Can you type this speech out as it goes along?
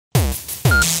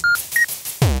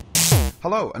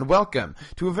Hello and welcome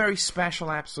to a very special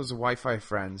episode of Wi-Fi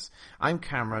Friends. I'm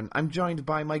Cameron. I'm joined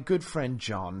by my good friend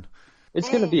John. It's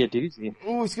going to be a doozy.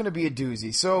 Oh, it's going to be a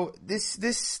doozy. So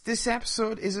this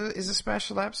episode is a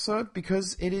special episode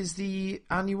because it is the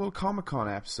annual Comic-Con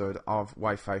episode of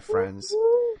Wi-Fi Friends.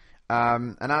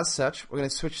 And as such, we're going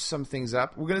to switch some things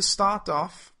up. We're going to start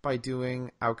off by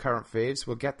doing our current faves.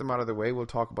 We'll get them out of the way. We'll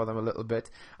talk about them a little bit.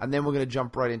 And then we're going to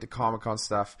jump right into Comic-Con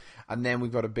stuff. And then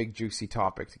we've got a big, juicy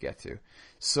topic to get to.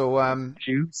 So,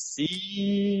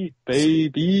 Juicy,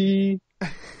 baby.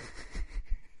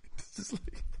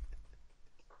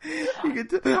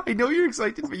 I know you're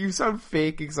excited, but you sound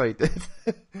fake excited.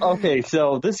 Okay,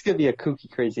 so this could be a kooky,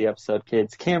 crazy episode,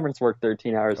 kids. Cameron's worked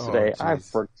 13 hours today. I've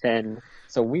worked 10.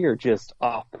 So we are just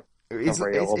off the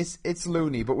rails. It's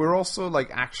loony, but we're also like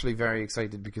actually very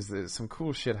excited because there's some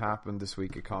cool shit happened this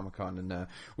week at Comic-Con, and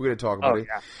we're going to talk about it.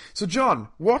 Yeah. So, John,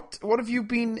 what have you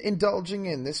been indulging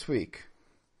in this week?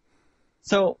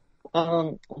 So,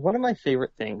 one of my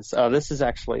favorite things. This is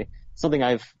actually something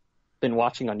I've been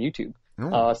watching on YouTube.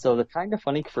 So the Kinda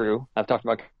Funny crew, I've talked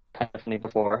about Kinda Funny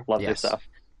before. Love their stuff.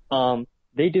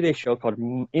 They did a show called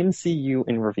MCU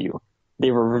in Review. They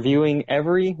were reviewing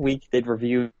every week. They'd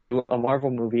review a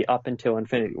Marvel movie up until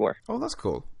Infinity War. Oh, that's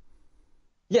cool.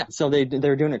 Yeah, so they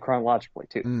were doing it chronologically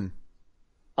too.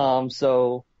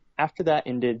 So after that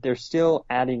ended, they're still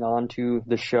adding on to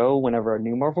the show whenever a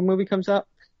new Marvel movie comes out.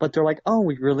 But they're like, oh,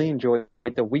 we really enjoyed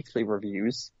the weekly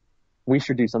reviews. We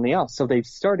should do something else. So they've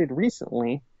started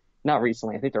recently, not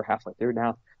recently, I think they're halfway through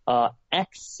now,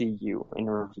 XCU in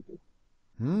Review.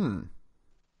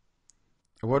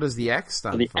 What does the X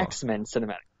stand for? The X-Men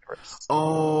Cinematic Universe.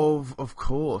 Oh, of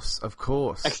course.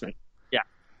 X-Men, yeah.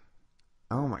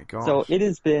 Oh my gosh. So it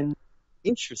has been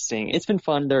interesting. It's been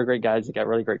fun. They're great guys. They got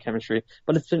really great chemistry.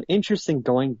 But it's been interesting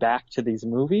going back to these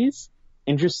movies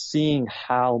and just seeing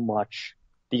how much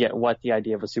what the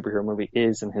idea of a superhero movie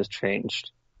is and has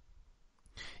changed.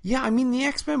 Yeah, I mean, the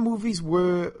X-Men movies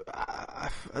were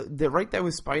they're right there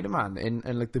with Spider-Man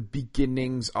and like the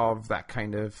beginnings of that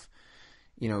kind of,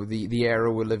 you know, the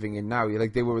era we're living in now.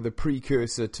 Like, they were the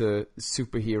precursor to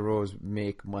superheroes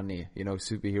make money, you know,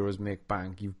 superheroes make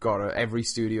bank. Every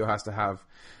studio has to have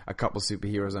a couple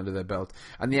superheroes under their belt.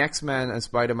 And the X-Men and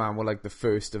Spider-Man were like the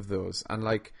first of those. And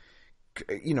like,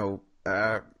 you know,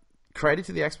 credit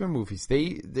to the X-Men movies.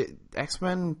 The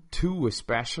X-Men 2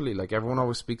 especially, like, everyone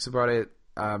always speaks about it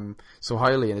so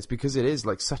highly, and it's because it is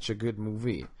like such a good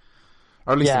movie.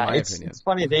 Or at least in my opinion. It's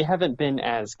funny, they haven't been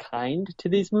as kind to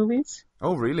these movies.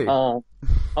 Oh, really? Oh,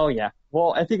 yeah.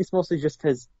 Well, I think it's mostly just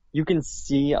because you can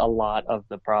see a lot of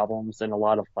the problems and a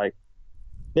lot of, like,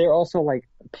 they're also, like,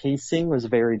 pacing was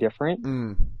very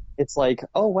different. It's like,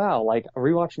 oh, wow, like,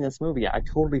 rewatching this movie, I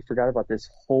totally forgot about this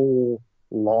whole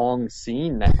long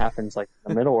scene that happens, like,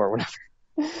 in the middle or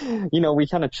whatever. You know, we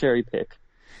kind of cherry pick,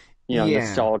 you know,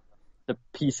 nostalgia. The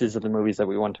pieces of the movies that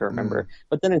we want to remember.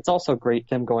 But then it's also great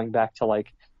them going back to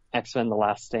like X-Men The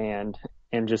Last Stand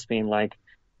and just being like,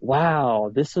 wow,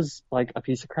 this is like a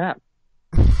piece of crap.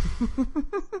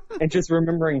 And just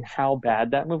remembering how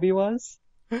bad that movie was.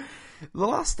 The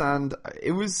Last Stand,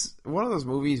 it was one of those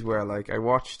movies where like I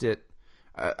watched it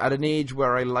at an age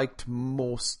where I liked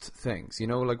most things, you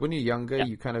know, like when you're younger,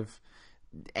 you kind of,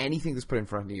 anything that's put in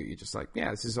front of you, you're just like,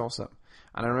 yeah, this is awesome.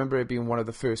 And I remember it being one of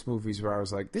the first movies where I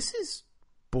was like, this is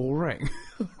boring.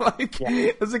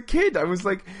 As a kid, I was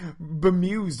like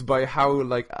bemused by how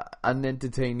like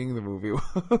unentertaining the movie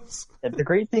was. The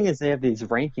great thing is they have these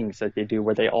rankings that they do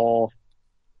where they all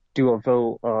do a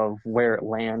vote of where it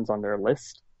lands on their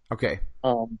list. Okay.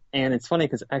 And it's funny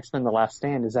because X-Men The Last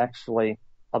Stand is actually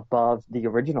above the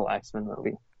original X-Men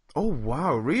movie. Oh,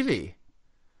 wow, really?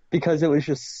 Because it was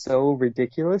just so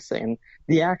ridiculous, and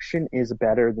the action is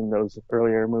better than those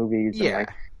earlier movies. Yeah.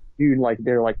 And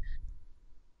they're like,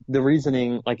 the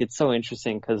reasoning, like, it's so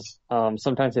interesting because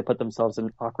sometimes they put themselves in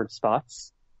awkward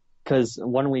spots. Because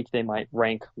one week they might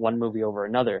rank one movie over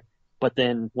another, but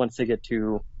then once they get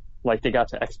to, like, they got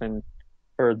to X-Men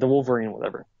or the Wolverine,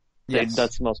 whatever. Yes.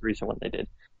 That's the most recent one they did.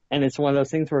 And it's one of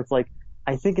those things where it's like,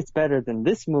 I think it's better than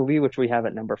this movie, which we have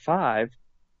at number 5,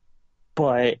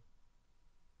 but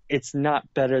it's not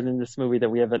better than this movie that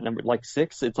we have at number, like,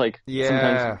 6. It's like,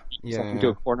 sometimes you get into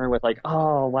a corner with, like,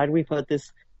 oh, why do we put this,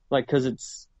 like, because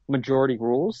it's majority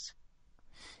rules.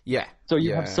 Yeah. So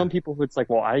you have some people who it's like,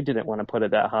 well, I didn't want to put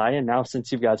it that high, and now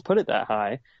since you guys put it that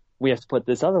high, we have to put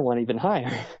this other one even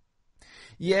higher.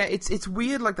 Yeah, it's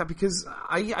weird like that because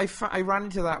I ran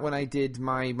into that when I did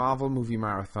my Marvel movie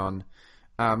marathon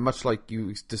much like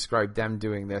you described them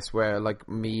doing this, where like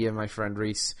me and my friend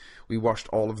Reese, we watched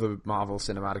all of the Marvel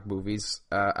Cinematic movies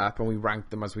up and we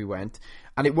ranked them as we went.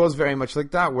 And it was very much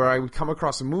like that, where I would come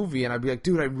across a movie and I'd be like,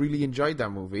 dude, I really enjoyed that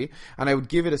movie. And I would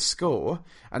give it a score,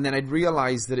 and then I'd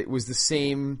realize that it was the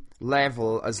same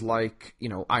level as like, you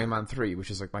know, Iron Man 3,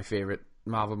 which is like my favorite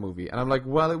Marvel movie. And I'm like,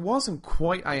 well, it wasn't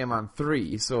quite Iron Man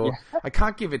 3, so I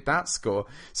can't give it that score.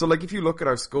 So like, if you look at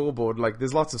our scoreboard, like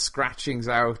there's lots of scratchings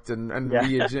out and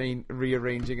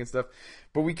rearranging and stuff.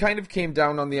 But we kind of came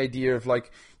down on the idea of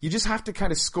like, you just have to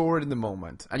kind of score it in the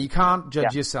moment, and you can't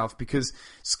judge yourself, because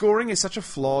scoring is such a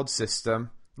flawed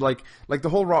system. Like the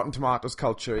whole Rotten Tomatoes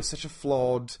culture is such a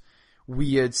flawed,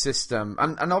 weird system,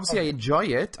 and obviously I enjoy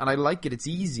it and I like it. It's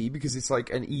easy because it's like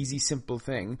an easy, simple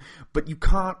thing, but you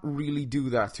can't really do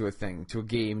that to a thing, to a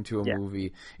game, to a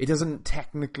movie. It doesn't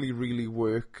technically really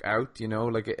work out, you know.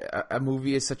 Like a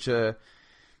movie is such a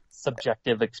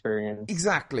subjective experience.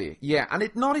 Exactly, yeah. And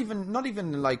it not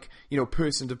even like, you know,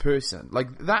 person to person,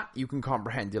 like that you can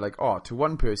comprehend. You're like, oh, to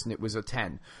one person it was a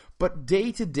 10, but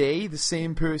day to day the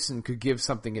same person could give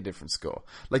something a different score,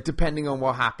 like depending on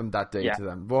what happened that day to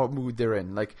them, what mood they're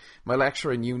in. Like my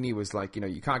lecturer in uni was like, you know,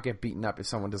 you can't get beaten up if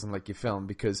someone doesn't like your film,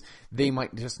 because they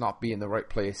might just not be in the right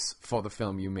place for the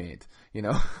film you made, you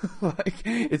know. Like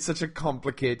it's such a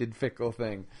complicated, fickle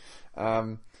thing.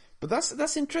 But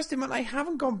that's interesting, man. I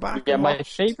haven't gone back. Yeah, my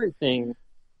favorite thing.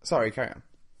 Sorry, carry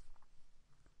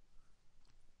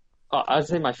on. I'd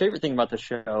say my favorite thing about the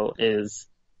show is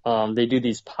they do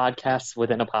these podcasts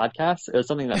within a podcast. It was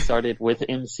something that started with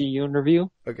MCU in Review.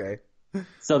 Okay.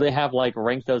 So they have like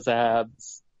Rank Those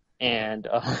Abs, and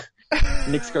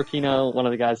Nick Scarpino, one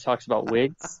of the guys, talks about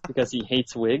wigs because he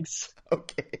hates wigs.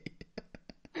 Okay.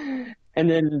 And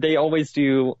then they always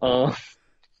do,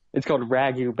 it's called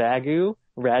Ragu Bagu,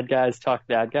 Rad Guys Talk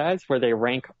Bad Guys, where they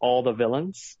rank all the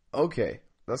villains. Okay,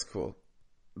 that's cool.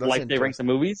 That's like they rank the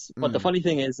movies. But the funny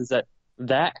thing is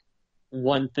that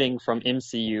one thing from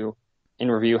MCU in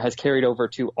Review has carried over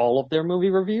to all of their movie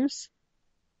reviews.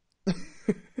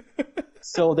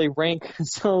 So they rank,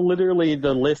 so literally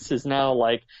the list is now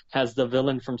like, has the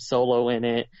villain from Solo in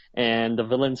it, and the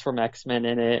villains from X-Men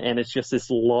in it, and it's just this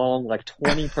long, like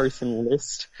 20-person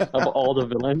list of all the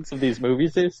villains of these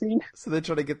movies they've seen. So they're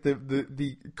trying to get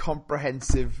the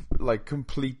comprehensive, like,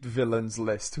 complete villains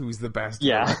list, who's the best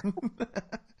villain.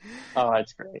 Oh,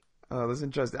 that's great. Oh, that's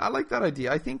interesting. I like that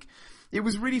idea. I think it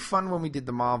was really fun when we did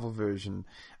the Marvel version.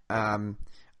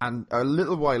 And a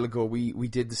little while ago, we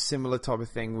did the similar type of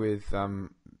thing with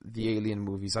the Alien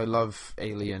movies. I love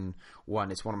Alien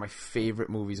 1. It's one of my favorite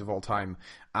movies of all time.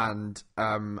 And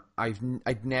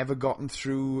I'd never gotten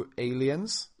through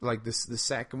Aliens, like the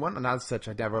second one. And as such,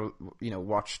 I'd never, you know,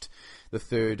 watched the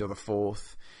third or the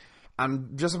fourth.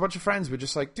 And just a bunch of friends were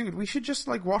just like, dude, we should just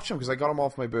like watch them, because I got them all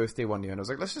for my birthday one year, and I was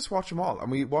like, let's just watch them all. And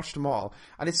we watched them all.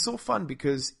 And it's so fun,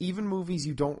 because even movies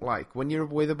you don't like, when you're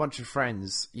with a bunch of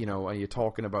friends, you know, and you're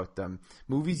talking about them,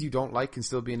 movies you don't like can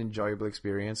still be an enjoyable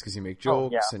experience, because you make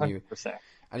jokes, and you 100%.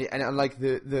 And like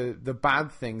the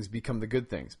bad things become the good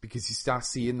things, because you start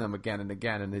seeing them again and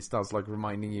again, and it starts like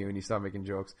reminding you, and you start making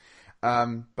jokes.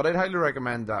 But I'd highly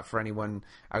recommend that for anyone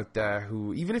out there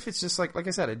who, even if it's just like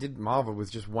I said, I did Marvel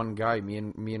with just one guy, me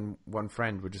and one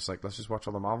friend were just like, let's just watch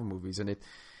all the Marvel movies. And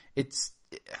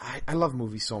I love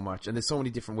movies so much, and there's so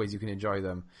many different ways you can enjoy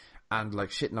them, and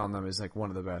like shitting on them is like one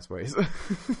of the best ways.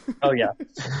 Oh yeah.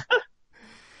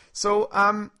 So,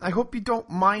 I hope you don't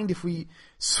mind if we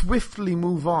swiftly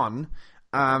move on.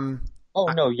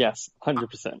 No, yes,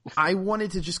 100%. I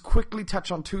wanted to just quickly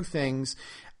touch on two things.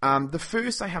 The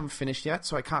first I haven't finished yet,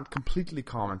 so I can't completely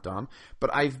comment on,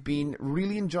 but I've been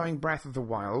really enjoying Breath of the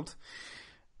Wild.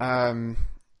 The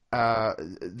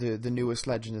newest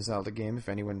Legend of Zelda game, if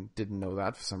anyone didn't know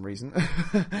that for some reason.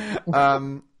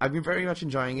 I've been very much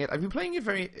enjoying it. I've been playing it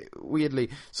very weirdly.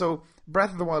 So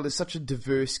Breath of the Wild is such a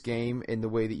diverse game in the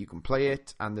way that you can play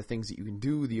it, and the things that you can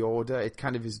do, the order. It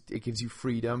kind of is, it gives you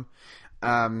freedom.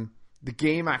 The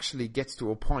game actually gets to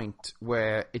a point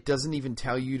where it doesn't even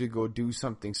tell you to go do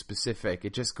something specific.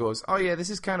 It just goes, oh yeah,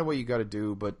 this is kind of what you got to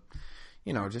do, but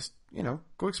just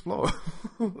go explore.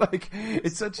 Like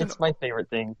it's my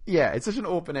favorite thing. Yeah, it's such an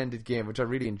open-ended game, which I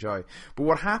really enjoy. But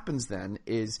what happens then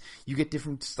is you get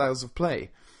different styles of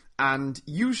play. And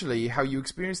usually how you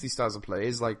experience these styles of play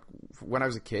is like, when I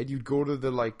was a kid, you'd go to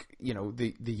the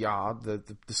yard,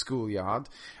 the school yard,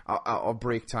 or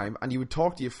break time, and you would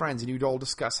talk to your friends, and you'd all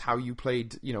discuss how you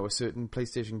played, a certain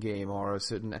PlayStation game or a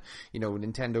certain,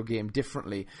 Nintendo game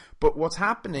differently. But what's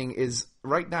happening is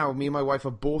right now, me and my wife are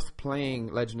both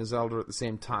playing Legend of Zelda at the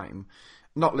same time.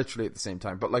 Not literally at the same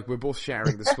time, but like we're both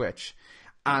sharing the Switch.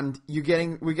 and we're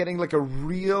getting like a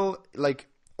real, like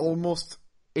almost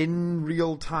in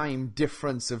real time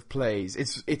difference of plays.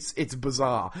 It's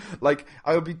bizarre. Like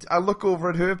I'll look over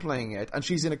at her playing it, and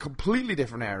she's in a completely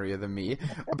different area than me,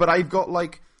 but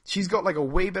she's got like a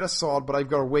way better sword, but I've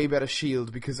got a way better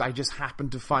shield because I just happen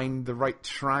to find the right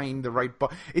shrine, the right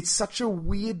it's such a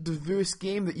weird, diverse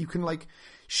game that you can like,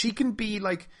 she can be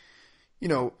like,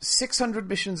 600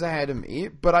 missions ahead of me,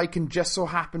 but I can just so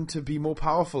happen to be more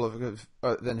powerful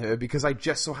than her because I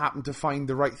just so happen to find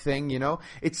the right thing,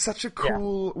 It's such a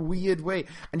cool, weird way.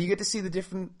 And you get to see the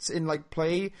difference in, like,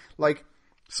 play. Like,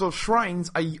 so shrines,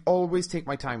 I always take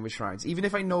my time with shrines. Even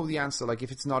if I know the answer, like,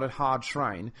 if it's not a hard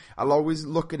shrine, I'll always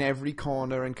look in every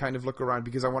corner and kind of look around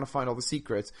because I want to find all the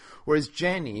secrets. Whereas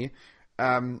Jenny...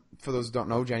 for those who don't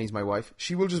know, Jenny's my wife.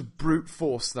 She will just brute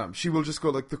force them. She will just go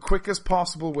like, the quickest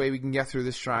possible way we can get through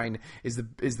this shrine is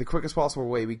the quickest possible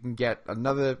way we can get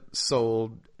another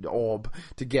soul orb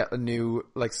to get a new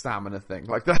like stamina thing.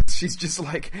 Like that. She's just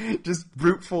like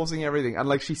brute forcing everything, and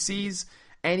like she sees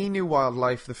any new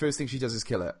wildlife, the first thing she does is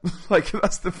kill it. Like,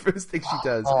 that's the first thing she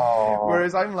does. Oh.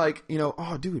 Whereas I'm like,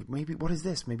 oh, dude, maybe, what is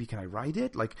this? Maybe can I ride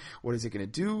it? Like, what is it going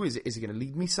to do? Is it going to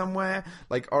lead me somewhere?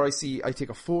 Like, or I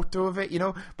take a photo of it,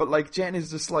 But, like, Jen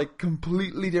is just, like,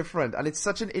 completely different. And it's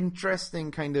such an interesting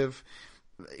kind of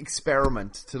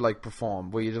experiment to like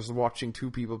perform where you're just watching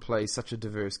two people play such a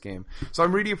diverse game. So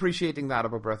I'm really appreciating that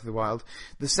about Breath of the Wild.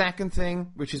 The second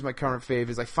thing, which is my current fave,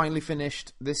 is I finally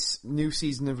finished this new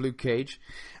season of Luke Cage,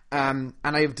 and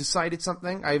I have decided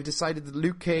something. I have decided that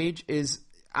Luke Cage is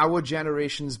our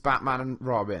generation's Batman and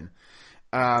Robin.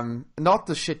 Not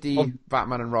the shitty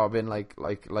Batman and Robin like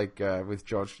with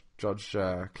George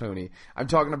Clooney. I'm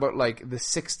talking about like the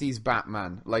 60s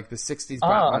Batman, like the 60s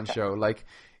Batman show, like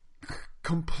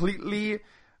completely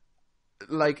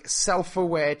like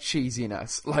self-aware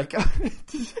cheesiness. Like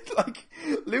like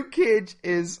Luke Cage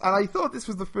is, and I thought this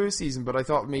was the first season, but I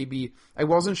thought maybe I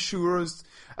wasn't sure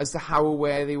as to how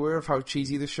aware they were of how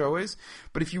cheesy the show is.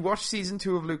 But if you watch season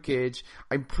 2 of Luke Cage,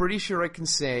 I'm pretty sure I can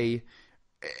say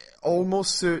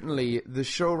almost certainly the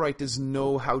show writers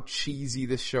know how cheesy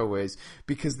this show is,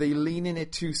 because they lean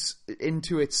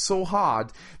into it so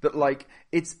hard that like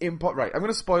it's right. I'm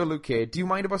going to spoil Luke Cage. Do you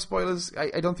mind about spoilers?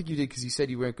 I don't think you did, because you said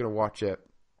you weren't going to watch it.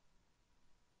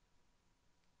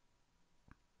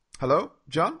 Hello,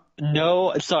 John?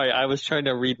 No, sorry, I was trying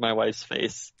to read my wife's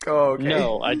face. Oh, okay.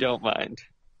 No, I don't mind.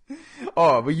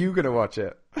 Oh, were you going to watch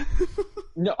it?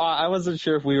 No, I wasn't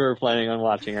sure if we were planning on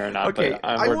watching it or not. Okay, but,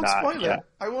 I won't not. spoil it.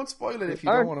 I won't spoil it if you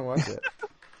don't want to watch it.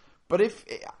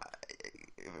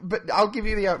 But I'll give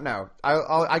you the out now.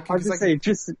 I was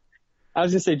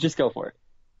just say, just go for it.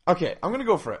 Okay, I'm gonna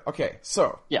go for it. Okay,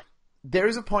 so yeah, there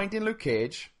is a point in Luke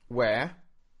Cage where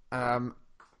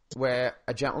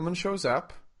a gentleman shows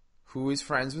up who is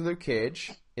friends with Luke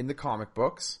Cage in the comic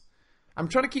books. I'm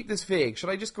trying to keep this vague. Should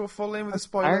I just go full in with the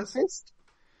spoilers? Iron Fist?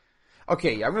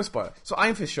 Okay, yeah, I'm going to spoil it. So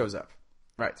Iron Fist shows up.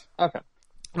 Right. Okay.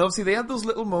 And obviously they had those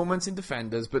little moments in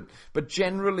Defenders, but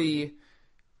generally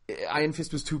Iron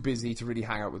Fist was too busy to really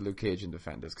hang out with Luke Cage in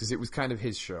Defenders, because it was kind of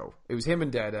his show. It was him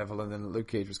and Daredevil, and then Luke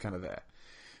Cage was kind of there.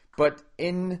 But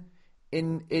in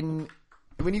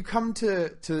when you come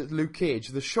to Luke Cage,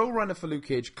 the showrunner for Luke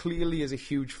Cage clearly is a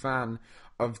huge fan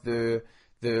of the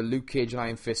Luke Cage and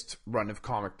Iron Fist run of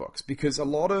comic books, because a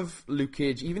lot of Luke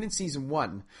Cage, even in season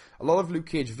 1, a lot of Luke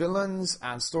Cage villains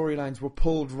and storylines were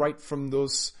pulled right from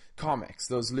those comics,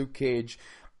 those Luke Cage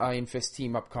Iron Fist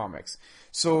team up comics.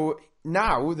 So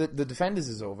now that the Defenders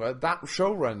is over, that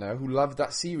showrunner who loved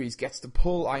that series gets to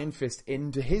pull Iron Fist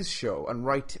into his show and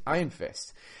write Iron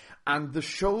Fist, and the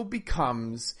show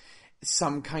becomes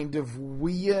some kind of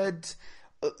weird,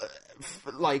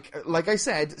 like I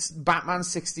said, Batman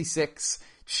 66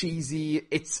 cheesy.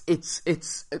 It's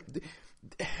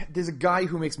there's a guy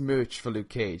who makes merch for Luke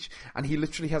Cage, and he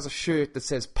literally has a shirt that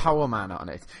says Power Man on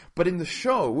it. But in the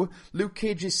show, Luke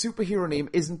Cage's superhero name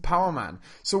isn't Power Man.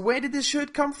 So where did this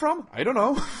shirt come from? I don't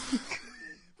know.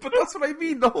 But that's what I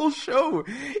mean. The whole show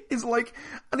is like,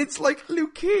 and it's like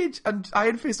Luke Cage and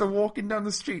Iron Fist are walking down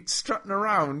the street, strutting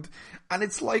around, and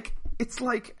it's like,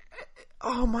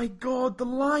 oh my god, the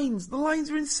lines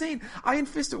are insane. Iron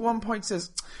Fist at one point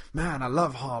says, "Man, I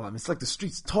love Harlem. It's like the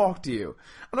streets talk to you."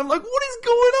 And I'm like, what is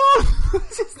going on?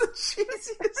 This is the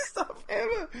cheesiest stuff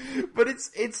ever. But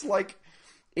it's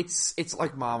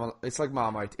like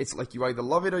Marmite. It's like you either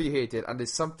love it or you hate it. And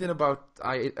there's something about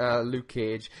Luke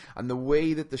Cage and the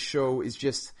way that the show is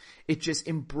just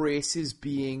embraces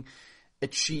being a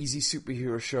cheesy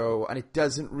superhero show, and it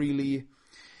doesn't really.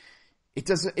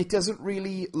 it doesn't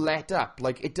really let up.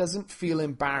 Like, it doesn't feel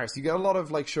embarrassed. You get a lot of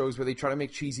like shows where they try to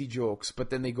make cheesy jokes, but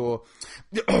then they go,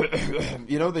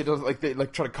 you know, they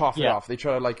try to cough it off. They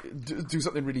try to like do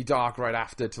something really dark right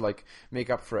after to like make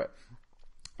up for it.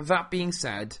 That being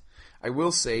said, I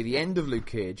will say the end of Luke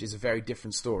Cage is a very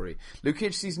different story. Luke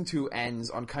Cage Season 2 ends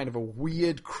on kind of a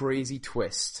weird, crazy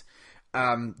twist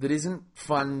that isn't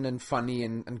fun and funny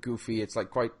and goofy. It's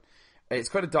quite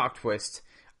a dark twist.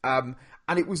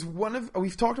 And it was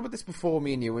we've talked about this before,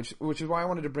 me and you, which is why I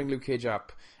wanted to bring Luke Cage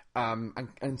up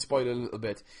and spoil it a little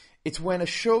bit. It's when a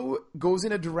show goes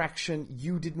in a direction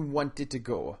you didn't want it to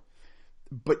go,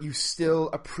 but you still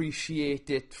appreciate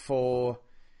it for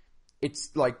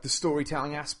its like the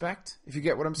storytelling aspect, if you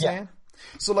get what I'm saying.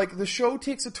 So like the show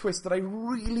takes a twist that I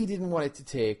really didn't want it to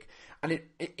take, and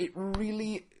it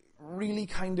really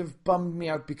kind of bummed me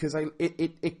out because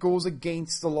it goes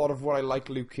against a lot of what I like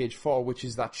Luke Cage for, which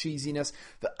is that cheesiness,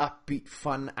 the upbeat,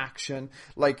 fun action.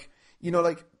 Like, you know,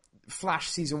 like Flash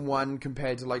Season 1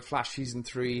 compared to like Flash Season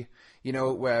 3, you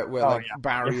know, where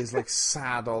Barry is like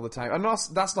sad all the time. And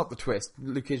that's not the twist.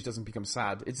 Luke Cage doesn't become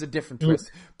sad. It's a different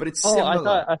twist, but it's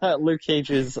similar. I thought Luke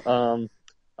Cage's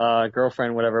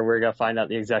girlfriend, whatever, we're gonna find out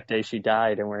the exact day she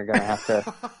died, and we're gonna have to.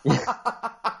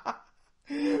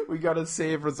 We gotta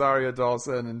save Rosario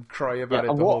Dawson and cry about it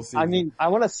the whole season. I mean, I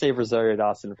want to save Rosario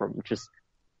Dawson from just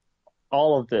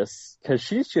all of this, because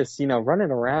she's just, you know, running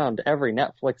around every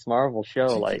Netflix Marvel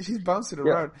show. She's bouncing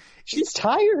around. She's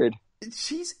tired.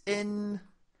 She's in...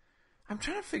 I'm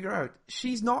trying to figure out.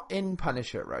 She's not in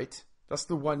Punisher, right? That's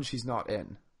the one she's not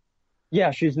in.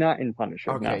 Yeah, she's not in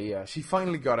Punisher. Okay, no. Yeah. She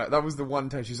finally got it. That was the one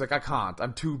time she's like, I can't.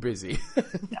 I'm too busy.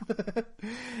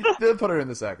 They'll put her in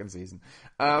the second season.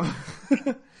 But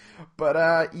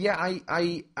I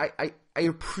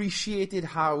appreciated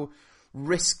how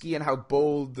risky and how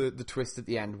bold the twist at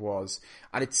the end was.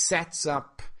 And it sets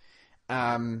up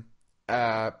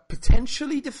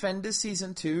potentially Defenders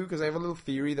Season 2, because I have a little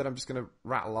theory that I'm just going to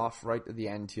rattle off right at the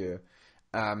end here.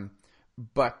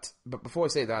 But before I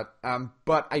say that,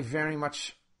 but I very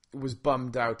much was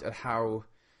bummed out at how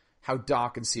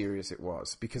dark and serious it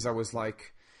was, because I was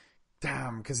like,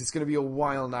 damn, because it's going to be a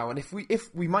while now, and if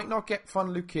we might not get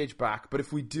fun Luke Cage back, but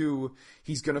if we do,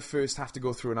 he's going to first have to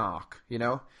go through an arc, you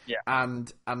know? Yeah.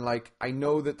 And like, I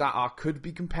know that arc could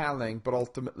be compelling, but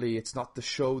ultimately it's not the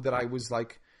show that I was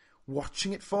like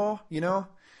watching it for, you know?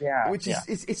 Yeah. Which is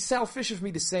it's selfish of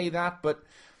me to say that, but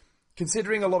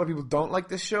considering a lot of people don't like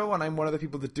this show, and I'm one of the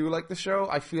people that do like the show,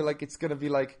 I feel like it's going to be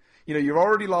like, you know, you've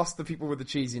already lost the people with the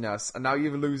cheesiness, and now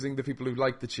you're losing the people who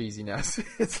like the cheesiness.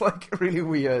 It's like really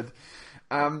weird.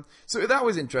 So that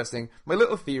was interesting. My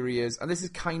little theory is, and this is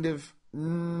kind of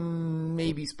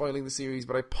maybe spoiling the series,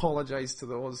 but I apologize to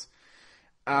those.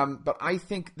 But I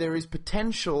think there is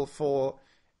potential for,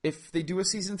 if they do a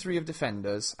season 3 of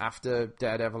Defenders after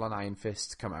Daredevil and Iron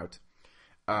Fist come out,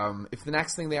 if the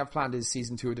next thing they have planned is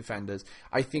season 2 of Defenders,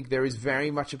 I think there is very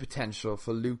much a potential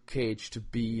for Luke Cage to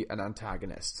be an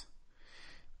antagonist.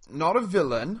 Not a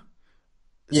villain,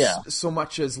 so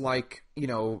much as like, you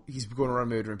know, he's going around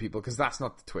murdering people, because that's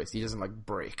not the twist. He doesn't like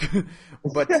break.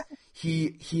 But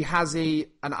he has an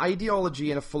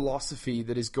ideology and a philosophy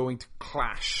that is going to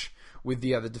clash with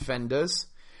the other Defenders.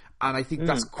 And I think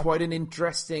that's quite an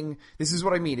interesting... This is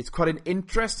what I mean. It's quite an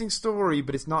interesting story,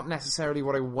 but it's not necessarily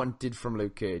what I wanted from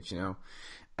Luke Cage, you know?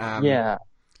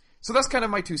 So that's kind of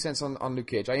my 2 cents on Luke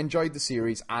Cage. I enjoyed the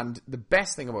series, and the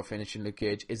best thing about finishing Luke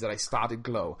Cage is that I started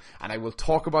Glow. And I will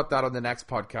talk about that on the next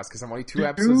podcast, because I'm only 2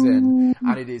 episodes in,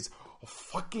 and it is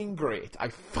fucking great. I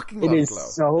fucking love Glow. It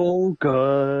is so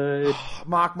good.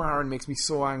 Mark Maron makes me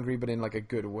so angry, but in like a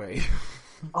good way.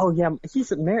 Oh, yeah.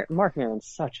 Mark Maron's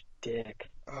such a dick.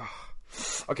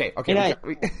 Okay. I can't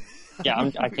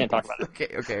talk about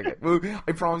it. Okay. Well,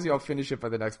 I promise you I'll finish it by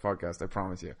the next podcast. I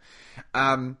promise you.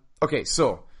 Okay,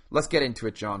 so let's get into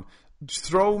it, John. Just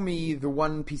throw me the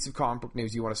one piece of comic book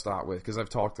news you want to start with, because I've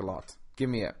talked a lot. Give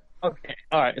me it. Okay.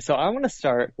 All right. So I want to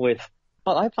start with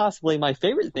possibly my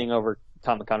favorite thing over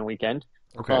Comic-Con weekend.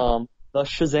 Okay. The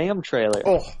Shazam trailer.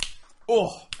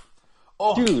 Oh.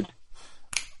 Dude.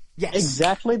 Yes.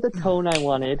 Exactly the tone I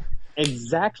wanted.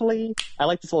 Exactly. I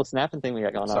like this little snapping thing we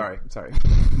got going on. Sorry.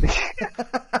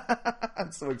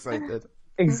 I'm so excited.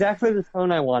 Exactly the tone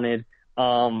I wanted.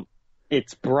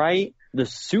 It's bright. The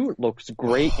suit looks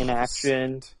great in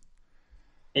action.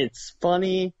 It's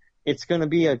funny. It's going to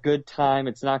be a good time.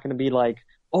 It's not going to be like,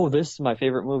 oh, this is my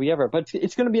favorite movie ever. But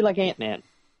it's going to be like Ant-Man.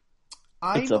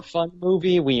 It's a fun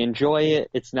movie. We enjoy it.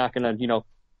 It's not going to,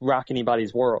 rock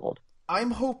anybody's world.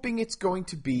 I'm hoping it's going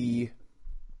to be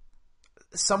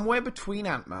somewhere between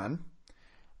Ant-Man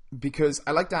because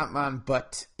I liked Ant-Man,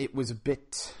 but it was a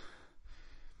bit...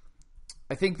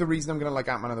 I think the reason I'm going to like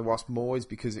Ant-Man and the Wasp more is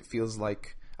because it feels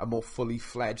like a more fully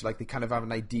fledged, like they kind of have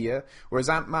an idea. Whereas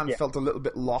Ant-Man felt a little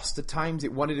bit lost at times.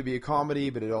 It wanted to be a comedy,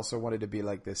 but it also wanted to be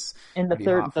like this. And the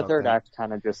third act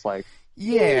kind of just like...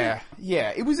 Yeah.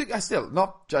 It was, still,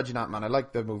 not judging Ant-Man. I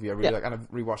like the movie. I really like, and I've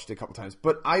rewatched it a couple times.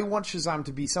 But I want Shazam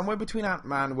to be somewhere between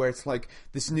Ant-Man, where it's like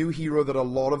this new hero that a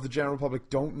lot of the general public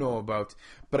don't know about.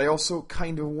 But I also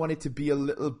kind of want it to be a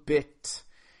little bit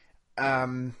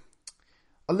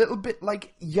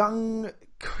like young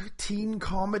teen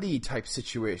comedy type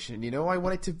situation, you know? I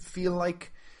want it to feel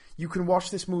like you can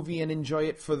watch this movie and enjoy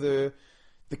it for the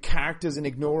characters and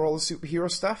ignore all the superhero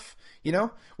stuff, you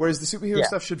know? Whereas the superhero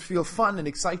stuff should feel fun and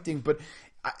exciting, but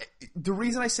the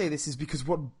reason I say this is because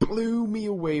what blew me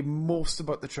away most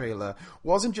about the trailer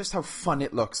wasn't just how fun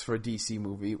it looks for a DC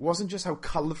movie, it wasn't just how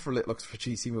colourful it looks for a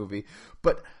DC movie,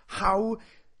 but how,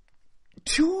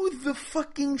 to the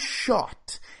fucking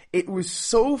shot, it was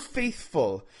so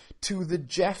faithful to the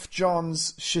Jeff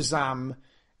Johns Shazam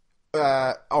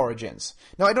origins.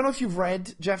 Now, I don't know if you've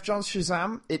read Jeff Johns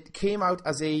Shazam. It came out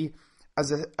as a It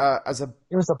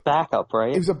was a backup,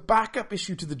 right? It was a backup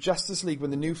issue to the Justice League when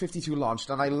the New 52 launched,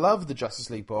 and I loved the Justice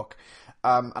League book,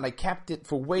 and I kept it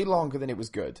for way longer than it was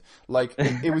good. Like,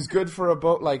 it was good for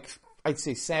about, like, I'd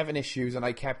say 7 issues, and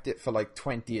I kept it for, like,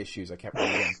 20 issues. I kept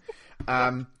reading.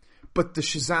 But the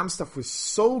Shazam stuff was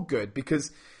so good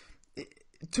because,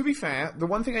 to be fair, the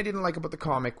one thing I didn't like about the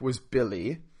comic was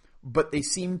Billy, but they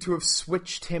seem to have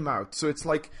switched him out. So it's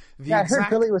like I heard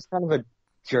Billy was kind of a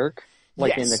jerk,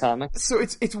 like in the comic. So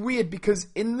it's weird because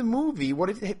in the movie, what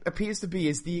it appears to be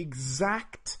is the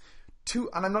exact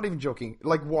and I'm not even joking,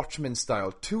 like Watchmen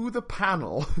style, to the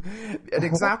panel, an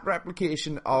exact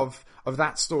replication of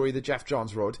that story that Jeff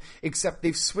Johns wrote, except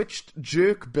they've switched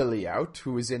Jerk Billy out,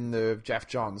 who was in the Jeff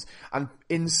Johns, and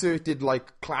inserted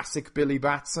like classic Billy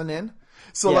Batson in.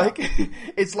 So like,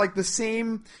 it's like the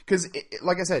same, because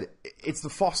like I said, it's the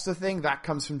Foster thing that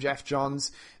comes from Jeff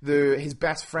Johns. His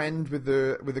best friend with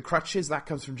the crutches, that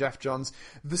comes from Jeff Johns.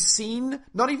 The scene,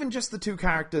 not even just the two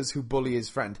characters who bully his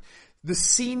friend, the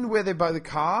scene where they buy the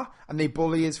car and they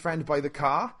bully his friend by the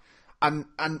car, and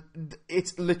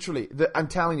it's literally, I'm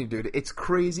telling you, dude, it's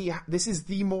crazy. This is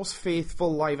the most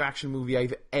faithful live action movie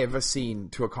I've ever seen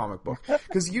to a comic book.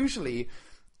 Because usually,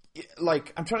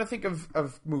 like, I'm trying to think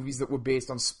of movies that were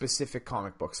based on specific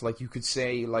comic books. Like, you could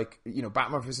say, like, you know,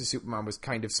 Batman vs. Superman was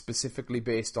kind of specifically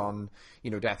based on,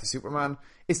 you know, Death of Superman.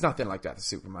 It's nothing like Death of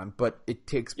Superman, but it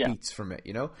takes beats from it,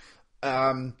 you know?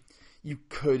 You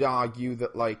could argue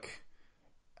that, like,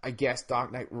 I guess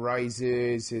Dark Knight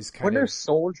Rises is kind Winter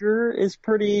Soldier is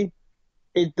pretty...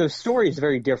 the story is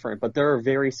very different, but there are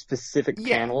very specific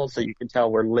panels that you can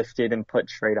tell were lifted and put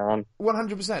straight on.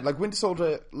 100%. Like, Winter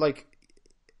Soldier, like...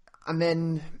 And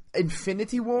then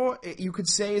Infinity War, you could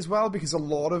say as well, because a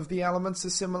lot of the elements are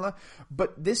similar.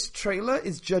 But this trailer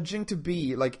is judging to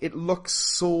be, like, it looks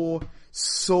so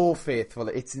faithful.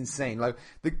 It's insane. Like,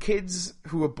 the kids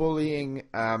who are bullying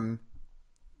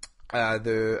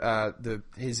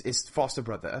his foster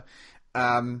brother,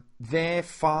 their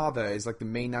father is, like, the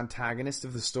main antagonist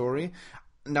of the story.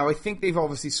 Now, I think they've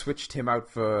obviously switched him out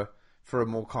for a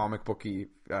more comic booky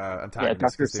antagonist. Yeah,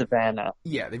 Dr. Savannah.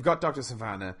 Yeah, they've got Dr.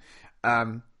 Savannah,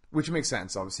 which makes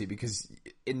sense, obviously, because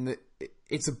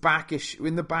it's a back issue.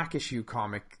 In the back issue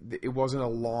comic, it wasn't a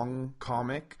long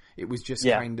comic. It was just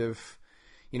kind of,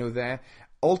 you know, there.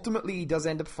 Ultimately, he does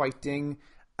end up fighting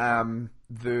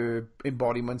the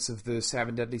embodiments of the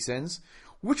 7 deadly sins,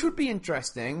 which would be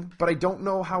interesting, but I don't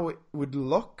know how it would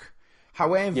look.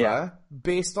 However,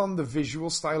 based on the visual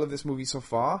style of this movie so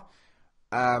far,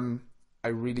 I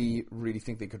really, really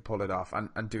think they could pull it off. And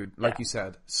dude, like you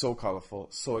said, so colorful,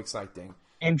 so exciting.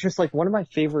 And just like one of my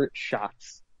favorite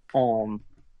shots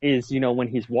is, you know, when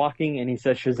he's walking and he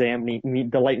says Shazam,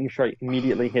 and the lightning strike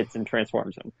immediately hits and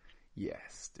transforms him.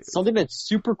 Yes, dude. Something that's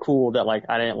super cool that, like,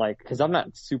 I didn't like, because I'm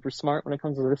not super smart when it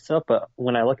comes to this stuff, but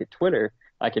when I look at Twitter,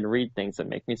 I can read things that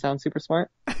make me sound super smart.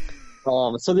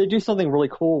 So they do something really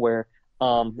cool where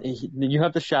you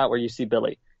have the shot where you see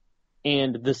Billy,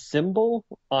 and the symbol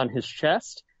on his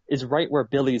chest is right where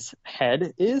Billy's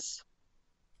head is.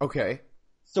 Okay.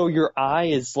 So your eye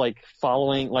is, like,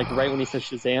 following, like, right when he says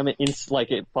Shazam,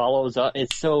 it follows up.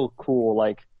 It's so cool.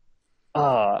 Like,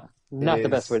 not the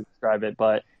best way to describe it,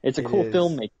 but it's a cool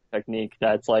filmmaking technique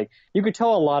that's, like, you could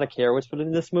tell a lot of care was put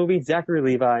into this movie. Zachary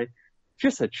Levi,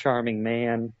 just a charming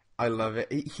man. I love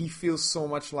it. He feels so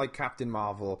much like Captain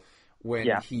Marvel when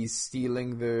he's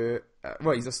stealing the...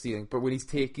 well, he's not stealing, but when he's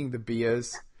taking the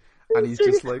beers and he's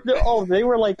just like, they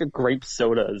were like grape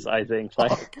sodas, I think.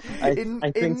 Like,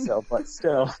 I think so, but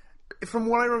still. From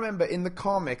what I remember, in the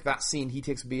comic, that scene, he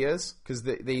takes beers, because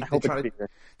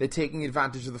they're taking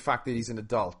advantage of the fact that he's an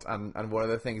adult, and one of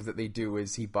the things that they do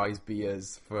is he buys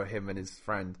beers for him and his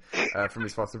friend, from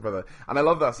his foster brother. And I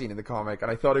love that scene in the comic, and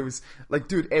I thought it was, like,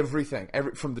 dude, everything,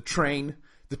 from the train,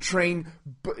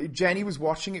 Jenny was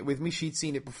watching it with me, she'd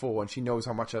seen it before, and she knows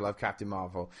how much I love Captain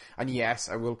Marvel. And yes,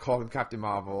 I will call him Captain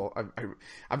Marvel.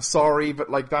 I'm sorry, but,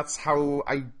 like, that's how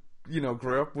I,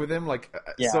 grew up with him, like,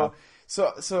 yeah.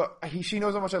 She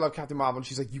knows how much I love Captain Marvel, and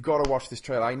she's like, you gotta watch this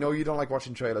trailer. I know you don't like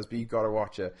watching trailers, but you gotta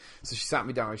watch it. So she sat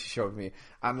me down and she showed me.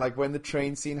 And, like, when the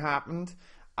train scene happened,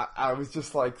 I was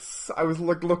just like, I was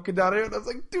like looking at it, and I was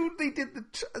like, dude, they did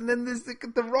and then there's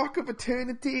the Rock of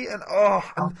Eternity, and oh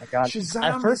my god. Shazam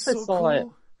At first is so I saw cool. it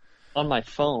on my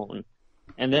phone,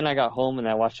 and then I got home and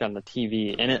I watched it on the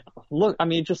TV, and it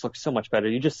just looks so much better.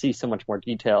 You just see so much more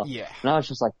detail. Yeah. And I was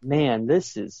just like, man,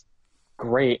 this is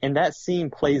great. And that scene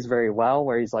plays very well,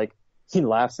 where he's like, he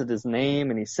laughs at his name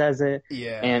and he says it.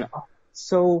 Yeah. And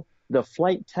so the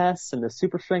flight tests and the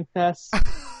super strength tests,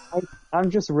 I'm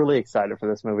just really excited for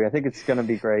this movie. I think it's going to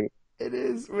be great. It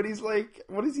is. When he's like,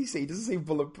 what does he say? He doesn't say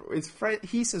bulletproof. His friend,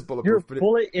 he says bulletproof. Your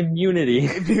bullet immunity.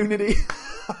 Immunity.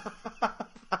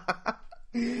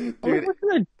 Dude, what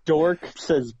kind of dork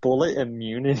says bullet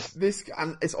immunity?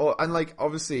 And like,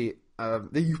 obviously,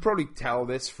 you probably tell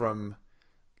this from,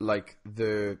 like,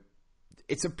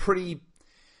 it's a pretty,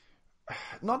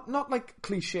 not like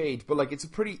cliched, but like it's a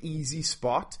pretty easy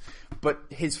spot. But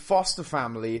his foster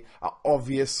family are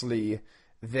obviously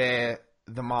the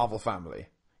Marvel family,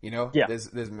 Yeah.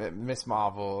 There's Miss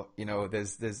Marvel,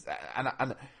 there's there's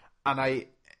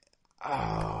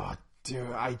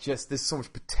so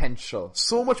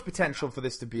much potential for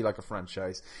this to be like a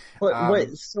franchise.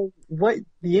 So what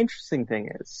the interesting thing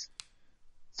is,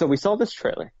 so we saw this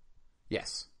trailer.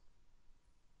 Yes.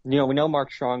 We know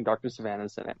Mark Strong, Dr.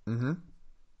 Savannah's in it. Mm-hmm.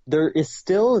 There is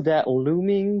still that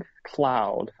looming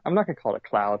cloud. I'm not going to call it a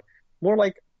cloud. More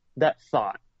like that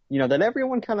thought, that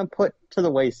everyone kind of put to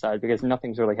the wayside because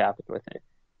nothing's really happened with it.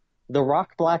 The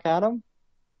Rock Black Adam?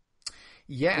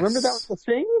 Yes. Remember that was the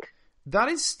thing? That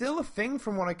is still a thing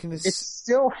from what I can... It's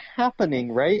still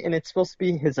happening, right? And it's supposed to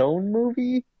be his own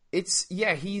movie?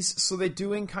 So they're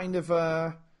doing kind of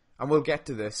a... And we'll get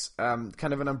to this, kind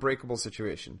of an Unbreakable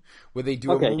situation, where they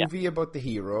do a movie about the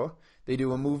hero, they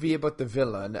do a movie about the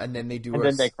villain, and then they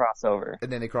then they cross over.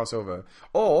 And then they cross over.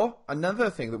 Or, another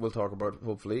thing that we'll talk about,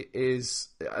 hopefully, is,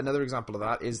 another example of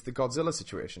that is the Godzilla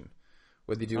situation,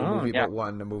 where they do a movie about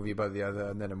one, a movie about the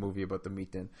other, and then a movie about the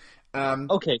meeting.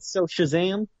 Okay, so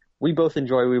Shazam, we both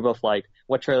enjoy, we both like.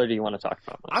 What trailer do you want to talk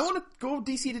about most? I want to go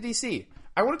DC to DC.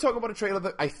 I want to talk about a trailer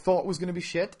that I thought was going to be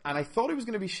shit, and I thought it was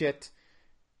going to be shit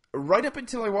right up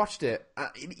until I watched it.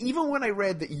 Even when I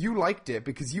read that you liked it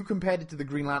because you compared it to the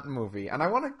Green Lantern movie, and I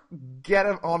want to get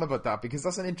on about that because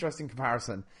that's an interesting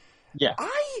comparison. Yeah.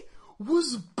 I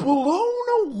was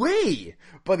blown away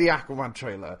by the Aquaman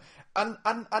trailer. And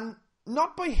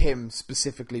not by him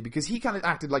specifically, because he kind of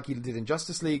acted like he did in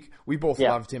Justice League. We both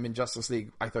loved him in Justice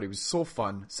League. I thought he was so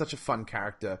fun, such a fun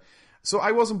character. So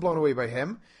I wasn't blown away by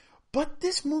him. But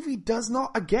this movie does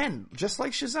not, again, just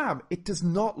like Shazam, it does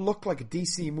not look like a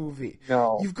DC movie.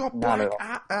 No, you've got Black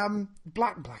Adam.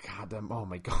 Oh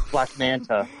my god, Black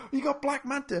Manta. You got Black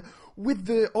Manta with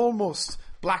the almost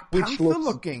Black Panther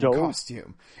looking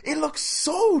costume. It looks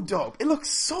so dope. It looks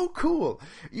so cool.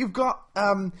 You've got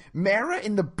Mera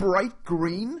in the bright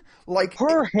green. Like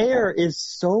her hair is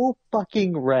so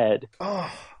fucking red.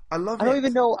 Oh. I love it. I don't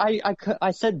even know.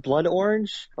 I said blood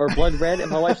orange or blood red,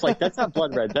 and my wife's like, that's not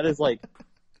blood red. That is like,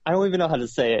 I don't even know how to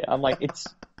say it. I'm like, it's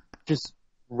just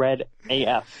red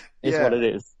AF is what it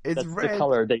is. It's That's red. The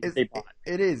color they bought.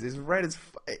 It is. It's red.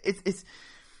 It's.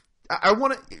 I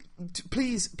want to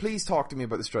please talk to me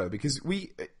about this trailer because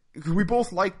we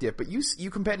both liked it, but you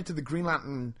compared it to the Green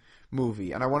Lantern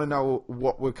movie, and I want to know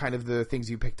what were kind of the things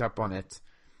you picked up on it.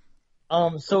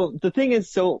 So the thing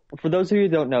is, for those of you who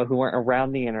don't know, who weren't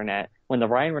around the internet, when the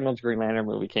Ryan Reynolds Green Lantern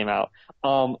movie came out,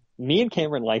 me and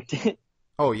Cameron liked it.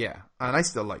 Oh yeah, and I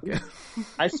still like it.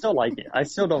 I still like it. I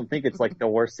still don't think it's like the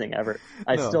worst thing ever.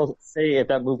 I still say if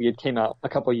that movie had came out a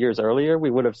couple years earlier, we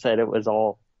would have said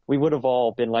we would have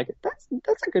all been like, that's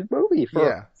a good movie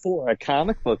for a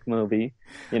comic book movie,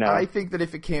 I think that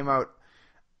if it came out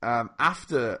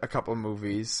after a couple of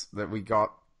movies that we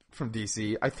got from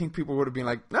DC, I think people would have been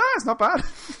like, nah, it's not bad.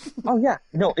 Oh yeah,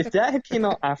 no. If that had came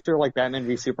out after like Batman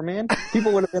v Superman,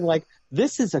 people would have been like,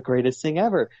 "This is the greatest thing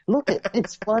ever. Look,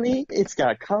 it's funny. It's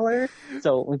got color."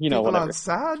 So People whatever. aren't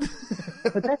sad.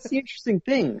 But that's the interesting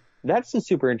thing. That's the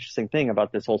super interesting thing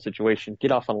about this whole situation.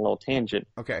 Get off on a little tangent.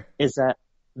 Okay. Is that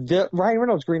the Ryan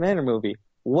Reynolds Green Lantern movie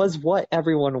was what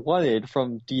everyone wanted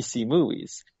from DC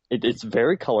movies. It's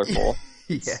very colorful.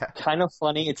 It's kind of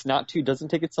funny. It's not too, doesn't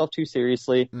take itself too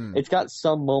seriously. It's got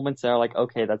some moments that are like,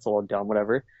 okay, that's a little dumb,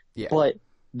 whatever. Yeah. But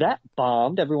that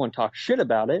bombed. Everyone talked shit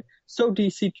about it. So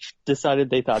DC decided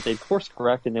they thought they'd course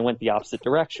correct and they went the opposite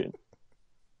direction.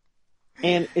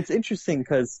 And it's interesting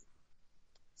because,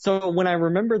 so when I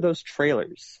remember those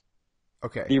trailers,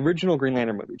 okay, the original Green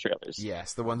Lantern movie trailers.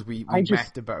 Yes, the ones we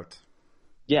met about.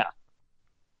 Yeah.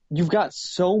 You've got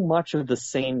so much of the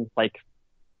same, like,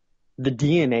 the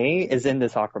DNA is in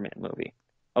this Aquaman movie.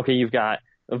 Okay, you've got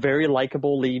a very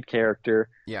likable lead character.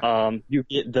 Yeah. You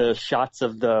get the shots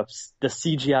of the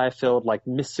CGI-filled, like,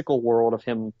 mystical world of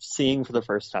him seeing for the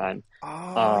first time.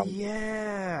 Oh,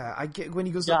 yeah. I get when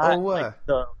he goes to Oa.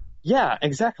 Like, yeah,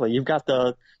 exactly. You've got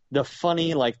the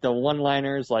funny, like, the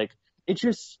one-liners, like,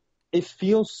 it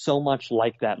feels so much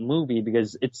like that movie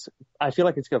because I feel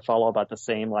like it's going to follow about the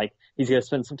same, like, he's going to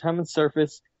spend some time on the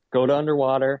surface, go to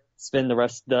underwater, spend the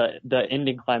rest, the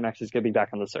ending climax is going to be back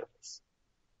on the surface.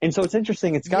 And so it's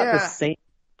interesting, it's got the same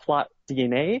plot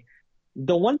DNA.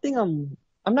 The one thing I'm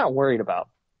not worried about,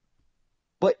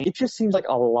 but it just seems like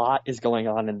a lot is going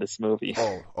on in this movie.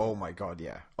 Oh my god,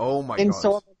 yeah. Oh my god. And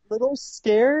so I'm a little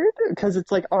scared because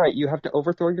it's like, all right, you have to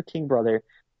overthrow your king brother.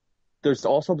 There's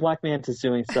also Black Mantis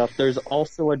doing stuff. There's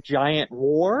also a giant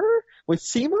war with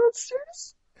sea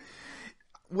monsters.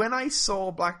 When I saw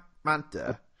Black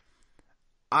Manta,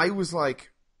 I was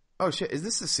like, oh shit, is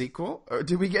this a sequel? Or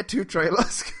did we get 2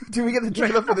 trailers? Did we get the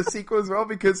trailer for the sequel as well?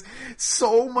 Because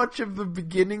so much of the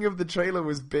beginning of the trailer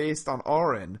was based on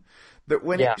Orin that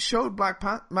when it showed Black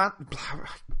Manta,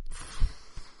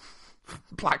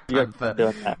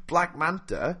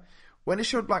 when it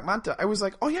showed Black Manta, I was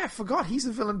like, oh yeah, I forgot he's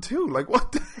a villain too. Like,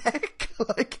 what the heck?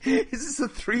 Like, is this a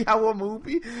 3-hour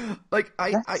movie? Like,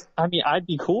 I mean, I'd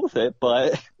be cool with it,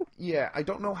 but yeah, I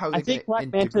don't know how. I think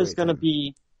Black Manta is going to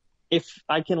be, if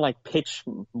I can like pitch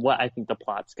what I think the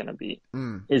plot's going to be,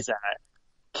 is that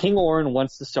King Orin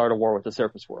wants to start a war with the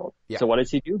surface world. Yeah. So what does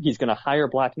he do? He's going to hire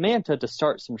Black Manta to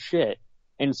start some shit,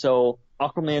 and so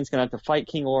Aquaman's going to have to fight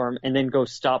King Orin and then go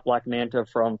stop Black Manta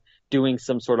from doing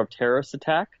some sort of terrorist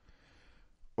attack.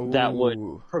 That would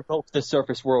provoke the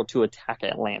surface world to attack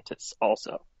Atlantis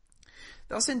also.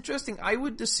 That's interesting. I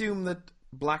would assume that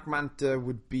Black Manta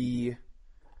would be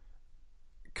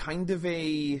kind of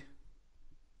like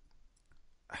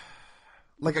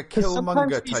a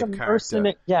Killmonger type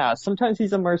character. Yeah, sometimes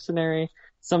he's a mercenary.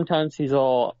 Sometimes he's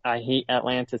all, I hate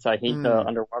Atlantis, I hate the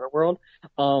underwater world.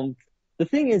 The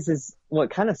thing is what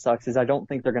kind of sucks is I don't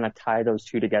think they're going to tie those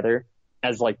two together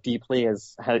as like deeply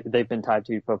as they've been tied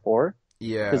to before.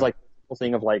 Yeah. Because like the whole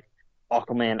thing of like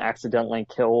Aquaman accidentally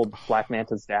killed Black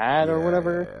Manta's dad or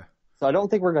whatever. Yeah. So I don't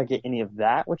think we're going to get any of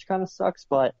that, which kind of sucks.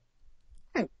 But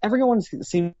everyone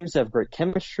seems to have great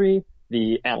chemistry.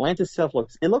 The Atlantis stuff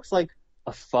looks like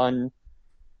a fun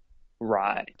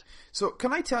ride. So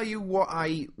can I tell you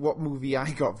what movie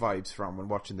I got vibes from when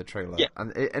watching the trailer? Yeah.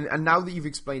 And now that you've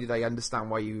explained it, I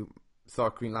understand why you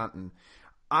thought Green Lantern.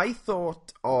 I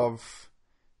thought of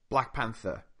Black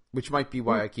Panther, which might be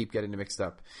why I keep getting them mixed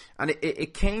up. And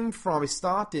it came from, it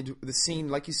started the scene,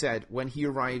 like you said, when he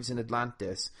arrives in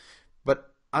Atlantis.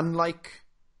 But unlike,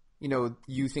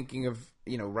 you thinking of,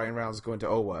 Ryan Reynolds going to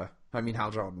Oa,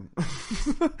 Hal Jordan.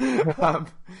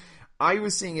 I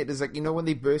was seeing it as like, when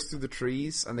they burst through the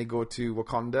trees and they go to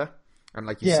Wakanda, and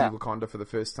like you see Wakanda for the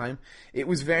first time. It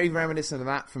was very reminiscent of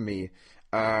that for me,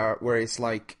 where it's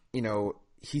like,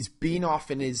 he's been off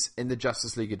in the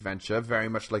Justice League adventure, very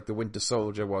much like the Winter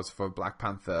Soldier was for Black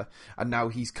Panther, and now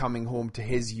he's coming home to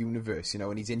his universe,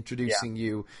 and he's introducing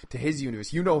you to his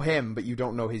universe. You know him, but you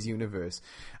don't know his universe.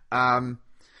 I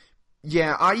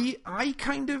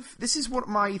kind of, this is what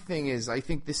my thing is. I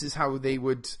think this is how they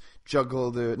would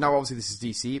juggle now obviously this is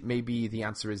DC. Maybe the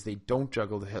answer is they don't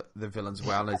juggle the villains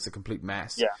well, and it's a complete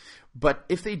mess. Yeah. But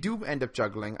if they do end up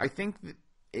juggling, I think that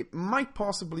it might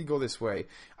possibly go this way.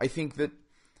 I think that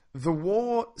the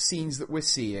war scenes that we're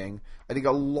seeing, I think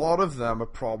a lot of them are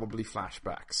probably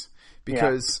flashbacks.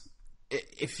 Because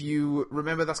if you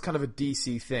remember, that's kind of a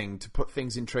DC thing, to put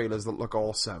things in trailers that look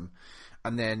awesome.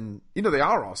 And then, they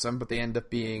are awesome, but they end up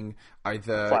being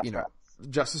either,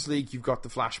 Justice League, you've got the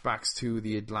flashbacks to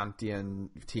the Atlantean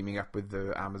teaming up with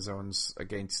the Amazons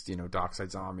against,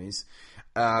 Darkseid's armies.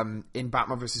 In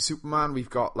Batman vs Superman, we've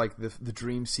got like the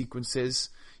dream sequences,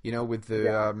 with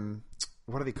the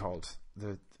what are they called?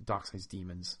 The Darkseid's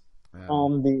demons.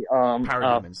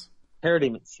 Parademons.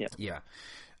 Parademons, yeah.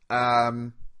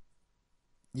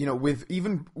 Yeah. With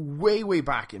even way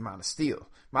back in Man of Steel.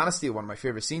 Man of Steel, one of my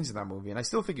favorite scenes in that movie, and I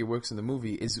still think it works in the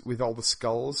movie, is with all the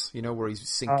skulls, where he's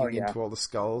sinking into all the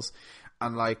skulls.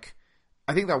 And, like,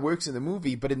 I think that works in the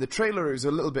movie, but in the trailer it was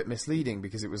a little bit misleading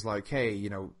because it was like, hey,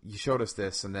 you showed us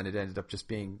this, and then it ended up just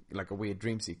being, like, a weird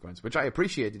dream sequence, which I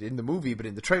appreciated in the movie, but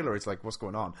in the trailer it's like, what's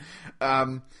going on?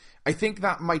 I think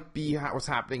that might be what's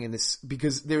happening in this,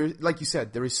 because like you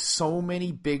said, there is so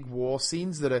many big war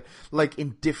scenes that are like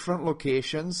in different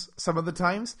locations some of the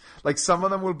times. Like some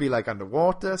of them will be like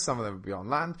underwater, some of them will be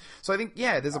on land. So I think,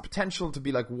 there's a potential to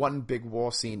be like one big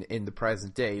war scene in the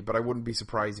present day, but I wouldn't be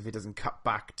surprised if it doesn't cut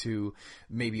back to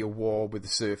maybe a war with the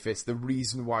surface. The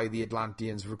reason why the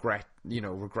Atlanteans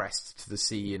regressed to the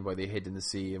sea, and why they hid in the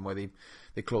sea, and why they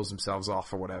closed themselves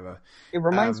off or whatever. It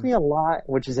reminds me a lot,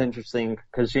 which is interesting,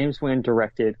 because James Wan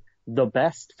directed the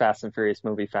best Fast and Furious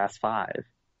movie, Fast 5.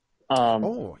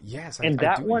 Yes, I do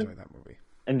enjoy that movie.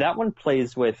 And that one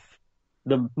plays with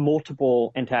the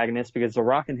multiple antagonists, because The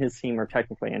Rock and his team are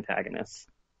technically antagonists.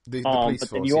 The police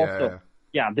force,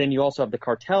 then you also have the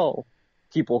cartel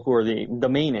people who are the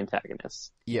main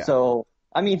antagonists. Yeah. So,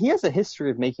 I mean, he has a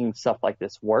history of making stuff like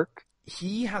this work.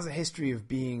 He has a history of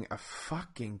being a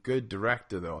fucking good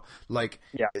director, though. Like,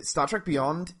 Star Trek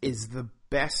Beyond is the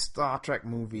best Star Trek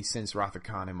movie since Wrath of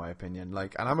Khan, in my opinion.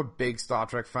 Like, and I'm a big Star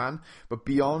Trek fan, but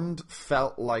Beyond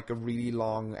felt like a really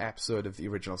long episode of the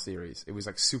original series. It was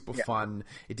like super fun.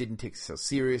 It didn't take itself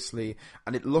seriously,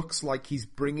 and it looks like he's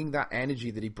bringing that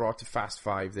energy that he brought to Fast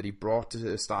 5, that he brought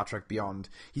to Star Trek Beyond.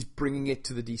 He's bringing it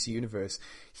to the DC universe.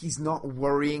 He's not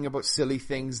worrying about silly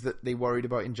things that they worried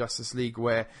about in Justice League,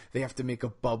 where they have to make a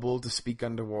bubble to speak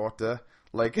underwater.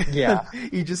 Like,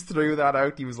 he just threw that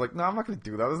out. He was like, no, I'm not going to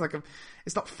do that. It was like,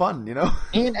 it's not fun,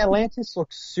 And Atlantis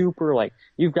looks super, like,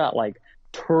 you've got, like,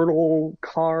 turtle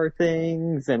car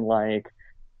things and, like,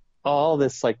 all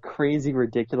this, like, crazy,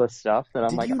 ridiculous stuff that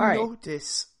I'm like, all right. Did you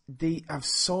notice they have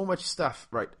so much stuff,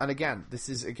 right? And again,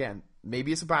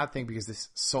 maybe it's a bad thing because there's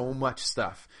so much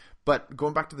stuff. But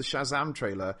going back to the Shazam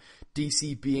trailer,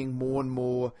 DC being more and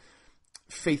more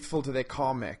faithful to their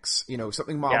comics,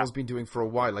 something Marvel's been doing for a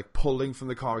while, like pulling from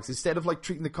the comics instead of like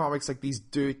treating the comics like these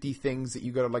dirty things that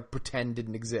you gotta like pretend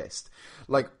didn't exist.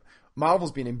 Like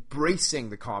Marvel's been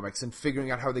embracing the comics and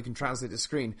figuring out how they can translate to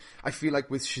screen. I feel like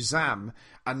with Shazam,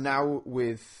 and now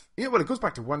with it goes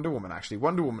back to Wonder Woman. Actually,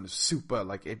 Wonder Woman is super,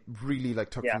 like, it really like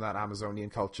took from that Amazonian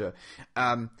culture.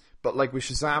 But like with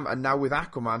Shazam, and now with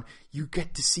Aquaman, you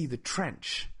get to see the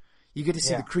trench. You get to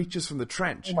see the creatures from the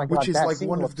trench, oh my God, which is like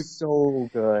one of the so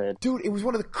good. Dude, it was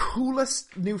one of the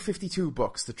coolest New 52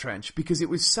 books, The Trench, because it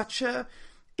was such a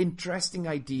interesting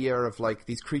idea of like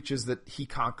these creatures that he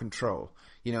can't control.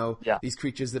 These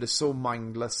creatures that are so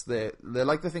mindless. They're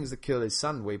like the things that killed his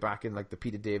son way back in like the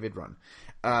Peter David run.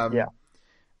 And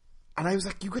I was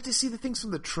like, you get to see the things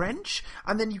from the trench,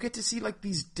 and then you get to see like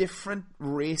these different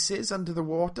races under the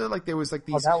water. Like there was like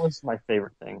these. Oh, that was my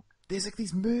favorite thing. There's like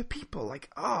these mer people. Like,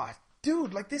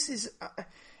 dude, like this is.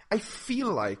 I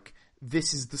feel like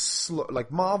this is the slow.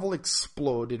 Like Marvel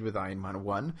exploded with Iron Man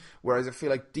 1, whereas I feel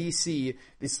like DC,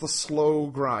 it's the slow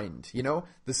grind.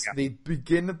 They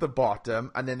begin at the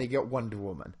bottom, and then they get Wonder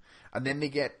Woman. And then they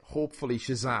get, hopefully,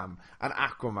 Shazam and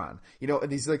Aquaman.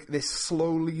 And they're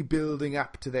slowly building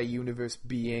up to their universe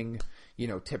being,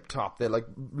 tip-top. They're, like,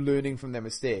 learning from their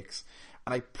mistakes.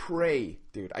 And I pray,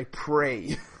 dude, I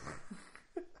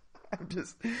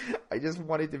just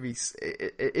want it to be...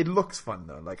 It looks fun,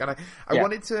 though. Like, and I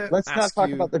wanted to Let's not talk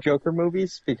about the Joker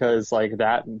movies, because, like,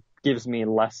 that gives me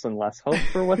less and less hope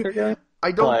for what they're doing.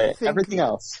 I don't think... everything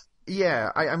else. Yeah,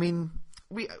 I mean...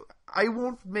 I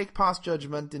won't make past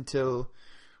judgment until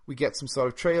we get some sort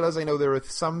of trailers. I know there are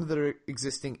some that are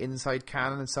existing inside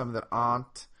canon and some that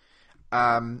aren't.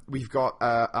 We've got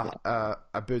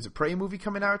a Birds of Prey movie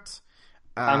coming out.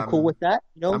 I'm cool with that.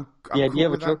 I'm the idea cool of a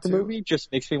with that Joker too. movie just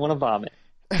makes me want to vomit.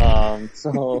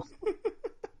 So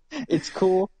it's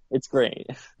cool. It's great.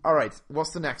 All right.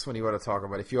 What's the next one you want to talk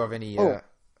about? If you have any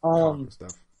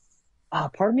stuff.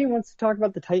 Part of me wants to talk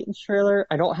about the Titans trailer.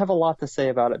 I don't have a lot to say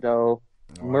about it, though.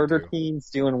 Murder Queen's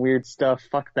doing weird stuff.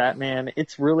 Fuck that, man.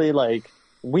 It's really, like,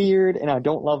 weird, and I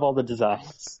don't love all the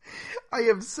designs. I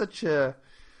am such a...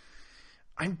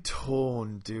 I'm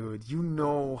torn, dude. You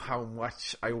know how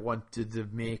much I wanted to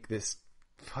make this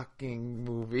fucking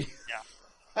movie.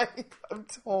 I'm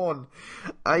torn.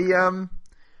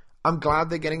 I'm glad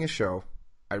they're getting a show.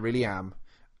 I really am.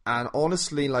 And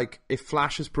honestly, like, if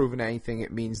Flash has proven anything,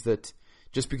 it means that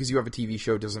just because you have a TV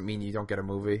show doesn't mean you don't get a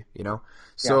movie, you know?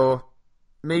 So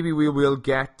maybe we will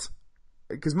get...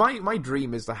 Because my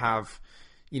dream is to have,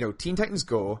 you know, Teen Titans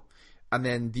Go, and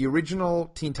then the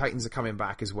original Teen Titans are coming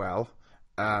back as well.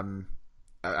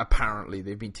 Apparently,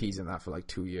 they've been teasing that for like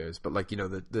 2 years. But, like, you know,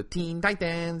 the Teen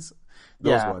Titans,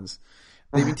 those ones.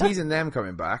 They've been teasing them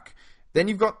coming back. Then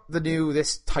you've got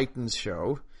this Titans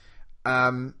show.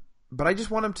 But I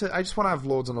just want to have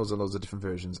loads and loads and loads of different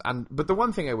versions. But the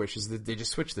one thing I wish is that they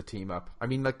just switch the team up. I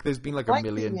mean, like, there's been like a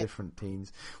million different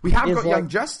teams. We have got Young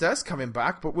Justice coming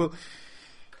back, but we'll...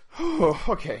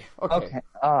 Okay.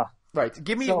 Right.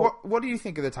 Give me... what do you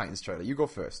think of the Titans trailer? You go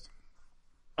first.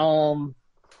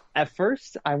 At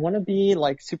first, I want to be,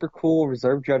 like, super cool,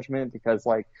 reserve judgment, because,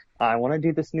 like, I want to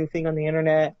do this new thing on the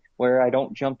internet where I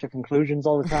don't jump to conclusions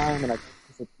all the time, and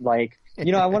like,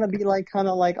 you know, I want to be like, kind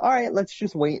of like, all right, let's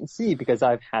just wait and see, because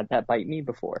I've had that bite me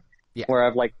before, where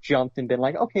I've like jumped and been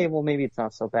like, okay, well, maybe it's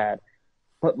not so bad.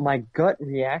 But my gut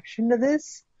reaction to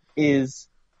this is,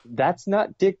 that's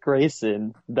not Dick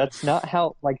Grayson. That's not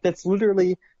how, like, that's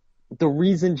literally the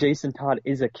reason Jason Todd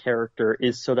is a character,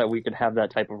 is so that we could have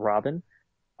that type of Robin.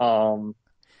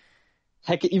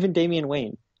 Heck, even Damian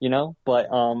Wayne, you know? But,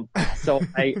 so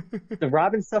the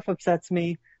Robin stuff upsets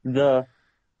me.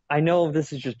 I know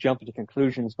this is just jumping to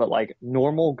conclusions, but like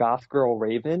normal goth girl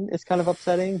Raven is kind of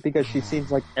upsetting, because she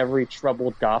seems like every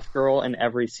troubled goth girl in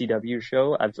every CW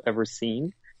show I've ever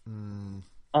seen.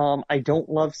 I don't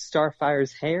love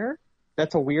Starfire's hair.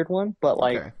 That's a weird one, but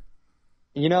like,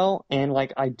 you know, and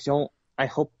like, I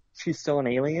hope she's still an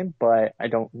alien, but I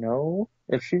don't know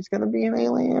if she's going to be an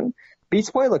alien.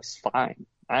 Beast Boy looks fine.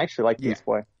 I actually like Beast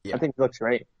Boy. I think he looks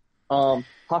great.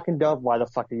 Hawk and Dove, why the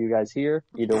fuck are you guys here?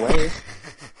 Either way.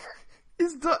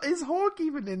 Is Hawk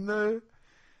even in the...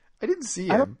 I didn't see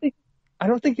him. I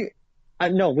don't think...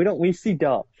 No, we don't. We see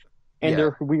Dove. And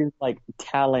they're weird, like,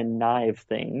 talon knife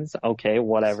things. Okay,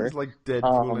 whatever. It's like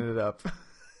Deadpooling it up.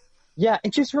 Yeah,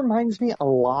 it just reminds me a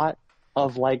lot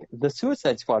of, like, the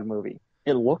Suicide Squad movie.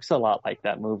 It looks a lot like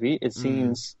that movie. It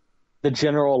seems... The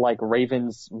general, like,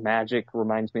 Raven's magic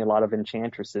reminds me a lot of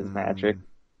Enchantress's magic.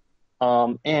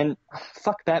 And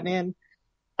fuck Batman.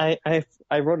 I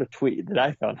wrote a tweet that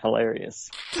I found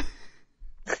hilarious.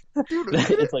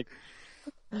 It's like,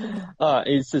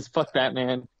 it says, fuck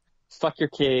Batman, fuck your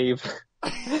cave,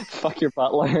 fuck your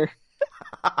butler.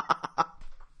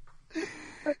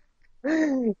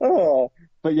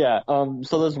 But yeah, so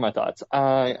those are my thoughts.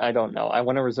 I don't know. I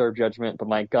want to reserve judgment, but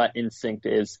my gut instinct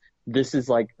is this is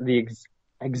like the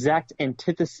exact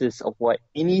antithesis of what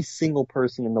any single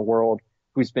person in the world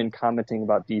who's been commenting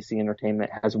about DC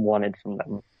Entertainment has wanted from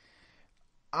them.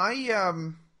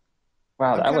 Wow,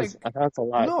 that's a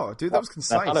lot. No, dude, that was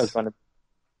concise. I thought it was fun.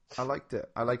 I liked it.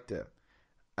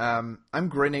 I'm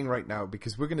grinning right now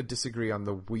because we're gonna disagree on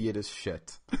the weirdest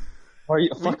shit. Are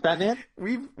you fuck Batman?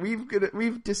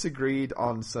 We've disagreed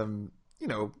on some, you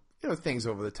know, things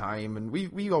over the time, and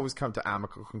we always come to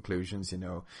amicable conclusions, you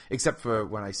know, except for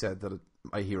when I said that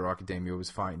My Hero Academia was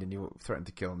fine and you threatened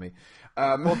to kill me.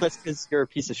 Well, that's because you're a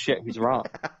piece of shit who's wrong.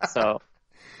 So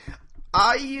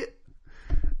I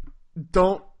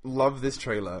don't love this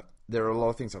trailer. There are a lot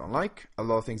of things I don't like, a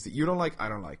lot of things that you don't like, I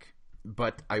don't like.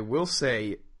 But I will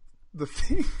say,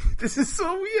 this is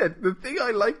so weird. The thing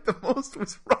I liked the most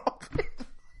was Robin.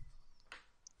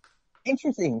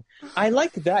 Interesting. I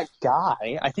like that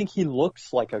guy. I think he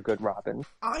looks like a good Robin.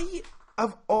 I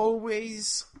have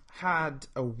always had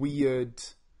a weird,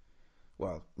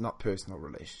 well, not personal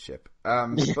relationship,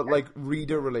 but like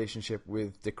reader relationship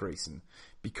with Dick Grayson,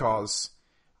 because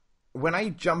when I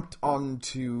jumped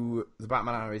onto the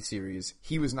Batman animated series,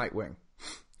 he was Nightwing.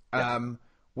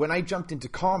 When I jumped into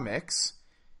comics,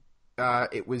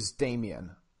 it was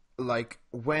Damian. Like,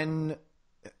 when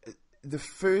the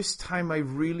first time I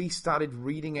really started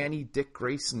reading any Dick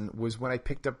Grayson was when I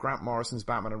picked up Grant Morrison's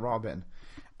Batman and Robin,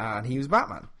 and he was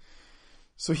Batman.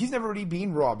 So he's never really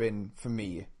been Robin for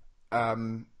me.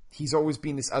 He's always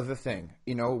been this other thing,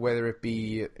 you know, whether it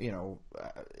be,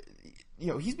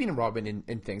 he's been a Robin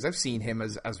in things. I've seen him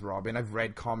as Robin. I've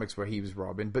read comics where he was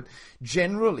Robin. But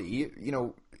generally, you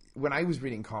know, when I was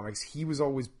reading comics, he was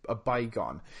always a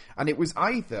bygone. And it was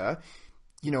either,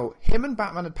 you know, him and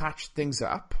Batman had patched things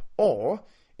up, or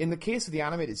in the case of the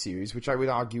animated series, which I would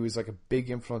argue is like a big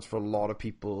influence for a lot of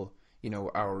people, you know,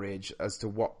 our age as to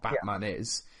what Batman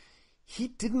is, he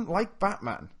didn't like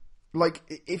Batman. Like,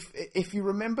 if you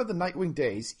remember the Nightwing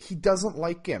days, he doesn't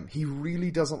like him. He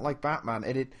really doesn't like Batman.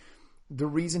 And the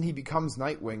reason he becomes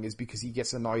Nightwing is because he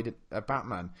gets annoyed at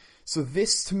Batman. So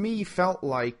this, to me, felt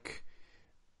like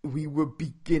we were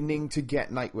beginning to get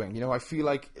Nightwing. You know, I feel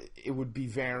like it would be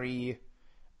very...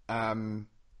 It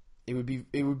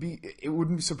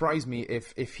wouldn't surprise me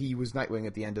if he was Nightwing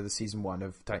at the end of the season 1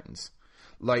 of Titans.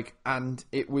 Like, and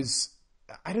it was...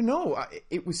 I don't know.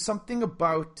 It was something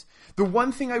about... The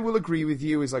one thing I will agree with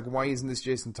you is, like, why isn't this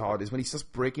Jason Todd? Is when he starts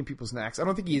breaking people's necks. I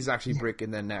don't think he is actually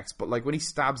breaking their necks, but, like, when he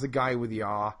stabs the guy with the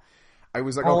R, I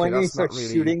was like, okay, that's not really...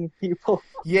 shooting people.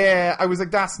 Yeah, I was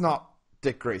like, that's not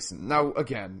Dick Grayson. Now,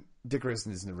 again, Dick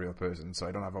Grayson isn't a real person, so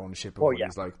I don't have ownership of what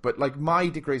he's like. But, like, my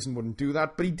Dick Grayson wouldn't do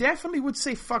that, but he definitely would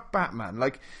say, fuck Batman.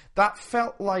 Like, that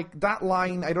felt like... That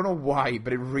line, I don't know why,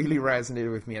 but it really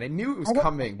resonated with me, and I knew it was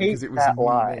coming because it was that me.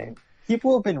 Line.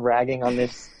 People have been ragging on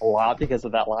this a lot because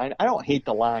of that line. I don't hate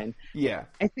the line. Yeah.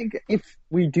 I think if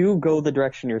we do go the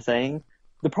direction you're saying,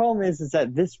 the problem is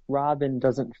that this Robin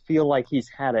doesn't feel like he's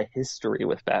had a history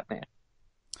with Batman.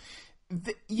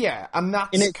 Yeah, and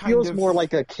that's and it feels more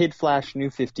like a Kid Flash New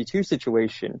 52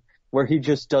 situation where he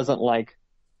just doesn't like,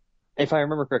 if I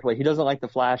remember correctly, he doesn't like the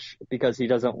Flash because he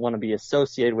doesn't want to be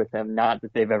associated with him, not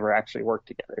that they've ever actually worked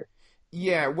together.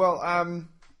 Yeah, well,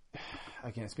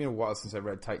 again, it's been a while since I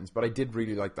read Titans, but I did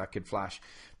really like that Kid Flash.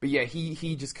 But yeah,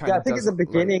 he just kind of. Yeah, I think at the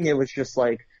beginning it was just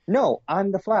like, no,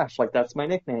 I'm the Flash, like that's my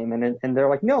nickname, and they're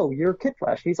like, no, you're Kid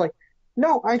Flash. He's like,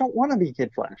 no, I don't want to be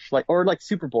Kid Flash, like or like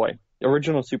Superboy, the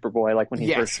original Superboy, like when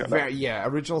he first showed up. Yeah,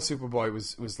 original Superboy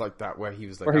was like that, where he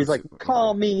was like, where he's like,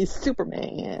 call me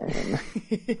Superman.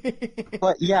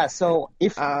 But yeah, so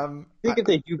if if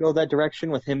they do go that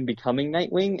direction with him becoming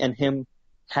Nightwing and him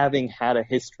having had a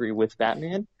history with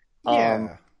Batman.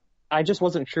 I just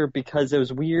wasn't sure because it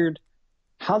was weird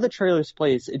how the trailers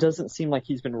plays. It doesn't seem like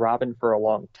he's been Robin for a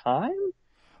long time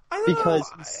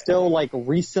because he's still like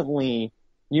recently,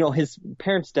 you know, his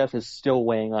parents' death is still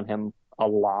weighing on him a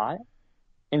lot.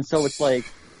 And so it's like,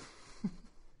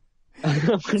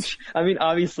 I mean,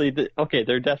 obviously,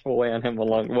 their death will weigh on him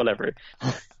along, whatever.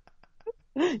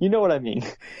 You know what I mean?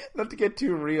 Not to get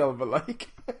too real, but like,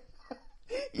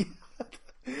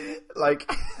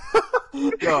 like,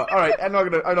 no, all right. I'm not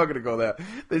gonna go there.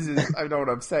 I don't want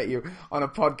to upset you on a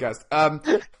podcast.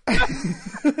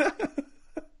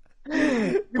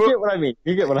 You get what I mean.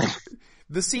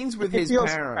 The scenes with his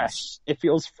parents. It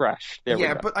feels fresh.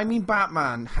 Yeah, but I mean,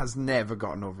 Batman has never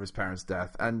gotten over his parents'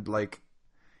 death, and like,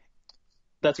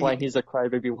 that's why he's a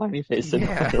crybaby whiny face in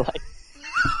my life.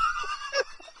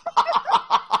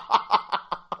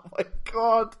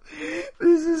 God,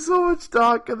 this is so much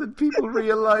darker than people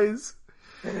realize.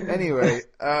 Anyway,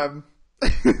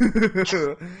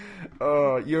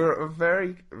 oh, you're a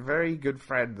very, very good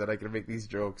friend that I can make these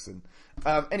jokes. And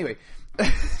anyway,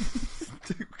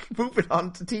 moving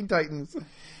on to Teen Titans.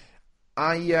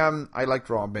 I liked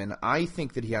Robin. I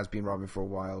think that he has been Robin for a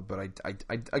while, but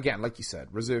I again, like you said,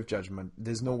 reserve judgment.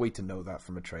 There's no way to know that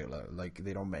from a trailer. Like,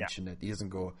 they don't mention it. He doesn't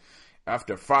go,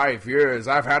 after 5 years,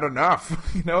 I've had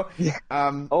enough, you know? Yeah.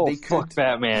 Fuck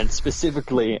Batman,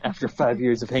 specifically after 5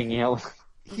 years of hanging out with...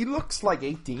 He looks like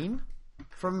 18,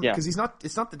 because it's not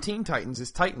the Teen Titans, it's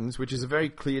Titans, which is a very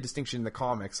clear distinction in the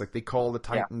comics. Like, they call the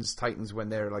Titans Titans when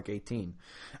they're like 18.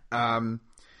 And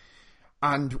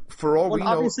for all we know...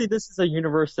 obviously this is a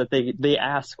universe that they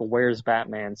ask, where's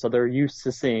Batman? So they're used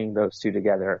to seeing those two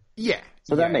together. Yeah.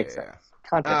 So that makes sense.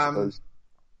 Context goes...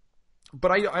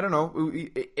 But I don't know.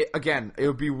 Again, it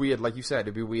would be weird, like you said.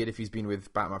 It'd be weird if he's been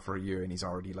with Batman for a year and he's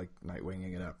already like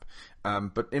Nightwinging it up.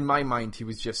 But in my mind, he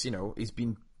was just, you know, he's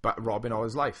been Robin all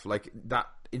his life. Like, that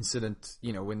incident,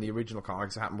 you know, when the original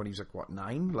comics happened when he was like, what,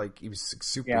 9? Like, he was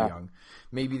super young.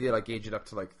 Maybe they like age it up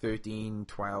to like 13,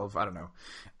 12. I don't know.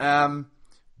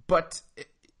 But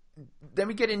then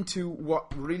we get into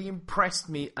what really impressed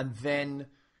me and then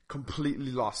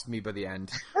completely lost me by the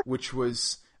end, which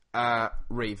was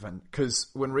Raven. Because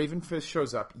when Raven first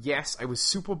shows up, yes, I was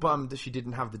super bummed that she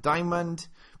didn't have the diamond,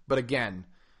 but again,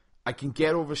 I can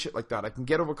get over shit like that. I can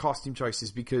get over costume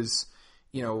choices because,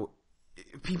 you know,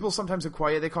 people sometimes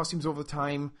acquire their costumes over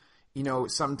time. You know,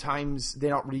 sometimes they're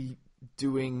not really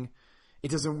doing...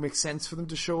 It doesn't make sense for them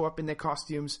to show up in their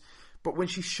costumes. But when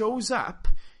she shows up,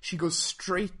 she goes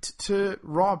straight to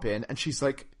Robin and she's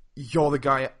like, you're the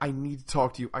guy, I need to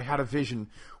talk to you. I had a vision,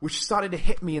 which started to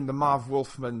hit me in the Marv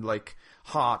Wolfman, like,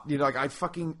 heart. You know, like,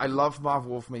 I love Marv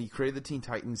Wolfman. He created the Teen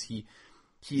Titans. He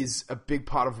is a big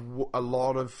part of a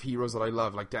lot of heroes that I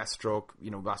love, like Deathstroke.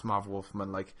 You know, that's Marv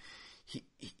Wolfman. Like,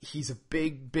 he's a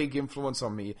big influence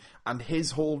on me. And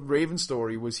his whole Raven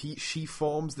story was she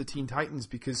forms the Teen Titans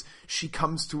because she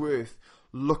comes to Earth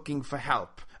looking for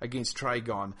help against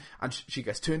Trigon, and she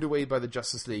gets turned away by the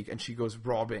Justice League, and she goes,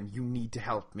 Robin, you need to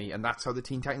help me. And that's how the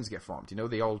Teen Titans get formed. You know,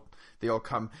 they all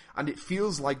come, and it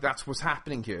feels like that's what's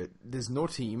happening here. There's no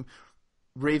team.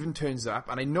 Raven turns up,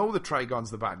 and I know that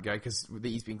Trigon's the bad guy because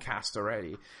he's been cast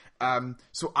already.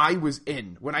 So I was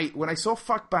in when I saw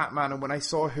Fuck Batman, and when I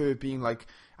saw her being like,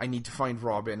 I need to find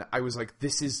Robin, I was like,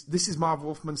 this is Marv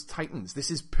Wolfman's Titans. This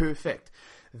is perfect.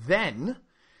 Then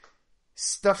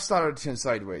stuff started to turn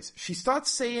sideways. She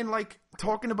starts saying, like,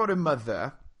 talking about her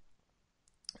mother,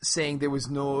 saying that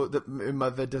her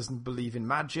mother doesn't believe in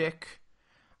magic.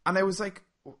 And I was like,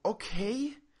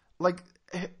 okay, like,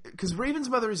 because Raven's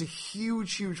mother is a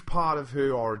huge, huge part of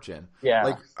her origin. Yeah.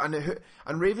 Like,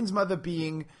 and Raven's mother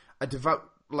being a devout,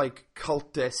 like,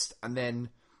 cultist and then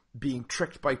being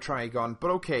tricked by Trigon.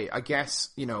 But okay, I guess,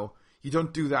 you know, you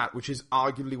don't do that, which is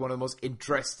arguably one of the most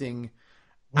interesting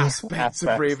aspects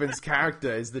of Raven's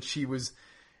character, is that she was,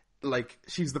 like,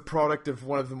 she's the product of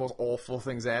one of the most awful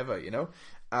things ever, you know?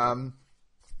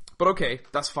 But okay,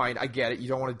 that's fine. I get it. You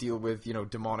don't want to deal with, you know,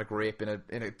 demonic rape in a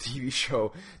TV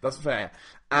show. That's fair.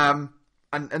 And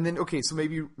then, okay, so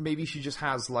maybe she just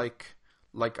has, like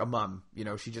a mum, you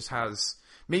know? She just has...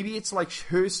 Maybe it's like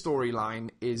her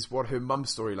storyline is what her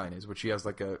mum's storyline is, which she has,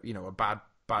 like, a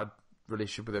bad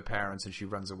relationship with her parents, and she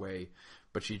runs away,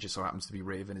 but she just so happens to be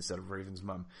Raven instead of Raven's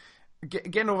mum.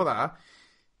 Getting over that,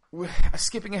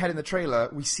 skipping ahead in the trailer,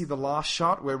 we see the last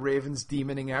shot where Raven's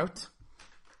demoning out,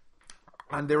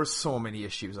 and there are so many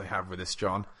issues I have with this,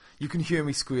 John. You can hear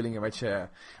me squealing in my chair.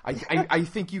 I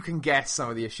think you can guess some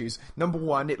of the issues. Number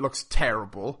one, it looks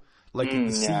terrible. Like, the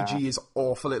CG is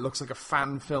awful. It looks like a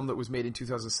fan film that was made in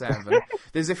 2007.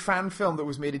 There's a fan film that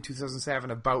was made in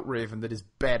 2007 about Raven that is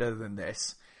better than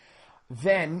this.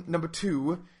 Then, number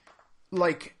two,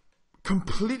 like,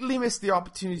 completely missed the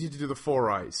opportunity to do the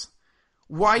Four Eyes.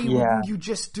 Why wouldn't you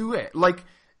just do it? Like,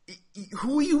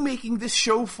 who are you making this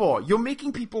show for? You're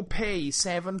making people pay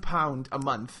 £7 a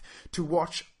month to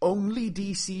watch only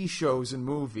DC shows and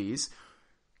movies,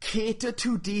 cater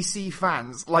to DC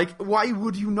fans. Like, why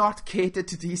would you not cater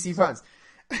to DC fans?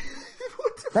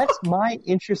 That's my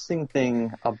interesting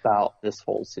thing about this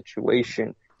whole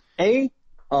situation. The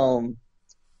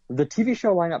TV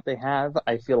show lineup they have,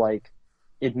 I feel like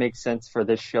it makes sense for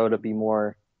this show to be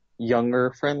more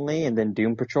younger friendly, and then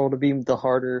Doom Patrol to be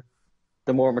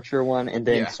the more mature one, and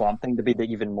then Swamp Thing to be the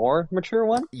even more mature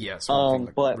one. Yeah, Swamp Thing,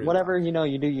 like, but really whatever, you know,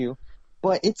 you do you.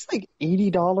 But it's like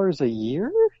 $80 a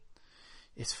year?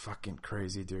 It's fucking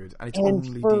crazy, dude. And it's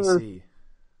only DC.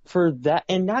 For that,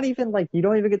 and not even, like, you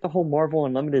don't even get the whole Marvel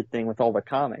Unlimited thing with all the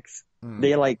comics.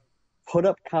 They, like, put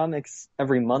up comics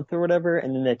every month or whatever,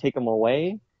 and then they take them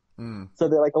away. So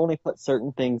they, like, only put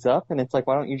certain things up, and it's like,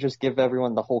 why don't you just give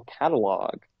everyone the whole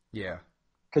catalog? Yeah.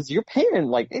 Because you're paying,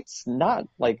 like, it's not,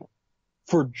 like,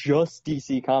 for just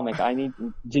DC comic.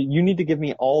 You need to give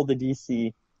me all the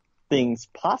DC things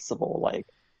possible. Like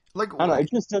I don't know, it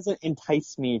just doesn't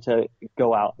entice me to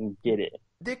go out and get it.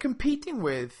 They're competing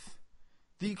with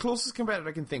the closest competitor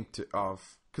I can think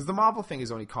of, because the Marvel thing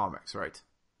is only comics, right?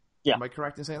 Yeah. Am I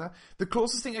correct in saying that? The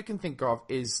closest thing I can think of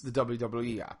is the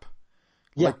WWE app.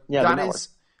 Yeah, like, that is,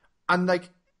 and like,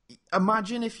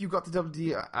 imagine if you got the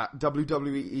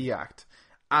WWE Act,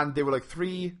 and there were like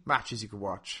 3 matches you could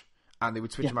watch, and they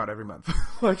would switch them out every month.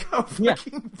 Like, how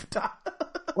freaking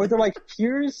Or they're like,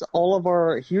 here's some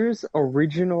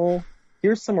original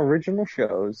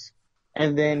shows,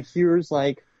 and then here's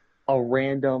like a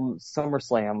random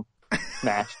SummerSlam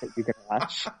match that you can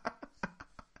watch.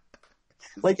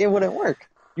 Like, it wouldn't work.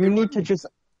 You need to just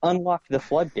unlock the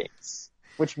floodgates,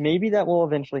 which maybe that will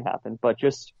eventually happen, but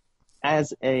just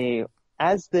this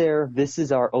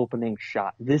is our opening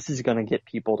shot. This is going to get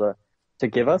people to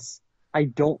give us. I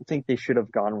don't think they should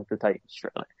have gone with the Titans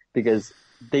trailer, because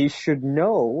they should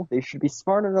be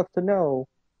smart enough to know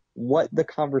what the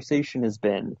conversation has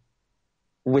been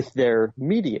with their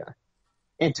media,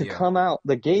 and to come out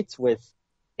the gates with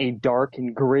a dark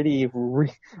and gritty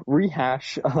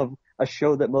rehash of a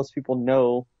show that most people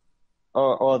know,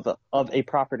 of a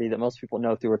property that most people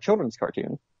know through a children's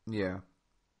cartoon. Yeah.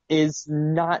 Is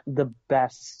not the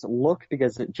best look,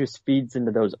 because it just feeds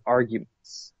into those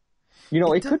arguments. You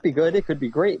know, it could be good, it could be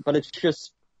great, but it's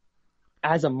just,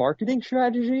 as a marketing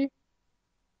strategy,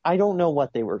 I don't know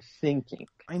what they were thinking.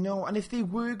 I know, and if they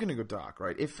were going to go dark,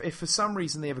 right, if for some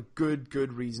reason they have a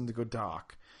good reason to go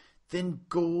dark, then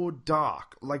go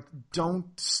dark. Like,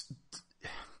 don't,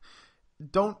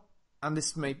 and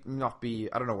this may not be,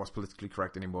 I don't know what's politically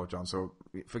correct anymore, John, so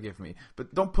forgive me,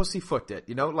 but don't pussyfoot it,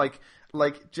 you know? Like,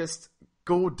 just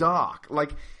go dark.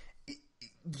 Like,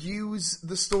 use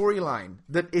the storyline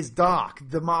that is dark.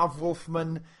 The Marv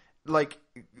Wolfman, like,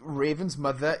 Raven's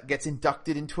mother gets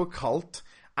inducted into a cult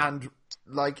and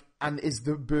is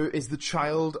the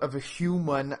child of a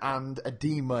human and a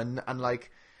demon, and like,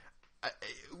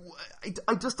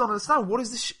 I just don't understand. What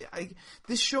is this?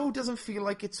 This show doesn't feel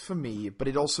like it's for me, but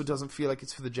it also doesn't feel like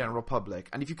it's for the general public.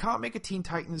 And if you can't make a Teen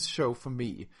Titans show for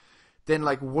me, then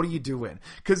like, what are you doing?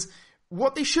 Because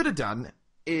what they should have done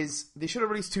is they should have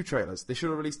released 2 trailers. They should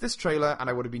have released this trailer, and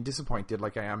I would have been disappointed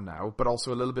like I am now, but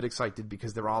also a little bit excited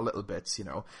because there are little bits, you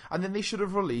know. And then they should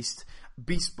have released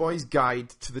Beast Boy's Guide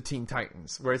to the Teen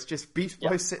Titans, where it's just Beast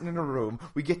Boy sitting in a room.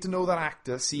 We get to know that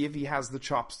actor, see if he has the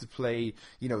chops to play,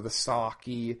 you know, the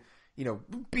Starky, you know,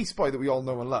 Beast Boy that we all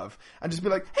know and love, and just be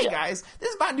like, hey guys, this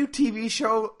is my new TV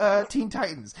show, Teen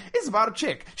Titans. It's about a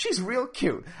chick. She's real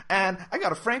cute. And I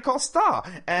got a friend called Star,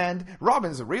 and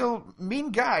Robin's a real mean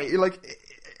guy. Like,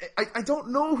 I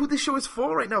don't know who this show is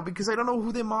for right now, because I don't know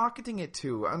who they're marketing it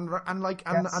to.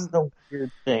 That's the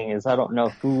weird thing, is I don't know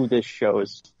who this show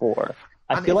is for.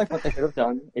 I feel like what they should have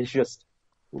done is just,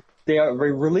 they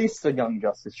released a Young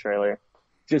Justice trailer.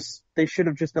 They should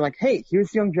have just been like, hey,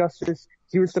 here's Young Justice,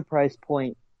 here's the price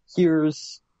point,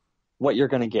 here's what you're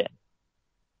gonna get.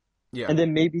 Yeah. And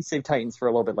then maybe save Titans for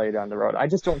a little bit later down the road. I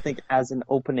just don't think as an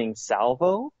opening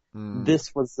salvo,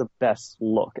 this was the best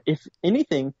look. If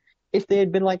anything, if they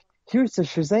had been like, here's the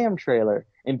Shazam trailer,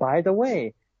 and by the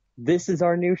way, this is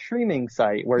our new streaming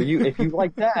site where if you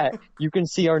like that, you can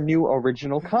see our new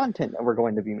original content that we're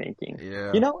going to be making.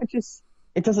 Yeah. You know,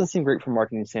 it doesn't seem great from a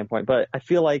marketing standpoint, but I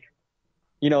feel like,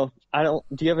 you know,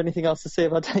 do you have anything else to say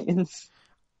about Titans?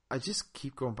 I just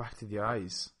keep going back to the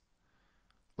eyes.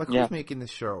 Like, who's making this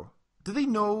show? Do they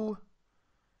know?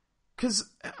 Because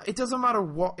it doesn't matter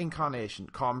what incarnation,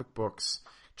 comic books,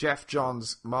 Jeff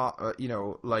Johns, you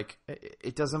know, like,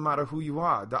 it doesn't matter who you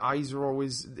are. The eyes are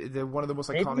always, they're one of the most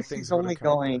iconic things. It's only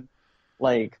going,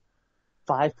 like,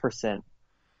 5%,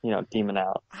 you know, demon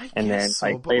out. And then, so,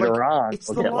 like, later like, on, it's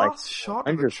the last shot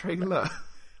of the trailer.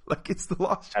 Like, it's the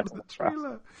last shot of the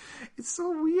trailer. It's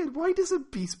so weird. Why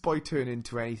doesn't Beast Boy turn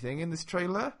into anything in this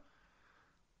trailer?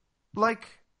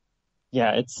 Like...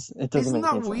 Yeah, it doesn't make sense. Isn't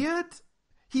that weird?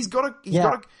 He's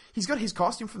got his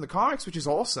costume from the comics, which is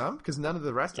awesome, because none of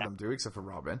the rest of them do, except for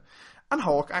Robin. And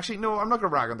Hawk. Actually, no, I'm not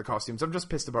going to rag on the costumes. I'm just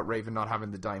pissed about Raven not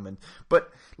having the diamond. But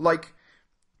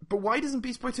why doesn't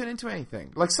Beast Boy turn into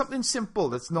anything? Like, something simple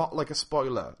that's not, like, a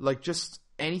spoiler. Like, just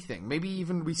anything. Maybe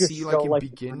even we see, like, him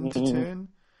begin to turn.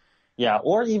 Yeah,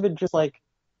 or even just, like,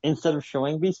 instead of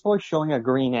showing Beast Boy, showing a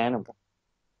green animal.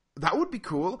 That would be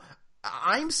cool.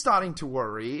 I'm starting to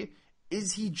worry,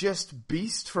 is he just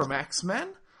Beast from X-Men?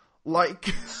 Like...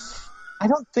 I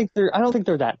don't think they're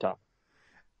that dumb.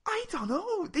 I don't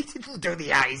know. They didn't do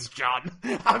the eyes, John.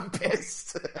 I'm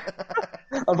pissed.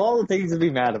 Of all the things to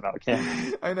be mad about,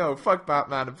 Ken. I know. Fuck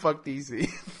Batman and fuck DC.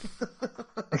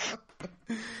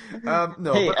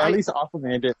 No, hey, but at least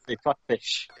Aquaman did say fuck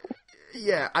fish.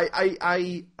 Yeah,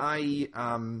 I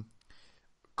am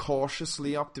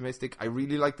cautiously optimistic. I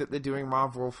really like that they're doing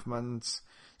Marv Wolfman's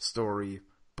story,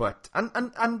 but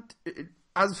and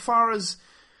as far as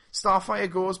Starfire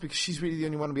goes, because she's really the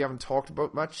only one we haven't talked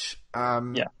about much,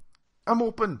 I'm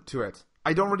open to it.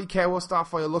 I don't really care what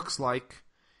Starfire looks like.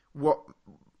 What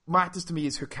matters to me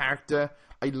is her character.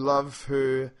 I love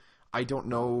her. I don't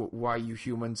know why you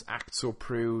humans act so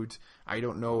prude. I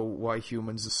don't know why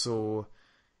humans are so,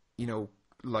 you know,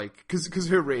 like, because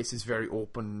her race is very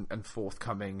open and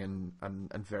forthcoming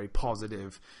and very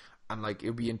positive. And, like,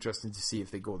 it'll be interesting to see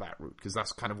if they go that route, because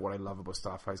that's kind of what I love about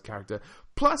Starfire's character.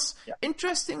 Plus,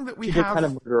 interesting that she did kind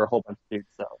of murder a whole bunch of dudes,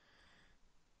 though.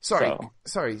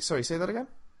 Sorry, say that again?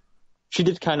 She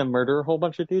did kind of murder a whole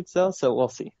bunch of dudes, though, so we'll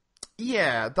see.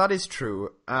 Yeah, that is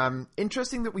true.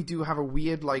 Interesting that we do have a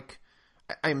weird, like,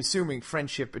 I'm assuming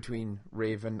friendship between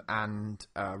Raven and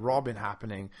Robin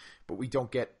happening, but we don't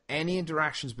get any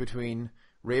interactions between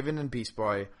Raven and Beast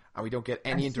Boy, and we don't get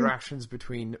any interactions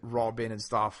between Robin and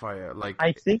Starfire. Like,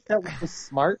 I think that was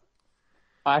smart.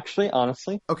 Actually,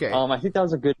 honestly. Okay. I think that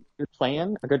was a good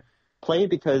plan, a good play,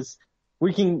 because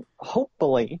we can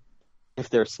hopefully, if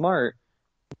they're smart,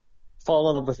 fall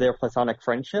in love with their platonic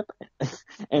friendship,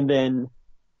 and then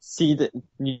see that,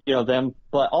 you know, them.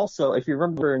 But also, if you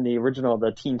remember in the original,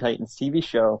 the Teen Titans TV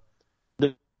show,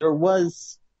 there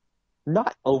was,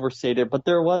 not overstated, but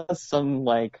there was some,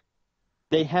 like,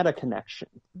 they had a connection.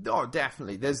 Oh,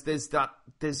 definitely. There's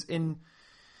in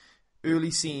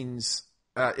early seasons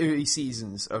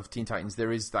of Teen Titans,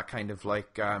 there is that kind of,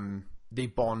 like, they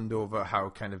bond over how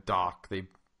kind of dark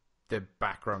their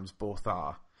backgrounds both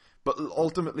are. But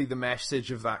ultimately, the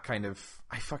message of that kind of...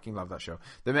 I fucking love that show.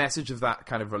 The message of that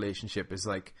kind of relationship is,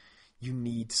 like, you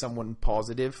need someone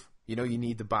positive. You know, you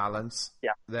need the balance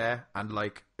there. And,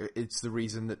 like, it's the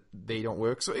reason that they don't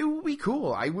work. So it would be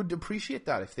cool. I would appreciate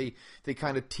that if they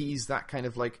kind of tease that kind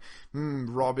of, like,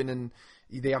 Robin and...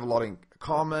 They have a lot in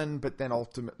common, but then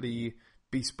ultimately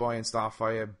Beast Boy and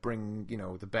Starfire bring, you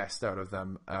know, the best out of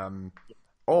them.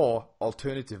 Or,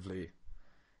 alternatively,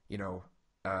 you know...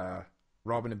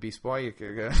 Robin and Beast Boy.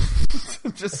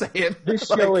 I'm just saying. This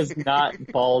show is not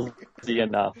ballsy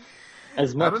enough.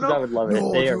 As much as I would love it.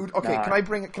 No, dude. Okay, not. Can I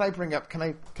bring up?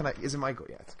 Is it my go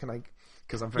yet? Can I?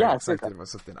 Because I'm very excited about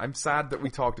something. I'm sad that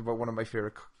we talked about one of my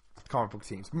favorite comic book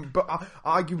teams, but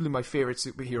arguably my favorite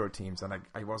superhero teams, and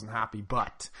I wasn't happy.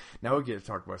 But now we're going to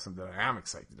talk about something I am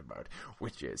excited about,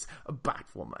 which is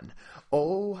Batwoman.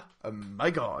 Oh my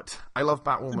god, I love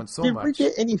Batwoman so much. Did we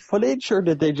get any footage, or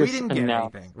did they just? We didn't get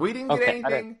anything. We didn't get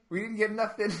anything. We didn't get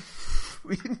nothing.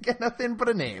 We didn't get nothing but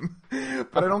a name.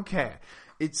 But I don't care.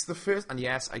 It's the first, and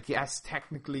yes, I guess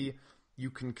technically you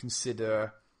can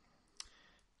consider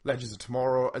Legends of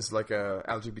Tomorrow as like a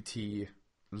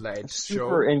LGBT-led show.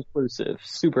 Super inclusive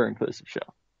show.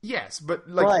 Yes, but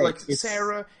like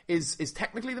Sarah is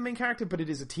technically the main character, but it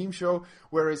is a team show,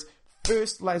 whereas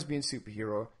first lesbian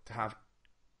superhero to have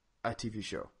a TV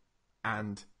show.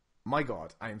 And my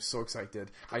god, I am so excited.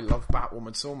 I love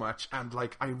Batwoman so much, and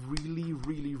like I really,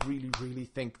 really, really, really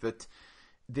think that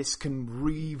this can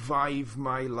revive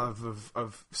my love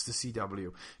of the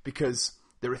CW, because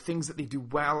there are things that they do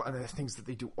well and there are things that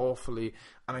they do awfully,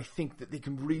 and I think that they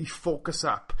can really focus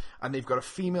up, and they've got a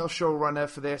female showrunner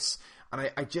for this, and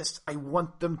I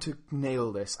want them to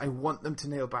nail this. I want them to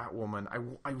nail Batwoman.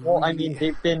 I mean,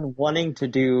 they've been wanting to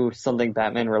do something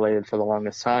Batman related for the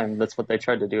longest time. That's what they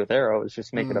tried to do with Arrow, is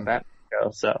just make it a Batman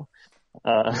show. So,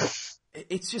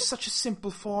 it's just such a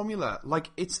simple formula.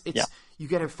 Like it's you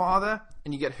get her father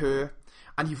and you get her,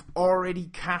 and you've already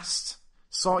cast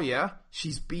Sawyer.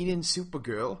 She's been in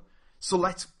Supergirl. So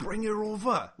let's bring her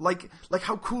over. Like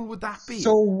how cool would that be?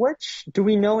 So do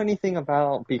we know anything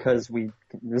about, because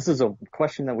this is a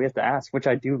question that we have to ask, which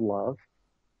I do love.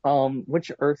 Which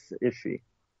Earth is she?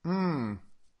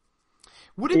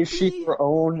 Is she her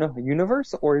own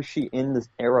universe, or is she in the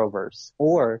Arrowverse?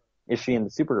 Or is she in the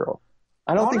Supergirl?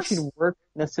 I don't think she'd work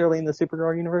necessarily in the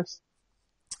Supergirl universe.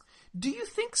 Do you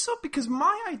think so? Because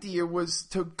my idea was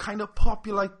to kind of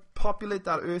populate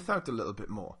that Earth out a little bit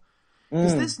more.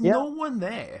 Because there's no one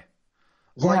there.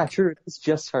 Yeah, true. It's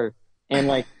just her. And,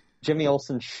 like, Jimmy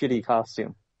Olsen's shitty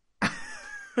costume.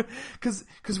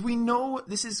 Because we know...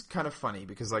 This is kind of funny,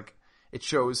 because, like, it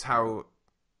shows how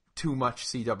too much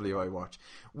CW I watch.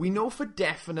 We know for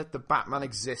definite that Batman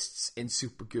exists in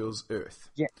Supergirl's Earth.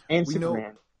 Yeah, and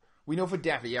Superman. We know for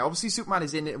definite, obviously Superman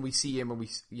is in it and we see him and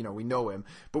we know him,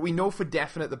 but we know for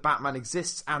definite that Batman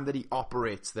exists and that he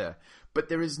operates there. But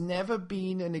there has never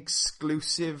been an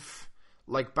exclusive,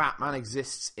 like, Batman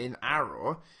exists in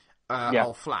Arrow,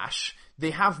 or Flash. They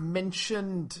have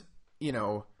mentioned,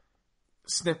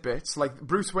 snippets, like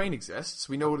Bruce Wayne exists.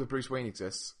 We know that Bruce Wayne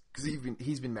exists because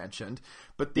he's been mentioned,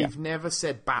 but they've never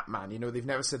said Batman, they've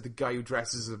never said the guy who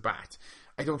dresses as a bat.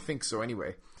 I don't think so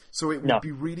anyway. So it would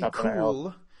be really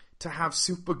cool to have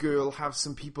Supergirl have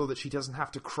some people that she doesn't have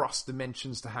to cross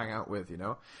dimensions to hang out with,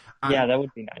 And, that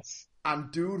would be nice. And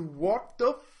dude, what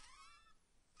the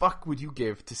fuck would you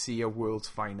give to see a World's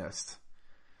Finest?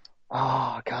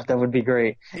 Oh god, that would be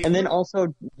great. And then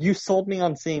also, you sold me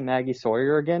on seeing Maggie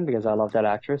Sawyer again, because I love that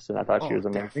actress and I thought she was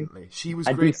amazing. Definitely. She was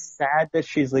I'd great. be sad that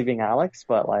she's leaving Alex,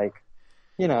 but like,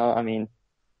 I mean,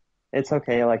 it's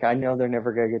okay. Like, I know they're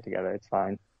never gonna get together. It's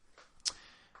fine.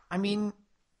 I mean,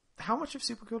 how much of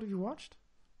Supergirl have you watched?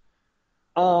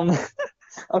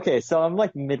 Okay, so I'm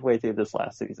like midway through this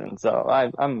last season, so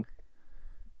I'm.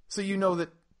 So you know that.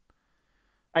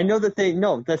 I know that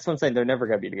that's what I'm saying. They're never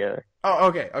gonna be together. Oh,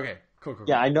 okay, cool.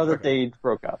 Yeah, I know that they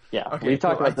broke up. Yeah, okay, we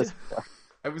talked about this before.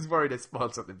 I was worried I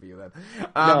spoiled something for you then.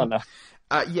 No.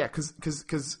 Yeah,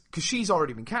 because she's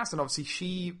already been cast, and obviously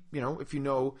she, if you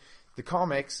know the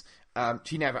comics.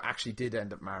 She never actually did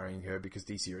end up marrying her because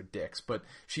DC are dicks, but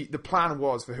the plan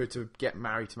was for her to get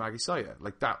married to Maggie Sawyer.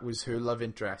 Like, that was her love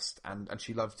interest, and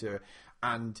she loved her.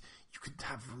 And you could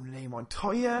have Renee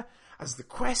Montoya as the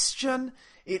Question.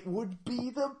 It would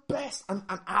be the best. And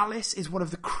Alice is one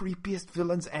of the creepiest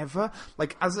villains ever.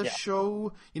 Like, as a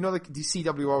show, like the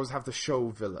CW always have the show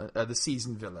villain, the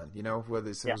season villain, where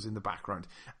this was in the background.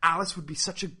 Alice would be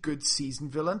such a good season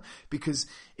villain, because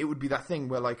it would be that thing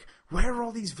where, like, where are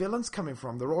all these villains coming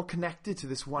from? They're all connected to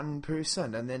this one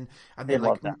person. And then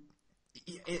love that.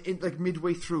 like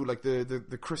midway through, like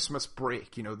the Christmas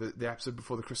break, you know, the episode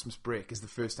before the Christmas break is the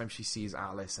first time she sees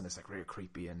Alice, and it's like really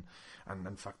creepy and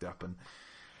fucked up, and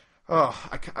I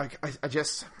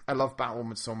love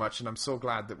Batwoman so much, and I'm so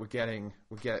glad that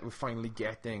we're finally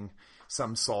getting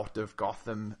some sort of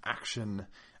Gotham action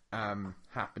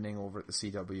happening over at the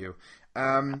CW.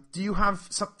 Do you have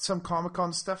some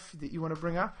Comic-Con stuff that you want to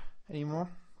bring up anymore?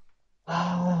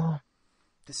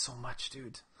 There's so much,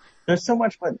 dude. There's so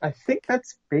much, but I think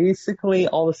that's basically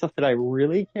all the stuff that I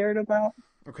really cared about.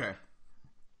 Okay.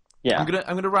 Yeah.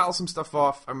 I'm gonna rattle some stuff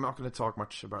off. I'm not gonna talk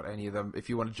much about any of them. If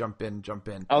you want to jump in, jump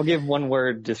in. I'll give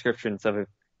one-word descriptions of it.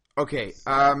 Okay.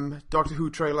 Doctor Who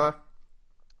trailer.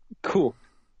 Cool.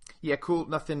 Yeah, cool.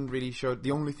 Nothing really showed.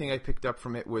 The only thing I picked up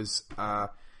from it was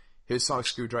his sonic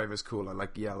screwdriver is cool. I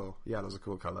like yellow. Yellow's a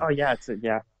cool color. Oh yeah,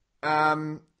 yeah.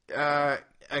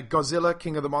 Godzilla,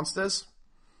 King of the Monsters.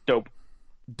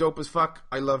 Dope as fuck.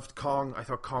 I loved Kong. I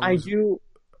thought Kong was...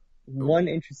 One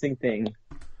interesting thing.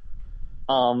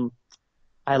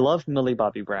 I love Millie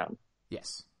Bobby Brown.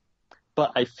 Yes.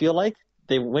 But I feel like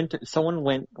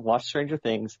someone watched Stranger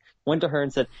Things, went to her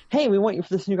and said, "Hey, we want you for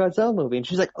this new Godzilla movie." And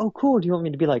she's like, "Oh, cool. Do you want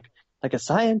me to be like a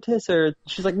scientist?" Or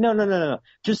she's like, No.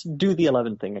 Just do the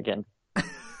 11 thing again.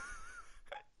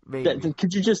 Maybe.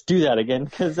 Could you just do that again?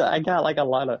 Because I got like a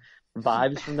lot of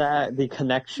vibes from that, the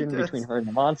connection between her and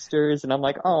the monsters, and I'm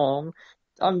like, oh,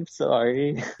 I'm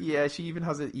sorry. Yeah, she even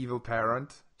has an evil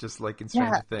parent, just like in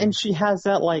Stranger Things. And she has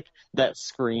that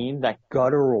scream, that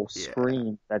guttural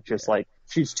scream that just like,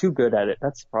 she's too good at it.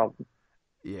 That's the problem.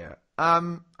 Yeah.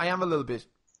 I am a little bit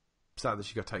sad that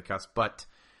she got typecast, but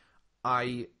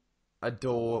I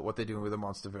adore what they're doing with the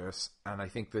Monsterverse, and I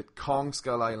think that Kong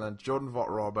Skull Island, Jordan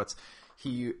Vogt-Roberts,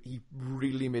 he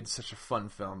really made such a fun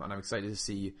film, and I'm excited to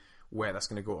see where that's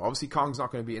going to go. Obviously, Kong's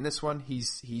not going to be in this one.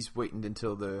 He's waiting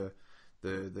until the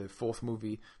fourth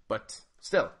movie, but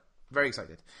still, very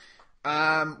excited.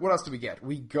 What else do we get?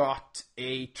 We got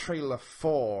a trailer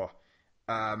for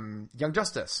Young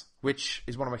Justice, which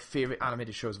is one of my favorite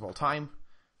animated shows of all time.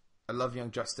 I love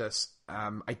Young Justice.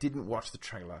 I didn't watch the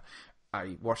trailer.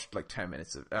 I watched like 10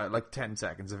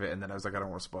 seconds of it, and then I was like, I don't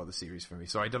want to spoil the series for me,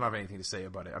 so I don't have anything to say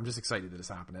about it. I'm just excited that it's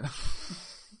happening.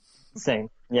 Same.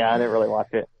 Yeah, I didn't really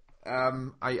watch it.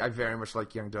 I very much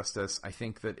like Young Justice. I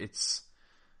think that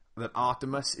that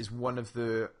Artemis is one of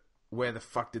the where the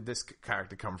fuck did this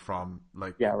character come from?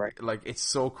 Like, yeah, right. Like, it's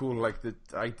so cool. Like that,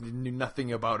 I knew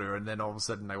nothing about her, and then all of a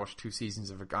sudden, I watched 2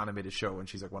 seasons of an animated show, and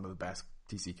she's like one of the best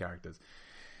DC characters.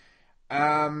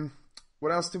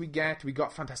 What else do we get? We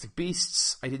got Fantastic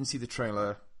Beasts. I didn't see the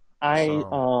trailer. I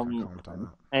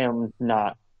am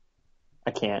not.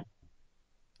 I can't.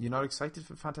 You're not excited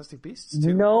for Fantastic Beasts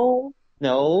too?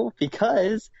 No,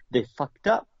 because they fucked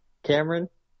up, Cameron.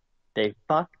 They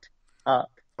fucked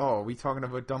up. Oh, are we talking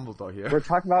about Dumbledore here? We're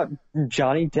talking about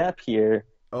Johnny Depp here.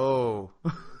 Oh.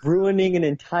 Ruining an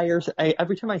entire...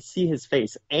 every time I see his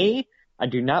face, I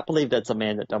do not believe that's a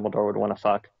man that Dumbledore would want to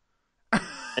fuck.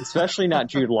 Especially not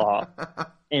Jude Law.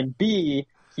 And B,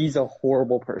 he's a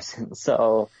horrible person.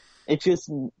 So it just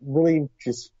really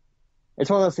just... It's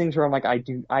one of those things where I'm like, I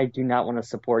do not want to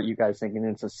support you guys thinking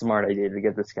it's a smart idea to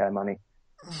give this guy money.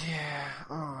 Yeah.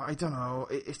 Oh, I don't know.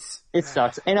 It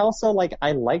sucks. And also, like,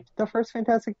 I liked the first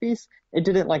Fantastic Beasts. It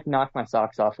didn't, like, knock my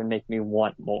socks off and make me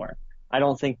want more. I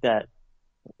don't think that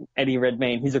Eddie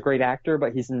Redmayne, he's a great actor,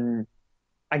 but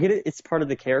I get it, it's part of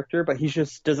the character, but he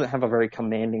just doesn't have a very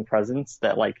commanding presence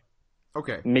that, like,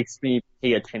 makes me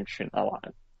pay attention a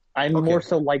lot. I more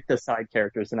so like the side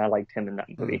characters than I liked him in that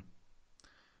movie.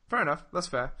 Fair enough. That's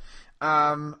fair.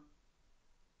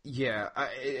 Yeah,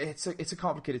 it's a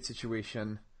complicated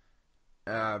situation.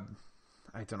 I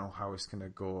don't know how it's gonna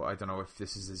go. I don't know if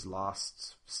this is his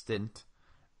last stint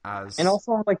as. And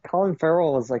also, like, Colin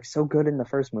Farrell was like so good in the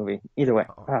first movie. Either way,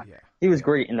 he was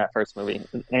great in that first movie,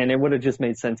 and it would have just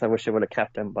made sense. I wish they would have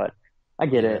kept him, but I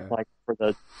get it. Like, for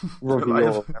the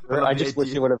reveal, I just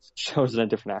wish they would have chosen a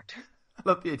different actor. I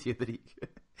love the idea that he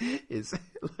is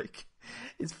like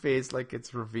his face, like,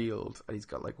 it's revealed, and he's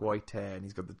got like white hair, and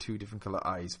he's got the 2 different color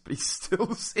eyes, but he's still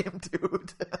the same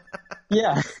dude.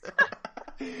 Yeah.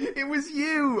 It was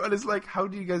you, and it's like, how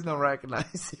do you guys not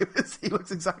recognize him? He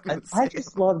looks exactly the same. I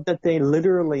just love that they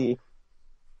literally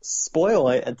spoil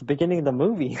it at the beginning of the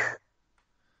movie.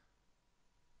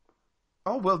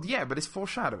 Oh, well, yeah, but it's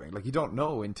foreshadowing. Like, you don't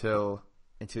know until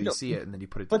you see it, and then you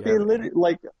put it together. But they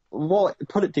literally,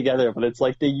 put it together, but it's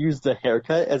like they use the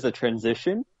haircut as a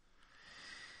transition.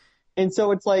 And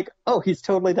so it's like, oh, he's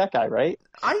totally that guy, right?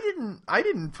 I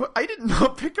did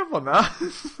not pick up on that.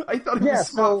 I thought it was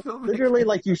smart filmmaking. Literally,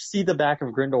 like, you see the back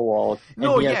of Grindelwald,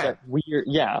 and he has that weird,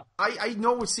 I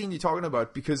know what scene you're talking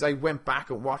about because I went back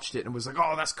and watched it and was like,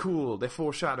 oh, that's cool. They're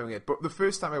foreshadowing it. But the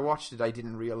first time I watched it, I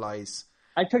didn't realize.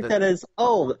 I took that as,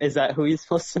 oh, is that who he's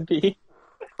supposed to be?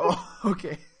 Oh,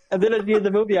 okay. And then at the end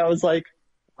of the movie, I was like,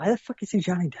 why the fuck is he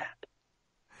Johnny Depp?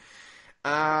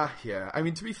 Yeah. I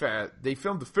mean, to be fair, they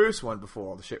filmed the first one before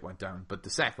all the shit went down, but the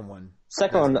second one...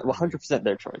 100%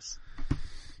 their choice.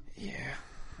 Yeah.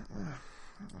 I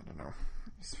don't know.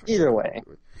 Either way.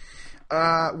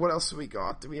 What else have we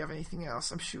got? Do we have anything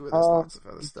else? I'm sure there's lots of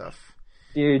other stuff.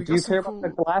 Do you care about the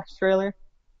Glass trailer?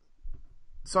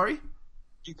 Sorry?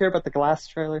 Do you care about the Glass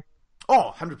trailer?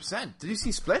 Oh, 100%. Did you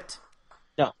see Split?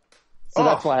 No. So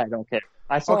that's why I don't care.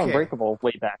 I saw Unbreakable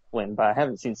way back when, but I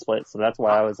haven't seen Split, so that's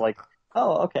why I was like,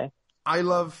 oh, okay. I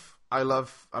love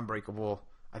Unbreakable.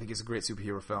 I think it's a great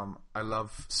superhero film. I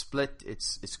love Split.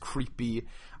 It's creepy.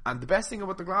 And the best thing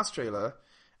about the Glass trailer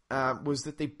was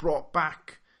that they brought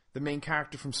back the main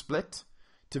character from Split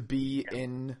to be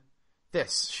in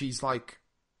this. She's like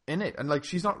in it, and like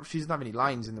she doesn't have any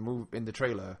lines in the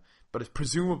trailer, but it's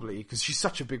presumably because she's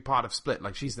such a big part of Split.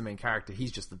 Like she's the main character.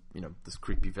 He's just this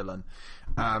creepy villain.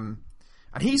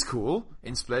 And he's cool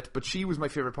in Split, but she was my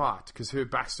favorite part because her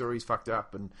backstory's fucked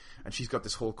up, and she's got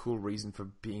this whole cool reason for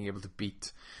being able to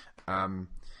beat James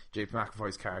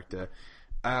McAvoy's character.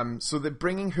 So the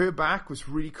bringing her back was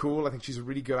really cool. I think she's a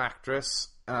really good actress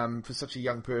for such a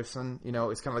young person.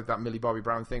 It's kind of like that Millie Bobby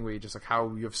Brown thing where you're just like,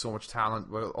 how you have so much talent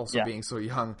while also being so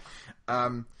young.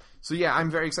 So yeah,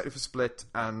 I'm very excited for Split,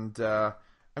 and I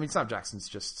mean Sam Jackson's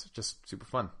just super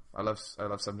fun. I love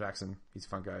Sam Jackson. He's a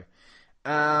fun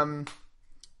guy.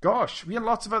 Gosh, we had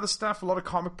lots of other stuff, a lot of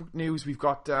comic book news. We've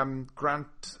got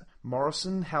Grant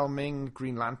Morrison helming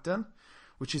Green Lantern,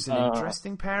 which is an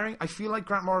interesting pairing. I feel like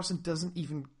Grant Morrison doesn't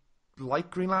even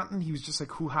like Green Lantern. He was just like,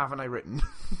 who haven't I written?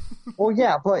 Well,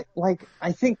 yeah, but like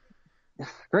I think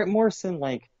Grant Morrison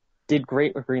did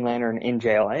great with Green Lantern in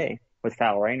JLA with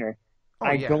Kyle Rayner.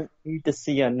 I don't need to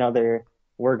see another,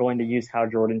 we're going to use Hal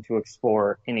Jordan to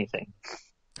explore anything.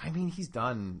 I mean, he's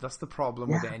done. That's the problem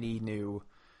with any new...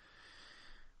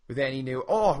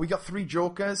 Oh, we got 3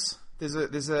 Jokers.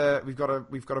 We've got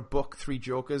a book, 3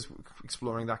 Jokers,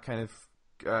 exploring that kind of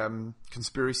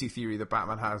conspiracy theory that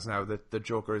Batman has now, that the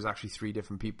Joker is actually 3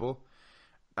 different people.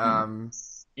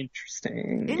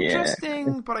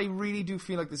 Interesting. But I really do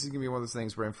feel like this is going to be one of those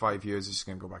things where in 5 years it's just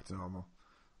going to go back to normal.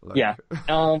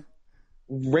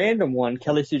 Random one,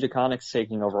 Kelly Sue DeConnick's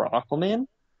taking over Aquaman.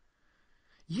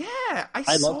 Yeah, I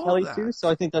saw love Kelly that. Sue, so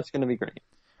I think that's going to be great.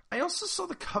 I also saw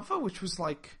the cover, which was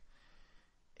like,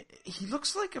 he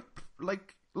looks like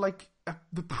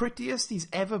the prettiest he's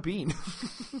ever been.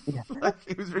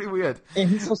 It was really weird. And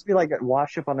he's supposed to be like a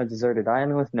wash up on a deserted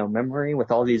island with no memory,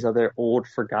 with all these other old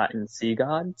forgotten sea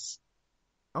gods.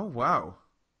 Oh wow!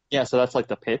 Yeah, so that's like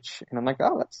the pitch, and I'm like,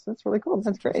 oh, that's really cool.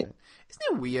 That's great. Isn't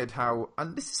it weird how,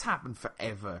 and this has happened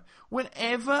forever,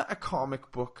 whenever a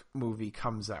comic book movie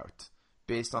comes out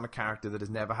based on a character that has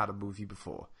never had a movie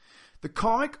before, the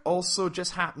comic also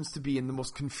just happens to be in the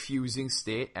most confusing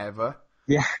state ever.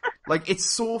 Yeah. Like, it's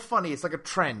so funny. It's like a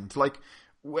trend. Like,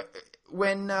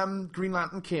 when Green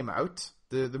Lantern came out,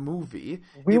 the movie,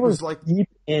 it was like... deep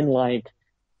in,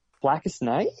 Blackest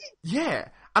Night? Yeah.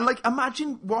 And,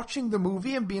 imagine watching the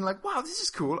movie and being like, wow, this is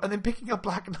cool, and then picking up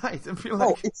Black Knight and feeling like...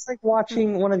 Oh, it's like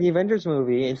watching one of the Avengers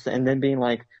movies and then being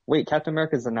like, wait, Captain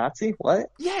America's a Nazi? What?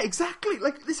 Yeah, exactly.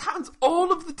 This happens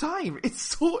all of the time.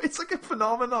 It's like a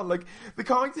phenomenon. The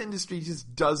comics industry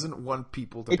just doesn't want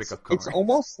people to pick up comics. It's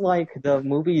almost like the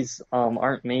movies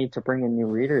aren't made to bring in new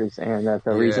readers, and that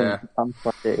the reason it becomes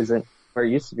like it isn't where it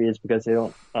used to be is because they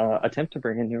don't attempt to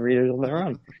bring in new readers on their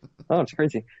own. Oh, it's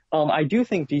crazy. I do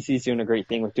think DC's doing a great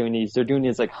thing with doing these. They're doing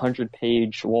these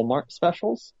 100-page Walmart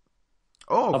specials.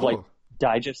 Oh, of cool.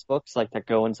 Digest books that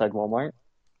go inside Walmart.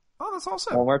 Oh, that's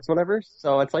awesome. Walmart's whatever.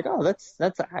 So it's like, oh, that's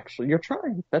actually, you're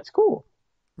trying. That's cool.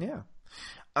 Yeah.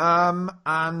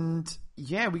 And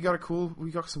yeah, we got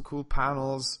some cool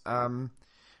panels.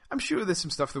 I'm sure there's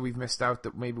some stuff that we've missed out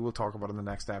that maybe we'll talk about in the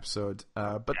next episode.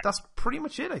 But that's pretty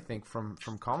much it, I think, from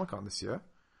Comic-Con this year.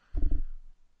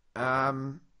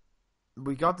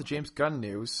 We got the James Gunn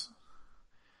news,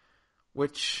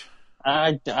 which...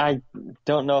 I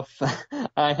don't know if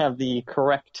I have the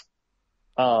correct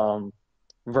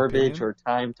verbiage or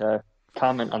time to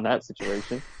comment on that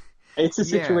situation. It's a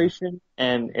situation,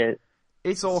 and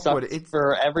it's awkward. It's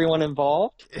for everyone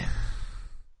involved.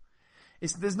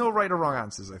 There's no right or wrong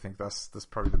answers. I think that's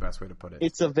probably the best way to put it.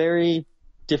 It's a very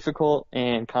difficult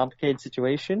and complicated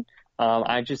situation.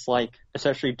 I just like,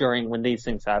 especially during when these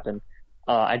things happen,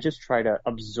 I just try to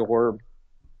absorb,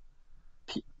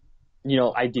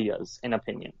 ideas and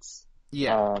opinions.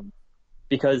 Yeah.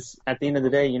 Because at the end of the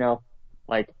day,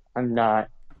 like I'm not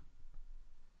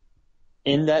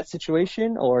in that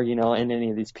situation or, in any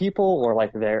of these people or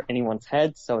like they're anyone's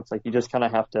head. So it's like you just kind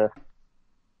of have to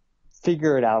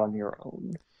figure it out on your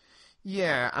own.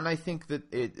 Yeah, and I think that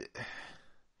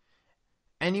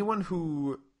anyone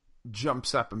who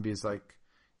jumps up and is like,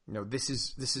 this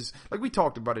is like we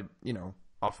talked about it,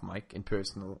 off mic in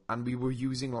personal, and we were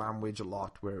using language a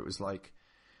lot where it was like,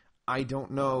 I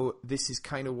don't know, this is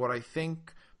kind of what I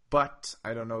think, but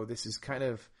I don't know, this is kind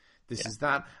of is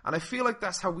that, and I feel like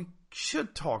that's how we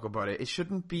should talk about it. It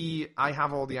shouldn't be I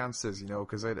have all the answers,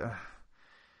 because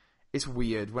it's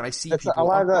weird when I see people. A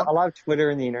lot of Twitter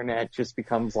and the internet just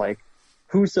becomes like,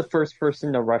 who's the first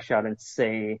person to rush out and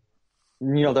say,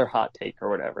 their hot take or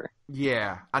whatever.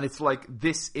 Yeah, and it's like,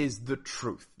 this is the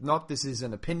truth, not this is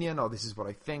an opinion or this is what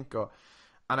I think,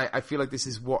 and I feel like this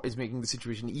is what is making the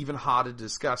situation even harder to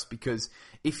discuss, because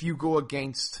if you go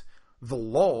against the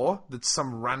law that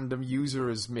some random user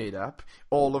has made up,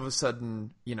 all of a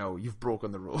sudden, you've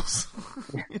broken the rules.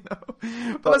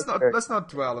 But let's not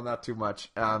dwell on that too much.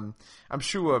 I'm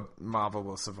sure Marvel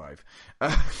will survive.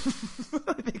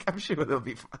 I'm sure they'll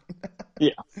be fine.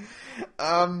 Yeah.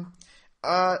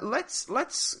 Let's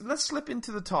slip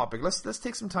into the topic. Let's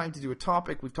take some time to do a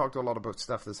topic. We've talked a lot about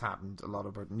stuff that's happened, a lot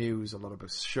about news, a lot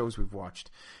about shows we've watched,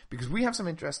 because we have some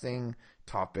interesting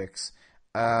topics.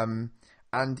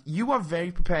 And you are very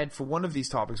prepared for one of these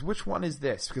topics. Which one is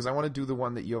this? Because I want to do the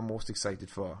one that you're most excited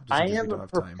for. I am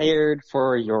prepared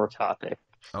for your topic.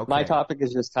 Okay. My topic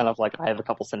is just kind of like, I have a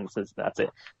couple sentences, that's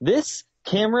it. This,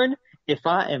 Cameron, if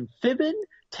I am fibbing,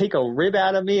 take a rib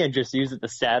out of me and just use it to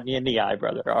stab me in the eye,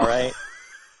 brother, all right?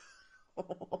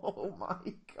 Oh,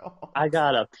 my God. I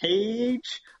got a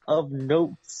page of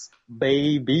notes,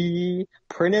 baby.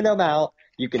 Printed them out.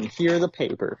 You can hear the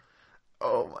paper.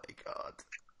 Oh, my God.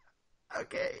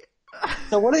 Okay.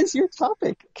 So what is your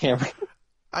topic, Cameron?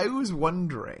 I was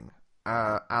wondering,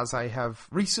 as I have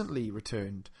recently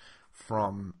returned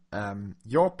from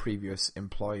your previous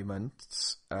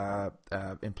employers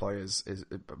is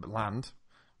land,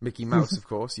 Mickey Mouse, of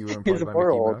course. You were employed by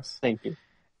Mickey Mouse. Thank you.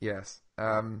 Yes.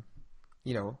 And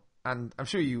I'm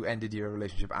sure you ended your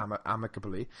relationship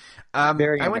amicably. I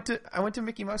went to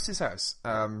Mickey Mouse's house,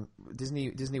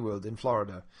 Disney World in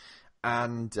Florida.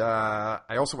 And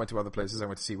I also went to other places. I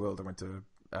went to SeaWorld. I went to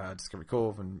Discovery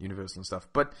Cove and Universal and stuff.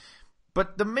 But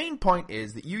the main point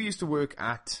is that you used to work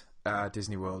at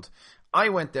Disney World. I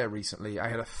went there recently. I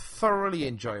had a thoroughly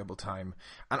enjoyable time.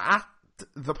 And at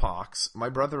the parks, my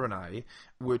brother and I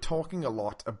were talking a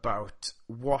lot about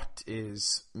what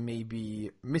is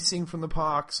maybe missing from the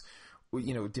parks,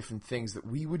 different things that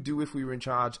we would do if we were in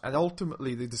charge. And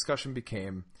ultimately, the discussion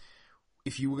became,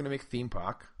 if you were going to make a theme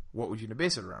park, what would you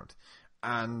base it around?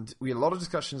 And we had a lot of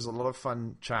discussions, a lot of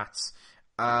fun chats.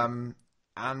 And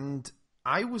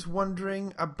I was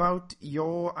wondering about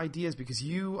your ideas, because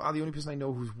you are the only person I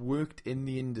know who's worked in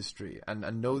the industry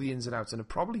and know the ins and outs and are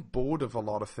probably bored of a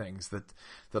lot of things that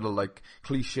are like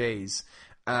cliches.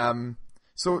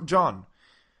 So, John,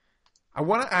 I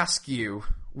want to ask you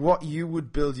what you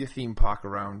would build your theme park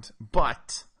around,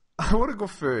 but I want to go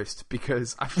first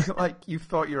because I feel like you've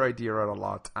thought your idea out a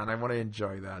lot, and I want to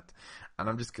enjoy that. And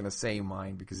I'm just going to say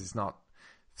mine because it's not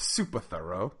super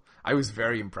thorough. I was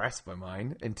very impressed by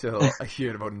mine until I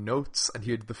heard about notes and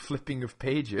heard the flipping of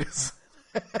pages.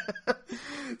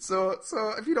 So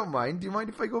if you don't mind, do you mind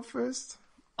if I go first?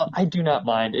 I do not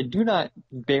mind. And do not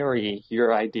bury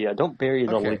your idea. Don't bury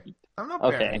the lead. I'm not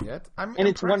burying it. I'm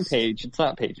it's one page. It's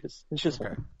not pages. It's just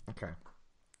one. Okay.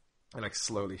 I like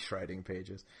slowly shredding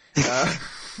pages.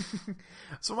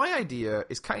 So my idea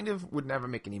is kind of would never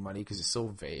make any money because it's so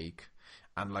vague.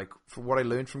 And like, for what I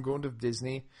learned from going to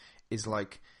Disney is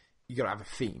like, you gotta have a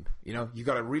theme, you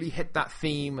gotta really hit that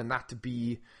theme and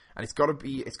it's gotta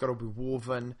be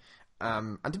woven.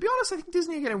 And to be honest, I think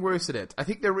Disney are getting worse at it. I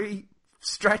think they're really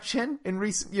stretching in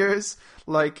recent years.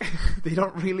 Like, they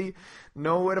don't really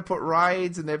know where to put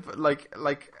rides, and they've like,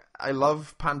 I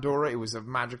love Pandora. It was a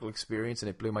magical experience and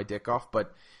it blew my dick off,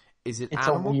 but is it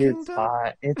Animal Kingdom?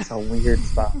 Spot. It's a weird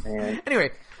spot, man.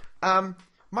 Anyway,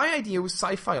 my idea was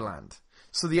Sci-Fi Land.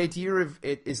 So the idea of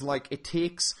it is like, it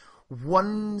takes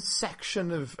one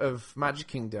section of Magic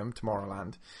Kingdom,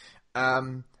 Tomorrowland,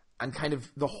 and kind of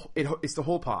it's the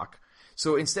whole park.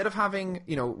 So instead of having,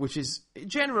 which is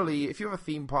generally, if you have a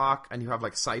theme park and you have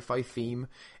like sci-fi theme,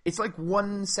 it's like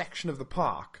one section of the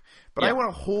park. But I want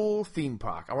a whole theme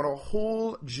park. I want a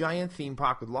whole giant theme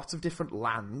park with lots of different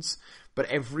lands, but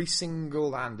every single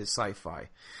land is sci-fi.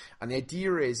 And the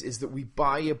idea is that we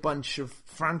buy a bunch of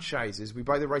franchises. We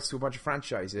buy the rights to a bunch of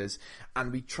franchises,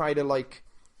 and we try to like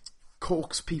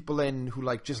coax people in who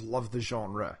like just love the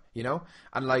genre,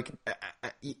 and like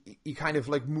you kind of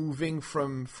like moving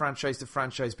from franchise to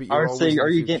franchise, but you're always are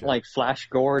you getting like Flash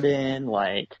Gordon,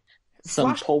 like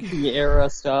some pulpy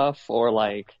era stuff, or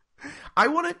like? I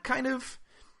want to kind of.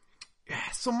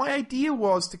 So my idea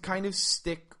was to kind of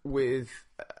stick with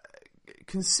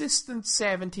consistent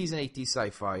 70s and 80s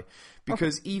sci-fi,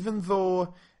 because even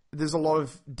though there's a lot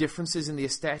of differences in the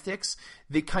aesthetics,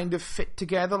 they kind of fit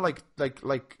together like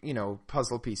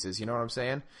puzzle pieces, you know what I'm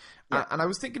saying? Yeah. And I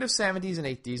was thinking of 70s and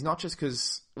 80s, not just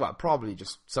because, well, probably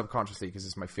just subconsciously because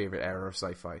it's my favorite era of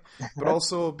sci-fi, but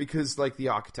also because like the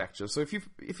architecture. So if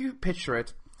you picture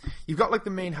it, you've got like the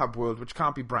main hub world, which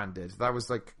can't be branded. That was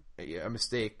like a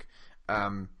mistake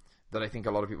that I think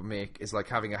a lot of people make, is like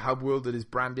having a hub world that is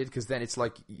branded, because then it's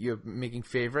like you're making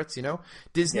favorites,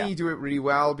 Disney do it really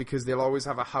well because they'll always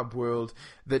have a hub world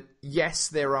that, yes,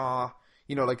 there are,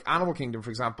 like Animal Kingdom, for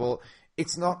example,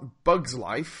 it's not Bug's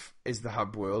Life is the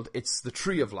hub world, it's the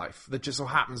Tree of Life that just so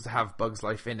happens to have Bug's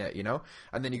Life in it,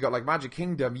 And then you got like Magic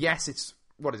Kingdom, yes, it's,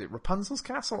 what is it, Rapunzel's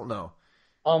castle? No.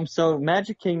 So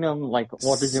Magic Kingdom, like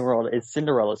Walt Disney World, is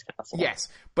Cinderella's castle. Yes,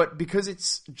 but because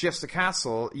it's just a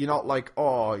castle, you're not like,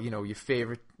 your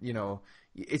favorite,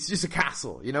 it's just a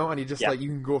castle, and you just like, you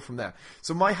can go from there.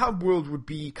 So my hub world would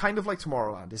be kind of like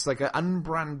Tomorrowland. It's like an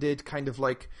unbranded kind of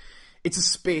like, it's a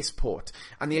spaceport.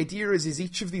 And the idea is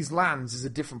each of these lands is a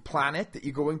different planet that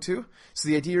you're going to. So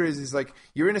the idea is like,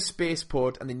 you're in a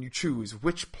spaceport and then you choose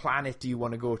which planet do you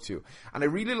want to go to. And I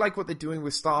really like what they're doing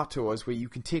with Star Tours, where you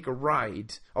can take a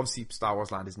ride. Obviously, Star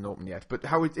Wars Land isn't open yet, but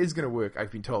how it is going to work,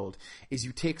 I've been told, is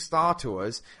you take Star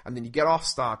Tours and then you get off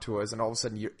Star Tours and all of a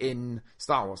sudden you're in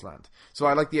Star Wars Land. So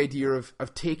I like the idea of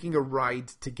taking a ride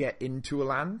to get into a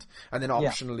land, and then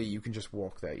optionally you can just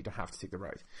walk there. You don't have to take the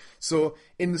ride. So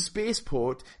in the spaceport,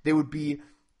 there would be,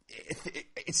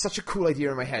 it's such a cool idea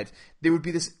in my head, there would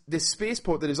be this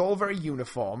spaceport that is all very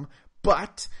uniform,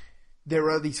 but there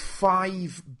are these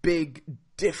 5 big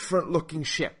different looking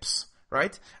ships,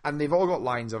 right? And they've all got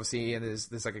lines, obviously, and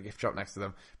there's like a gift shop next to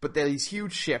them, but they're these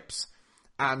huge ships,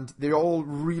 and they're all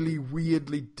really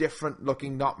weirdly different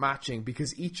looking, not matching,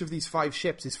 because each of these 5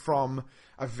 ships is from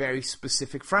a very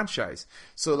specific franchise.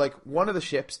 So like one of the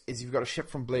ships is, you've got a ship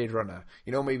from Blade Runner,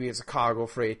 maybe it's a cargo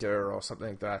freighter or something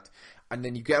like that, and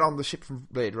then you get on the ship from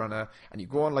Blade Runner and you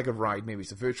go on like a ride, maybe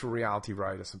it's a virtual reality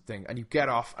ride or something, and you get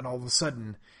off and all of a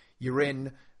sudden you're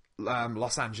in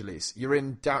Los Angeles. You're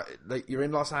in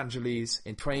Los Angeles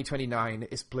in 2029.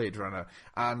 It's Blade Runner,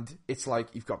 and it's like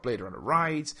you've got Blade Runner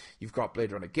rides, you've got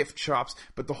Blade Runner gift shops,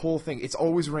 but the whole thing, it's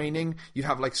always raining. You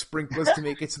have like sprinklers to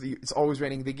make it so that it's always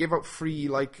raining. They give out free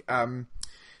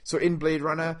so in Blade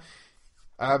Runner,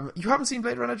 you haven't seen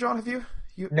Blade Runner, John? Have you?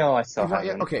 No, I still haven't.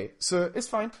 Yet? Okay, so it's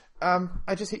fine.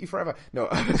 I just hate you forever. No,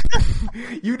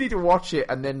 you need to watch it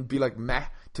and then be like meh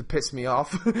to piss me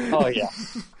off. Oh yeah.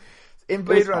 In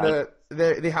Blade Runner,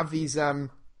 they have these, they're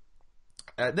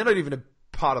not even a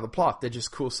part of the plot, they're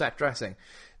just cool set dressing.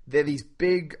 They're these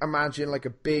big, imagine like a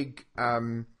big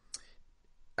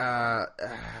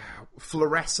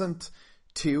fluorescent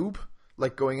tube,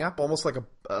 like going up, almost like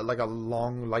a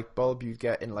long light bulb you'd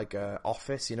get in like a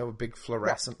office, a big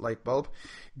fluorescent light bulb,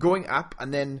 going up,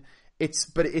 and then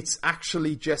it's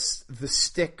actually just the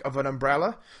stick of an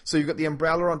umbrella. So you've got the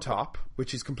umbrella on top,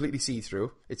 which is completely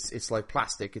see-through. It's like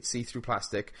plastic. It's see-through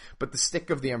plastic. But the stick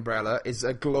of the umbrella is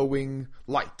a glowing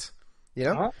light,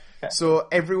 Okay. So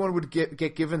everyone would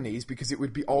get given these because it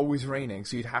would be always raining.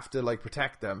 So you'd have to like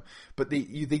protect them. But they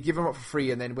give them up for free.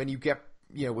 And then when you get,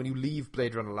 when you leave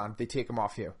Blade Runner Land, they take them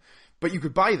off you. But you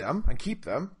could buy them and keep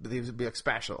them, but they would be like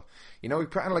special. Kind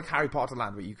of like Harry Potter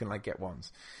Land, where you can like get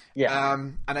ones. Yeah.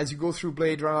 And as you go through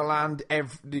Blade Runner Land,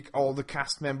 all the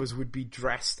cast members would be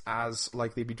dressed as,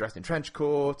 like, they'd be dressed in trench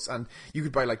coats, and you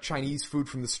could buy like Chinese food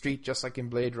from the street, just like in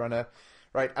Blade Runner,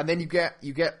 right? And then you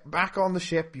get back on the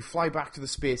ship, you fly back to the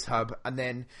space hub, and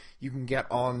then you can get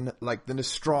on like the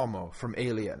Nostromo from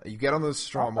Alien. You get on the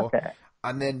Nostromo,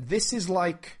 and then this is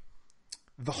like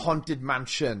the Haunted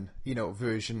Mansion,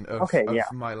 version of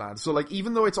my land. So like,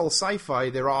 even though it's all sci-fi,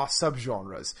 there are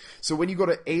subgenres. So when you go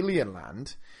to Alien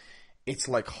Land, it's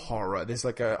like horror. There's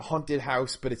like a haunted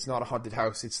house, but it's not a haunted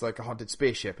house. It's like a haunted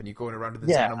spaceship, and you're going around with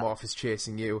the xenomorph is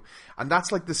chasing you. And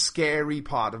that's like the scary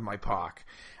part of my park.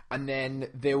 And then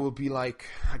there will be like,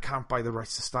 I can't buy the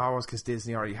rights to Star Wars because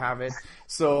Disney already have it.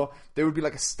 So there would be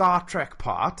like a Star Trek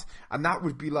part, and that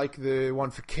would be like the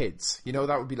one for kids. You know,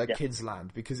 that would be like Kids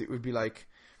Land, because it would be like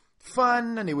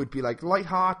fun, and it would be like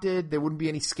lighthearted. There wouldn't be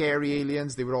any scary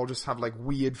aliens. They would all just have like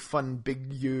weird, fun,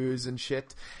 big ears and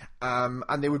shit.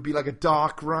 And there would be like a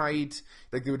dark ride.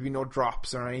 Like there would be no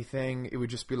drops or anything. It would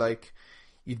just be like,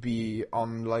 you'd be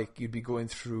going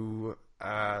through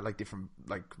like different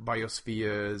like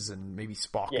biospheres, and maybe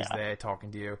Spock is there talking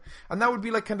to you, and that would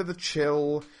be like kind of the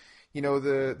chill, you know,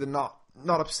 the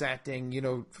not upsetting, you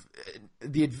know,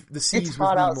 the seas it's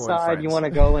hot outside, you want to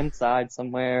go inside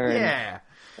somewhere.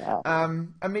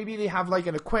 And maybe they have like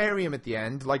an aquarium at the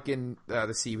end, like in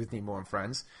The Sea with Nemo and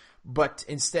Friends. But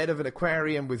instead of an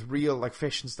aquarium with real like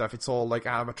fish and stuff, it's all like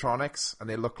animatronics, and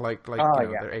they look like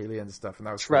they're alien and stuff. And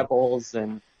that was Trebles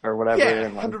cool. or whatever. Yeah,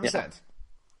 100%.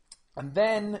 And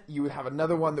then you would have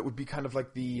another one that would be kind of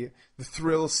like the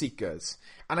thrill seekers.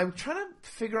 And I'm trying to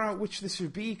figure out which this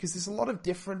should be, because there's a lot of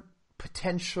different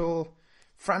potential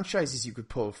franchises you could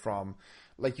pull from.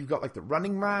 Like you've got like the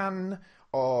Running Man,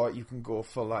 or you can go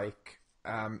for like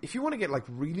if you want to get like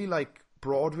really like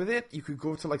broad with it, you could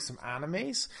go to like some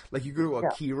animes. Like you go to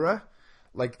Akira.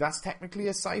 Like that's technically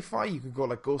a sci-fi. You could go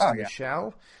like Ghost in the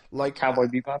Shell, like Cowboy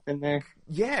Bebop in there.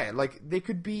 Yeah, like they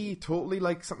could be totally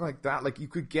like something like that. Like you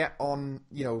could get on,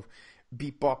 you know,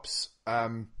 Bebop's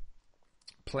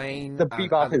plane. The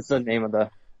Bebop is the name of the.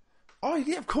 Oh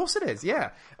yeah, of course it is. Yeah,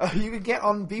 you could get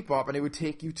on Bebop, and it would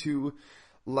take you to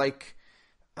like.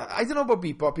 I don't know about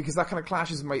Bebop because that kind of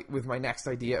clashes with my next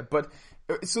idea, but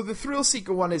so the Thrill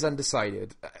Seeker one is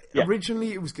undecided.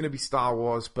 Originally, it was going to be Star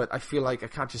Wars, but I feel like I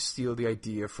can't just steal the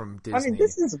idea from Disney. I mean,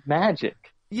 this is magic.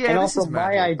 Yeah, and this also is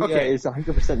magic. My idea is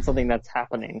 100% something that's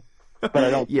happening, but I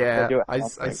don't.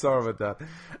 I saw about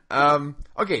that.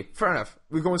 Okay, fair enough.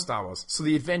 We're going Star Wars. So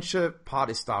the adventure part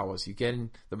is Star Wars. You get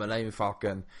in the Millennium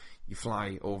Falcon, you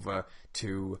fly over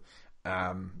to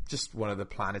just one of the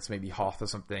planets, maybe Hoth or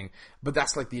something, but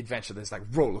that's like the adventure. There's like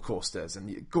roller coasters, and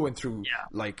you're going through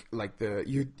like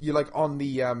you're like on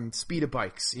the speeder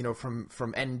bikes, you know,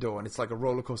 from Endor, and it's like a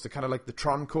roller coaster, kind of like the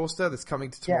Tron coaster that's coming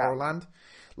to Tomorrowland,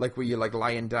 like where you're like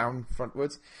lying down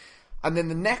frontwards. And then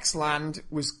the next land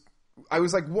I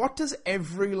was like, what does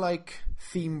every like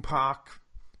theme park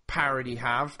parody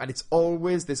have? And there's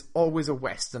always a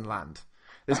Western land.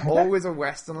 There's always a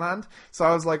Western land. So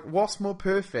I was like, what's more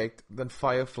perfect than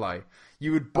Firefly?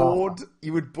 You would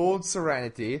board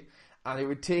Serenity, and it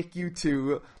would take you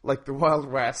to like the Wild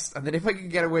West. And then if I could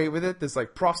get away with it, there's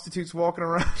like prostitutes walking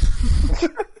around.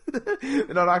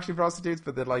 They're not actually prostitutes,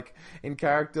 but they're like in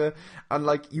character. And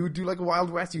like you would do like a Wild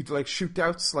West, you'd do like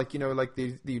shootouts, like, you know, like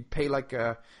they'd pay like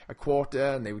a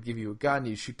quarter, and they would give you a gun,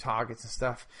 you'd shoot targets and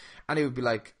stuff. And it would be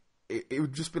like, it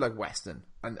would just be like Western.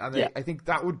 And I think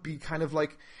that would be kind of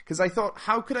like, because I thought,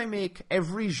 how could I make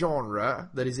every genre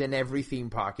that is in every theme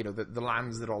park, you know, the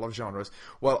lands that all have genres,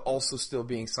 while also still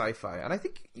being sci-fi? And I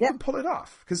think you can pull it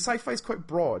off, because sci-fi is quite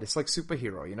broad. It's like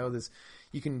superhero, you know,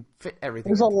 you can fit everything.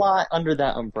 There's a lot under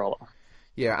that umbrella.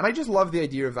 Yeah, and I just love the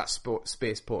idea of that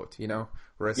spaceport, you know,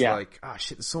 where it's like,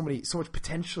 shit, there's so much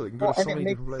potential. You can go to so many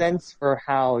different places. And it makes sense for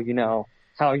how, you know,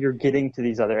 how you're getting to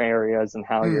these other areas, and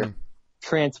how you're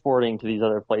transporting to these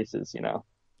other places, you know.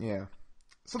 Yeah.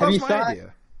 So that's my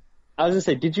idea. I was going to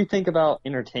say, did you think about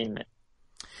entertainment?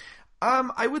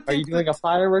 I would think. Are you doing a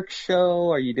fireworks show?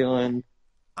 Are you doing...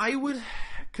 I would...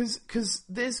 Because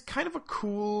there's kind of a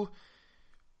cool...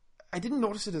 I didn't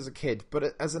notice it as a kid,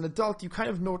 but as an adult, you kind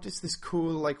of notice this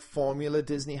cool, like, formula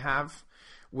Disney have,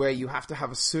 where you have to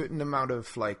have a certain amount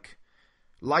of, like,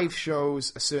 live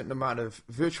shows, a certain amount of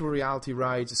virtual reality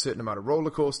rides, a certain amount of roller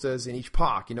coasters in each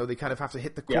park. You know, they kind of have to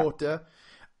hit the quota.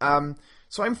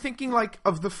 So I'm thinking, like,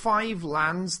 of the 5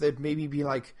 lands, there'd maybe be,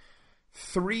 like,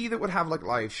 3 that would have, like,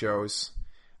 live shows,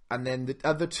 and then the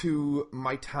other 2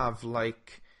 might have,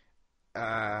 like,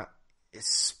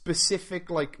 specific,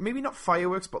 like, maybe not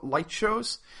fireworks, but light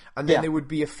shows, and then there would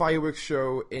be a fireworks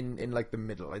show in like, the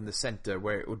middle, in the center,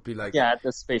 where it would be, like... Yeah, at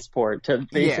the spaceport, to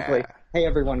basically, hey,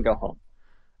 everyone, go home.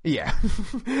 Yeah,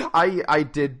 I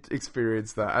did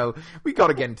experience that. We got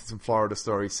to get into some Florida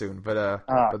stories soon, but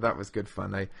that was good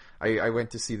fun. I went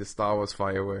to see the Star Wars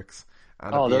fireworks.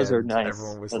 And those are nice.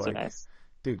 Everyone was those like, are nice.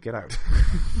 Dude, get out.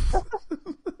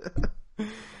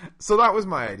 So that was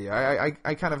my idea.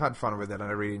 I kind of had fun with it, and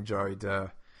I really enjoyed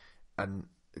and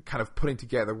kind of putting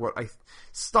together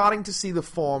starting to see the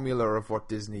formula of what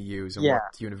Disney use and what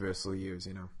Universal use,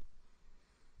 you know.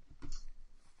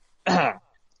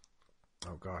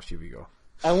 Oh gosh, here we go.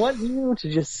 I want you to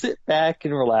just sit back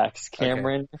and relax,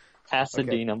 Cameron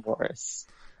Pasadena Morris.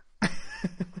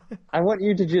 I want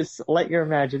you to just let your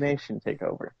imagination take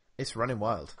over. It's running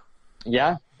wild.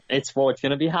 Yeah, it's going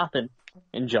to be hopping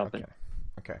and jumping.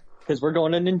 Okay. Because we're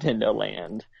going to Nintendo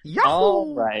Land. Yahoo!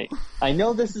 All right. I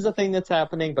know this is a thing that's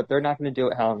happening, but they're not going to do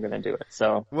it how I'm going to do it.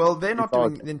 So, well, they're not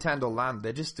doing Nintendo Land.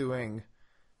 They're just doing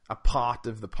a part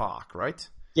of the park, right?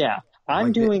 Yeah. I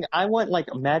want like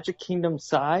a Magic Kingdom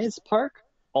size park,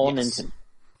 all Nintendo.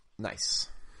 Nice.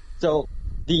 So,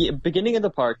 the beginning of the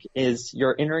park is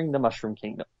you're entering the Mushroom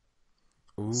Kingdom.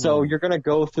 Ooh. So you're going to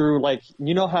go through, like,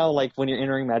 you know how, like, when you're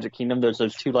entering Magic Kingdom, there's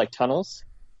those two, like, tunnels?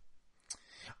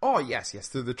 Oh, yes,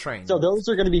 through the train. So those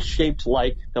are going to be shaped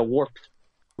like the warp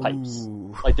pipes.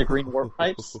 Ooh. Like the green warp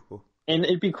pipes. And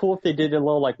it'd be cool if they did a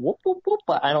little, like, whoop, whoop, whoop,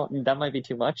 but that might be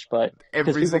too much, but...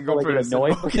 Every single person get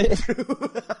annoyed with it.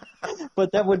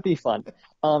 But that would be fun.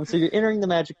 So you're entering the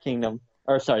Magic Kingdom,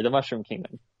 the Mushroom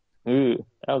Kingdom. Ooh,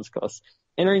 that was close.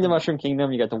 Entering the Mushroom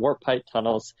Kingdom, you got the warp pipe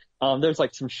tunnels. There's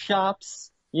like some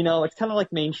shops. You know, it's kind of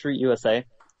like Main Street USA.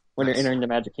 When you're entering the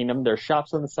Magic Kingdom, there's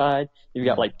shops on the side. You've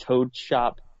got like Toad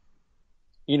Shop.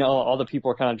 You know, all the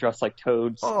people are kind of dressed like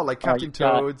Toads. Oh, like Captain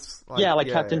Toads.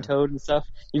 Captain Toad and stuff.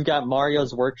 You've got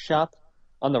Mario's Workshop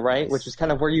on the right, which is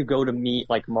kind of where you go to meet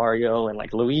like Mario and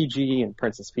like Luigi and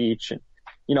Princess Peach and,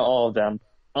 you know, all of them.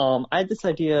 I had this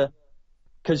idea,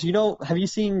 because, you know, have you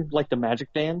seen like the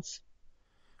Magic Bands?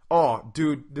 Oh,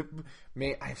 dude,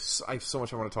 I have so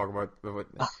much I want to talk about.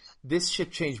 This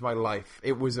shit changed my life.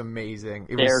 It was amazing.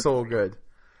 It was so good.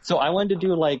 So I wanted to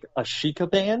do like a Sheikah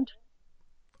band.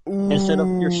 Ooh. Instead of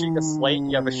your Sheikah slate,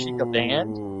 you have a Sheikah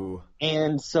band.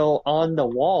 And so on the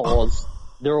walls,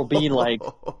 there will be like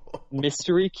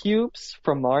mystery cubes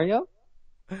from Mario.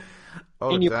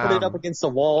 And you put it up against the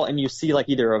wall and you see like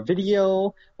either a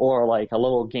video or like a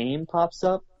little game pops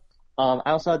up.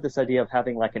 I also had this idea of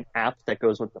having like an app that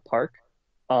goes with the park.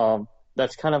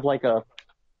 That's kind of like a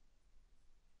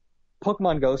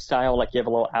Pokemon Go style, like you have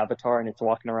a little avatar and it's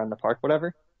walking around the park,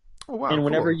 whatever. Oh, wow, and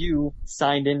whenever you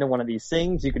signed into one of these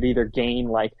things, you could either gain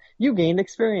like, you gained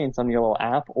experience on your little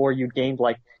app, or you gained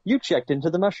like, you checked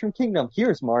into the Mushroom Kingdom,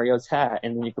 here's Mario's hat,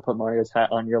 and then you could put Mario's hat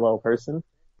on your little person.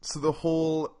 So the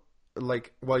whole,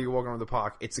 like, while you're walking around the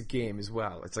park, it's a game as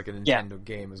well. It's like a Nintendo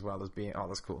game as well as being, oh,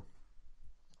 that's cool.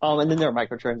 And then there are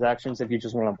microtransactions if you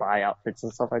just want to buy outfits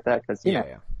and stuff like that, because, you know.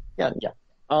 You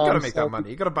gotta make that money.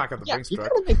 You gotta back up the Brinks truck. You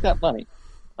gotta make that money.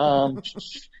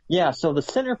 So the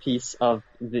centerpiece of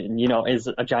is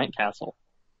a giant castle.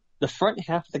 The front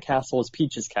half of the castle is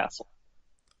Peach's castle.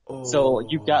 Oh. So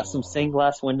you've got some stained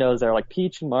glass windows that are like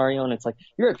Peach and Mario, and it's like,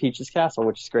 you're at Peach's castle,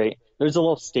 which is great. There's a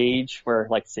little stage where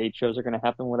like stage shows are going to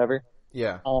happen, whatever.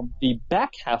 Yeah. The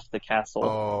back half of the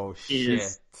castle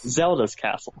is Zelda's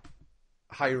castle.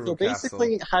 Hyrule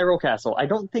basically, Hyrule Castle. I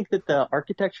don't think that the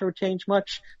architecture would change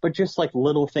much, but just like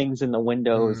little things in the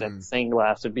windows and stained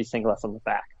glass would be stained glass on the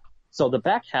back. So the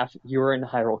back half, you're in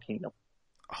Hyrule Kingdom.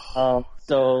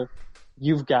 So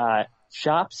you've got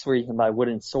shops where you can buy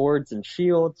wooden swords and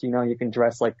shields. You know, you can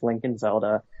dress like Link and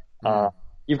Zelda.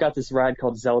 You've got this ride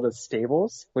called Zelda's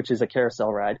Stables, which is a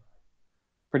carousel ride.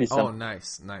 Pretty simple. Oh,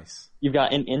 nice. You've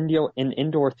got an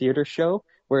indoor theater show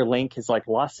where Link has like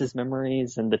lost his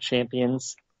memories and the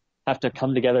champions have to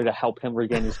come together to help him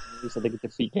regain his memories so they can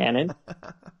defeat Ganon.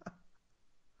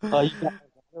 You've got a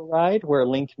water ride where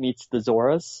Link meets the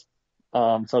Zoras.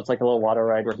 So it's like a little water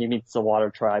ride where he meets the water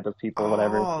tribe of people,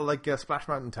 whatever. Oh, like a Splash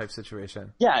Mountain type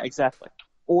situation. Yeah, exactly.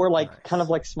 Or like kind of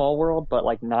like Small World, but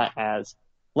like not as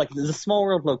like there's a Small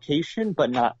World location, but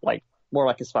not like more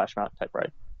like a Splash Mountain type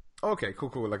ride. Okay,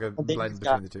 cool. Like a blend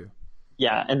between the two.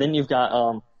 Yeah, and then you've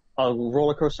got a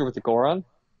roller coaster with the Goron,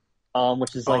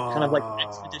 which is like kind of like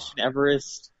Expedition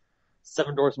Everest,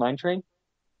 Seven Dwarfs Mine Train.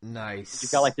 Nice.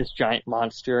 You've got like this giant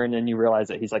monster, and then you realize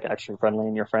that he's like actually friendly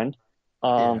and your friend.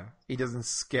 He doesn't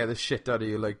scare the shit out of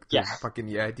you like the fucking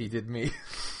Yeti did me.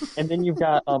 And then you've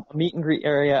got a meet and greet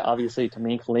area, obviously, to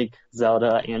meet Link,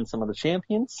 Zelda, and some of the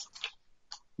champions.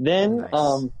 Then,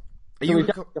 nice.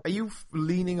 Are you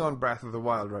leaning on Breath of the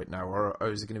Wild right now, or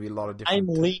is it going to be a lot of different?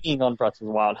 I'm leaning on Breath of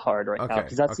the Wild hard right now,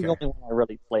 because that's the only one I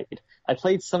really played. I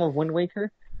played some of Wind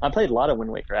Waker. I played a lot of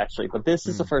Wind Waker, actually, but this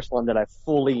is the first one that I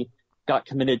fully got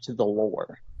committed to the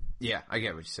lore. Yeah, I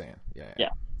get what you're saying. Yeah.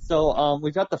 So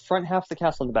we've got the front half of the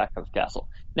castle and the back half of the castle.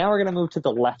 Now we're going to move to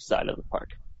the left side of the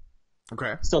park.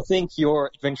 Okay. So think your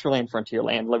Adventureland,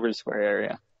 Frontierland, Liberty Square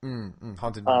area.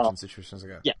 Haunted Mansion situations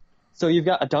like that. Yeah. So you've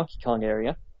got a Donkey Kong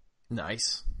area.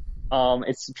 Nice.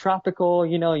 It's tropical,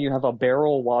 you have a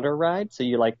barrel water ride. So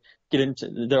you like get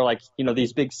into, they're like,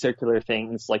 these big circular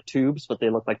things like tubes, but they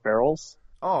look like barrels.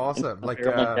 Oh, awesome. Like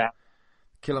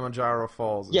Kilimanjaro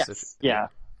Falls. Yes. Yeah.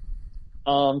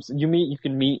 So you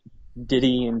can meet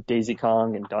Diddy and Daisy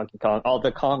Kong and Donkey Kong, all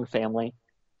the Kong family.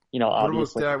 What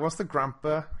Obviously. about what's the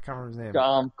grandpa? I can't remember his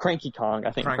name. Cranky Kong,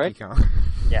 I think, Cranky right? Kong.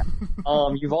 Yeah.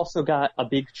 You've also got a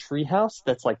big treehouse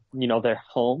that's like, their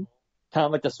home. Kind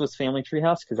of like the Swiss Family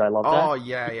treehouse, because I love that. Oh,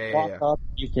 yeah. Walk up,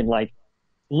 you can like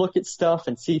look at stuff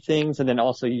and see things, and then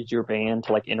also use your van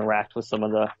to like interact with some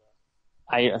of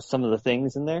the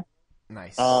things in there.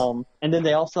 Nice. And then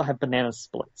they also have banana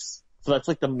splits. So that's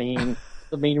like the main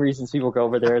reasons people go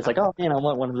over there is like, oh man, I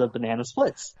want one of the banana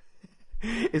splits.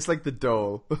 It's like the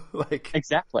dole. Like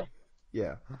Exactly.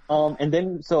 Yeah. And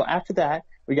then so after that,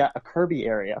 we got a Kirby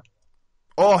area.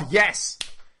 Oh yes.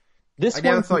 This I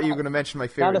never thought you were going to mention my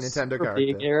favorite Nintendo character.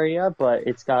 Big area, but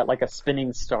it's got like a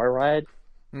spinning star ride.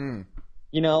 And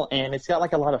it's got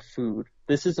like a lot of food.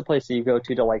 This is a place that you go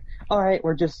to like, all right,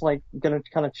 we're just like gonna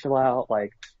kind of chill out.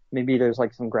 Like maybe there's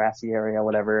like some grassy area,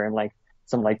 whatever, and like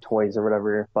some like toys or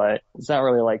whatever. But it's not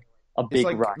really like a big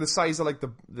ride. The size of like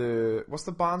the what's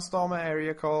the Barnstormer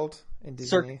area called in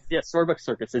Disney? Storybook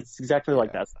Circus. It's exactly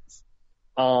like that size.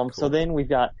 Cool. So then we've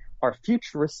got our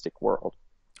futuristic world.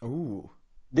 Ooh.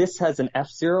 This has an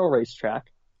F-Zero racetrack.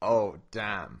 Oh,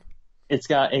 damn. It's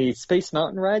got a Space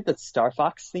Mountain ride that's Star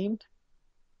Fox themed.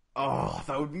 Oh,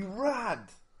 that would be rad.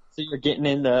 So you're getting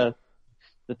in the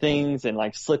things and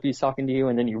like Slippy's talking to you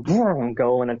and then you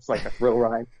go and it's like a real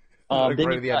ride. Then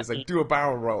right at the end, it's like, do a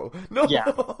barrel roll. No! Yeah.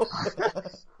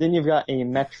 Then you've got a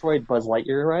Metroid Buzz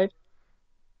Lightyear ride.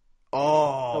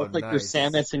 Oh, so it's like nice. you're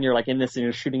Samus and you're like in this and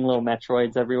you're shooting little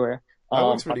Metroids everywhere. That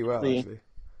works pretty well, actually.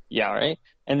 Yeah, right?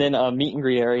 And then a meet and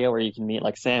greet area where you can meet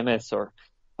like Samus or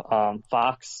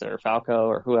Fox or Falco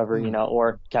or whoever,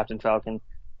 or Captain Falcon.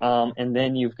 And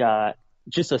then you've got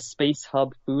just a Space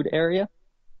Hub food area.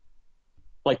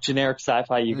 Like generic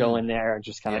sci-fi, you go in there and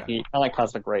just kind of eat, kind of like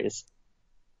Cosmic Rays.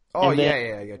 Oh, I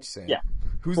get what you're saying. Yeah.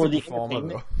 Who's the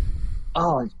performer,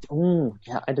 though? Oh,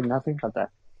 yeah, I did not think about that.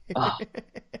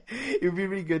 It would be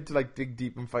really good to like dig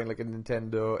deep and find like a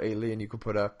Nintendo alien you could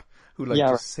put up who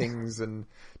just sings and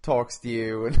talks to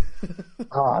you. And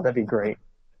that'd be great.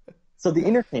 So the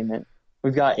entertainment,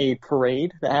 we've got a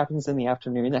parade that happens in the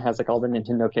afternoon that has like all the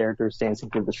Nintendo characters dancing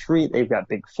through the street. They've got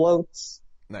big floats,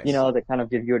 nice. That kind of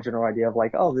give you a general idea of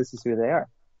like, oh, this is who they are.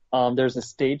 There's a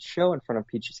stage show in front of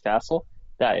Peach's Castle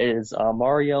that is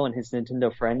Mario and his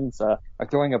Nintendo friends are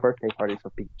throwing a birthday party for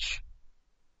Peach.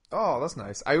 Oh, that's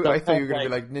nice. I thought you were going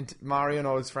to be like Mario and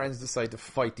all his friends decide to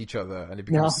fight each other and it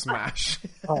becomes Smash.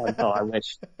 Oh, no, I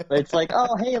wish. But it's like,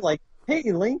 oh, hey,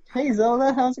 Link, hey,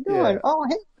 Zelda, how's it going? Yeah. Oh,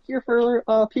 hey, here for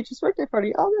Peach's birthday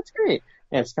party. Oh, that's great.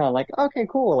 And it's kind of like, okay,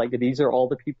 cool. Like, these are all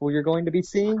the people you're going to be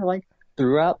seeing, like,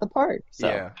 throughout the park.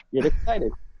 So, get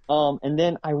excited. And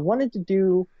then I wanted to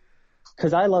do,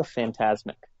 because I love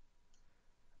Fantasmic.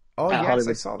 Oh, yes, Hollywood.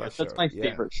 I saw that show. That's my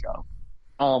favorite show.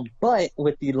 But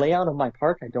with the layout of my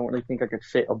park, I don't really think I could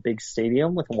fit a big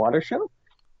stadium with a water show.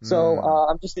 So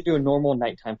I'm just going to do a normal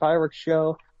nighttime fireworks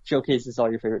show, showcases all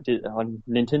your favorite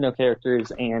Nintendo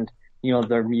characters and,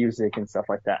 their music and stuff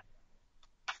like that.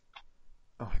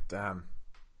 Oh,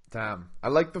 damn. I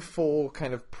like the full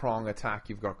kind of prong attack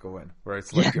you've got going, where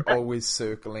it's like you're always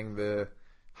circling the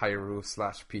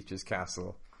Hyrule / Peach's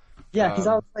Castle. Yeah, because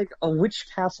I was like, which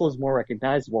castle is more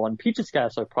recognizable? And Peach's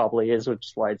Castle probably is, which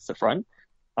is why it's the front.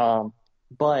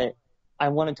 But I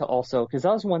wanted to also, because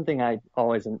that was one thing I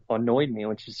always annoyed me,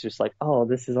 which is just like, oh,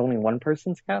 this is only one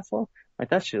person's castle? Like,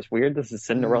 that's just weird. This is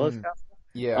Cinderella's castle.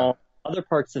 Yeah. Other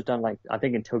parks have done, like, I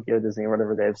think in Tokyo Disney or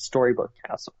whatever, they have Storybook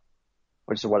Castle,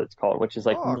 which is what it's called, which is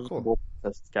like multiple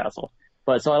princess castle.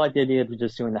 But so I like the idea of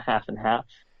just doing the half and half.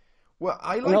 Well,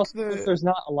 I like there's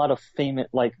not a lot of famous,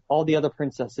 like, all the other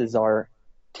princesses are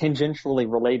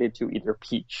tangentially related to either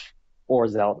Peach or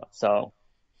Zelda, so.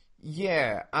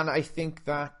 Yeah, and I think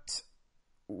that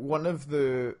one of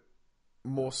the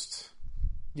most,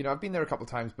 I've been there a couple of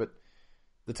times, but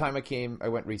the time I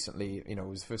went recently, it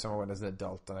was the first time I went as an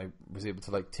adult, and I was able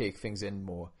to, like, take things in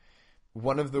more.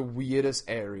 One of the weirdest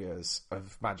areas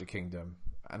of Magic Kingdom,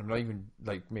 and I'm not even,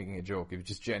 like, making a joke, it was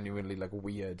just genuinely, like,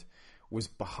 weird, was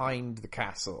behind the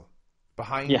castle.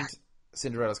 Behind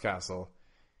Cinderella's castle,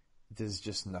 there's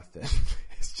just nothing.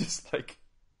 It's just, like,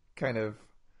 kind of...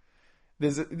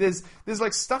 There's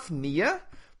like stuff near,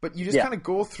 but you just kind of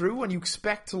go through and you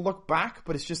expect to look back,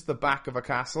 but it's just the back of a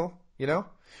castle, Yeah,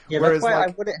 Whereas, that's why I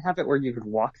wouldn't have it where you could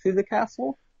walk through the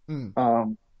castle.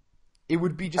 It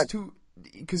would be just too...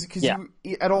 Because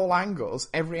at all angles,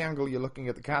 every angle you're looking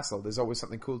at the castle, there's always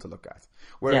something cool to look at.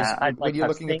 Whereas I'd when you're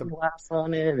looking at the glass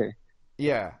on it.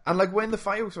 Yeah, and like when the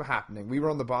fireworks were happening, we were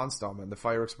on the barnstorm and the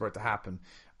fireworks were about to happen,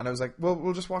 and I was like, "Well,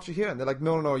 we'll just watch it here." And they're like,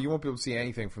 "No, no, no, you won't be able to see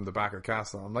anything from the back of the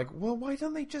castle." I'm like, "Well, why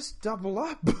don't they just double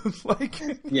up?" Like,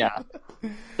 Yeah,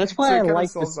 that's so why I it kind of like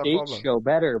the solves that stage problem. show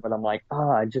better. But I'm like,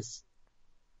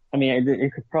 I mean,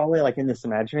 it could probably like in this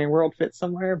imaginary world fit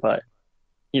somewhere, but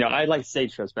I like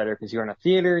stage shows better because you're in a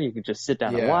theater, you can just sit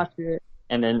down and Yeah. watch it.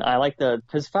 And then I like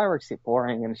because fireworks get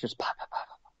boring and it's just pop, pop, pop,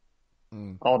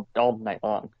 Mm. all night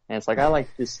long. And it's like, I like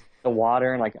the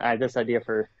water, and like, I had this idea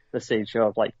for the stage show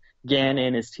of like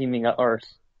Ganon is teaming up, or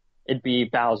it'd be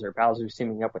Bowser's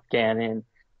teaming up with Ganon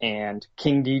and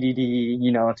King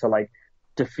Dedede, to like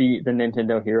defeat the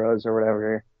Nintendo heroes or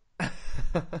whatever.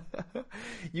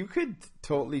 You could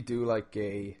totally do like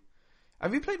a.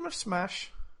 Have you played much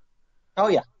Smash? Oh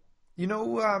yeah, You know,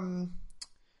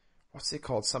 what's it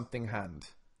called? Something Hand.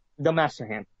 the Master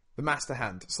Hand. The Master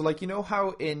Hand. So, like, you know how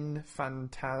in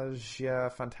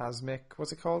Phantasmic,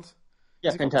 what's it called? Yeah,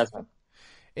 Is it called? Phantasma.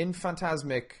 In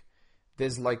Phantasmic,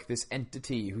 there's like this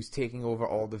entity who's taking over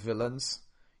all the villains.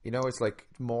 It's like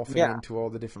morphing into all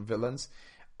the different villains.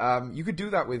 You could do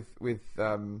that with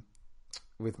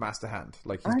Master Hand.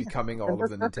 Like, he's becoming all of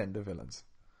the Nintendo villains.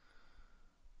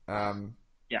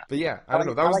 Yeah. But yeah, I don't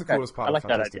know. That was the coolest part I like of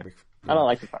that Fantastic idea. Beasts. I don't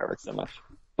like the fireworks that much.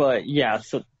 But yeah,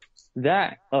 so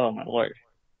that, oh my lord.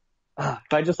 But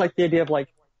I just like the idea of like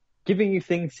giving you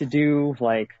things to do,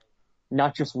 like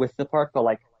not just with the park, but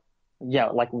like, yeah,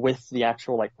 like with the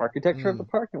actual like architecture of the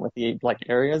park and with the like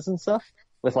areas and stuff,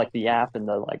 with like the app and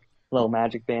the like little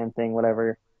magic band thing,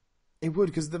 whatever. It would,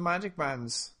 because the magic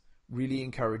bands really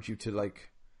encourage you to like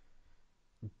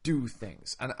do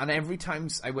things. And every time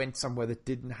I went somewhere that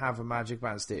didn't have a magic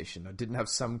band station or didn't have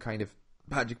some kind of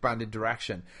magic band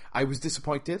interaction, I was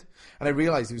disappointed. And I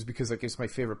realized it was because like it's my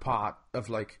favorite part of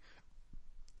like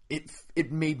it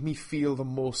made me feel the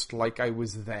most like I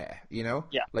was there, Yeah.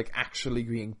 like actually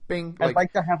being bing. I'd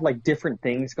like to have like different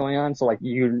things going on. So like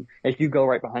if you go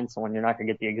right behind someone, you're not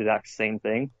gonna get the exact same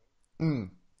thing.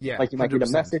 Yeah, Like you might get a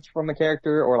 100%. message from a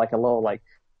character or like a little like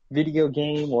video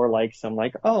game or like some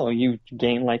like, oh, you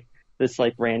gain like this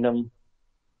like random,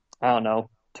 I don't know,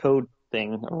 toad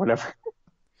thing or whatever.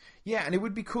 Yeah, and it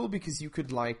would be cool because you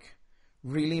could like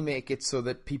really make it so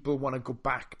that people want to go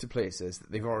back to places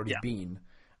that they've already been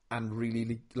and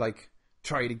really like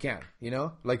try it again,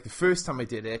 Like the first time I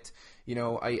did it,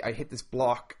 I hit this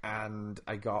block and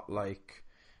I got like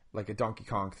a Donkey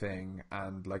Kong thing,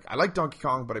 and like I like Donkey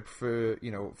Kong, but I prefer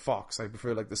Fox. I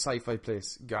prefer like the sci-fi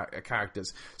place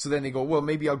characters. So then they go, well,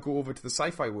 maybe I'll go over to the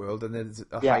sci-fi world, and there's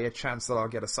a higher chance that I'll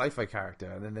get a sci-fi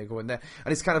character, and then they go in there,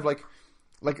 and it's kind of like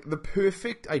the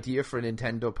perfect idea for a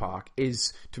Nintendo park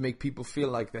is to make people feel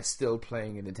like they're still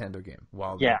playing a Nintendo game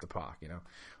while they're at the park,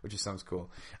 which just sounds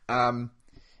cool.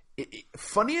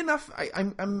 Funny enough,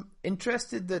 I'm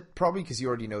interested that, probably because you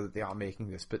already know that they are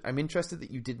making this, but I'm interested that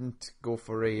you didn't go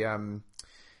for a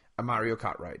Mario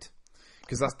Kart ride,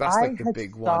 because that's like the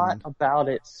big one. I had thought about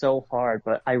it so hard,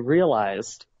 but I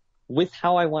realized with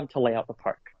how I want to lay out the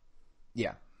park,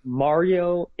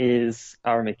 Mario is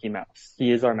our Mickey Mouse. He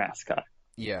is our mascot.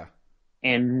 Yeah.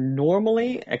 And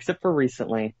normally, except for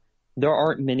recently, there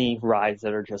aren't many rides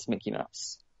that are just Mickey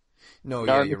Mouse. No,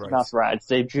 There are you're Mickey right. Mouse rides.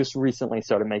 They just recently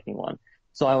started making one.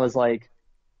 So I was like,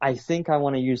 I think I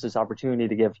want to use this opportunity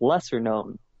to give lesser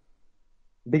known,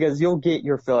 because you'll get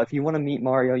your fill. If you want to meet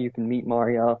Mario, you can meet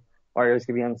Mario. Mario's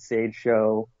going to be on the stage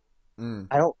show.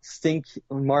 I don't think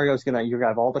Mario's you're going to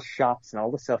have all the shops and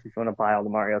all the stuff if you want to buy all the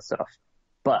Mario stuff.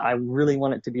 But I really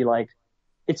want it to be like,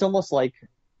 it's almost like,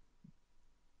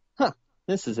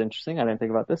 this is interesting. I didn't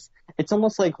think about this. It's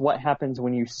almost like what happens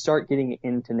when you start getting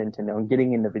into Nintendo and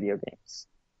getting into video games.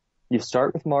 You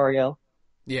start with Mario.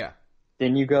 Yeah.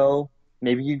 Then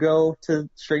maybe you go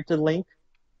straight to Link.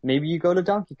 Maybe you go to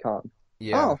Donkey Kong.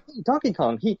 Yeah. Oh, Donkey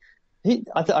Kong.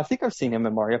 I think I've seen him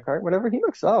in Mario Kart. Whatever. He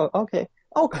looks, okay.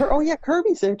 Oh yeah,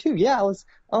 Kirby's there too. Yeah,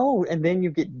 and then you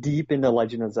get deep into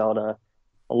Legend of Zelda.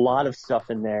 A lot of stuff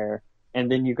in there. And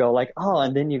then you go like,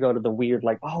 and then you go to the weird,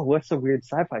 like, what's the weird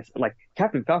sci-fi? Like,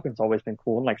 Captain Falcon's always been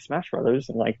cool, and like Smash Brothers,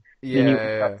 and like,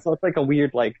 so it's like a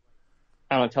weird, like,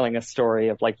 I don't know, telling a story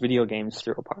of like video games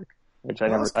through a park, which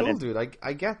That's cool, dude.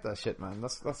 I get that shit, man.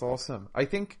 That's awesome. I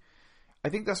think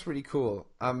that's really cool.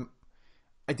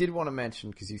 I did want to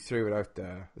mention, because you threw it out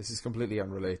there, this is completely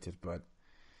unrelated, but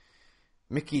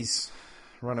Mickey's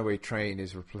Runaway Train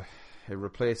it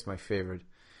replaced my favorite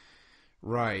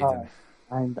ride.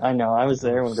 I know. I was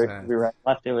there when we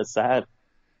left. It was sad.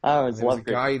 I was loved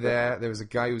it. There was a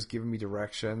guy who was giving me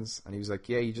directions, and he was like,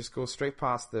 "Yeah, you just go straight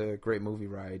past the Great Movie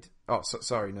Ride." Oh,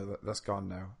 sorry, no, that's gone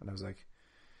now. And I was like,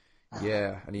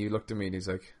 "Yeah," and he looked at me and he's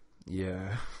like,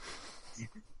 "Yeah."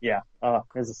 Yeah. It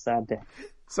was a sad day.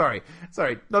 Sorry,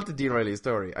 not to derail your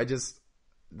story.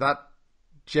 That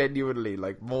genuinely,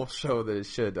 like, more so than it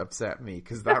should, upset me,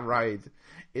 because that ride,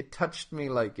 it touched me,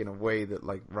 like, in a way that,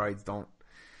 like, rides don't.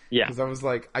 Yeah. Because I was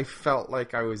like, I felt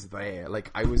like I was there,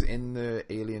 like, I was in the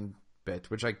alien bit,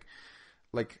 which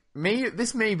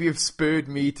this maybe have spurred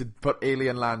me to put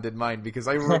Alien Land in mind, because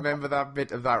I remember that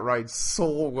bit of that ride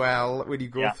so well, when you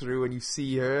go through and you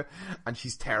see her and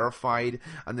she's terrified,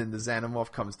 and then the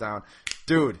xenomorph comes down.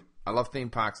 Dude, I love theme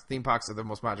parks. Theme parks are the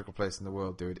most magical place in the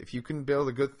world, dude. If you can build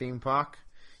a good theme park,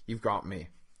 you've got me.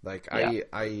 Like,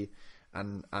 and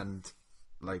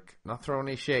like, not throwing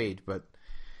any shade, but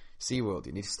SeaWorld,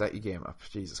 you need to step your game up.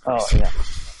 Jesus Christ. Oh yeah.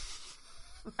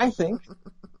 I think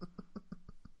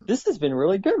this has been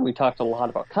really good. We talked a lot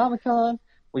about Comic-Con.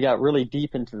 We got really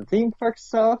deep into the theme park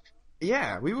stuff.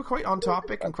 Yeah, we were quite on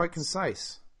topic and quite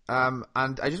concise. And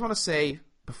I just want to say,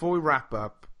 before we wrap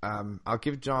up, I'll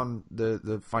give John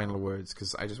the final words,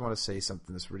 because I just want to say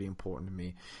something that's really important to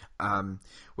me.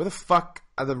 Where the fuck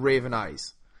are the Raven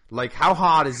eyes? Like, how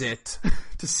hard is it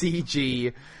to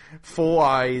CG 4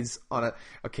 eyes on a...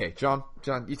 Okay, John,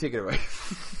 you take it away.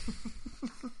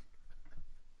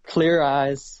 Clear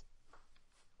eyes.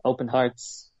 Open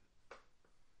hearts.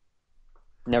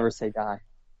 Never say die.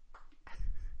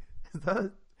 Is that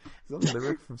a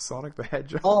lyric from Sonic the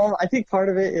Hedgehog? Oh, I think part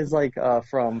of it is like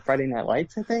from Friday Night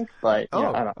Lights, I think. But yeah, I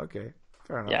don't know. Okay.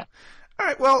 Fair enough. Yeah. All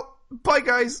right, well, bye,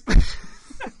 guys.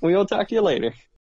 We will talk to you later.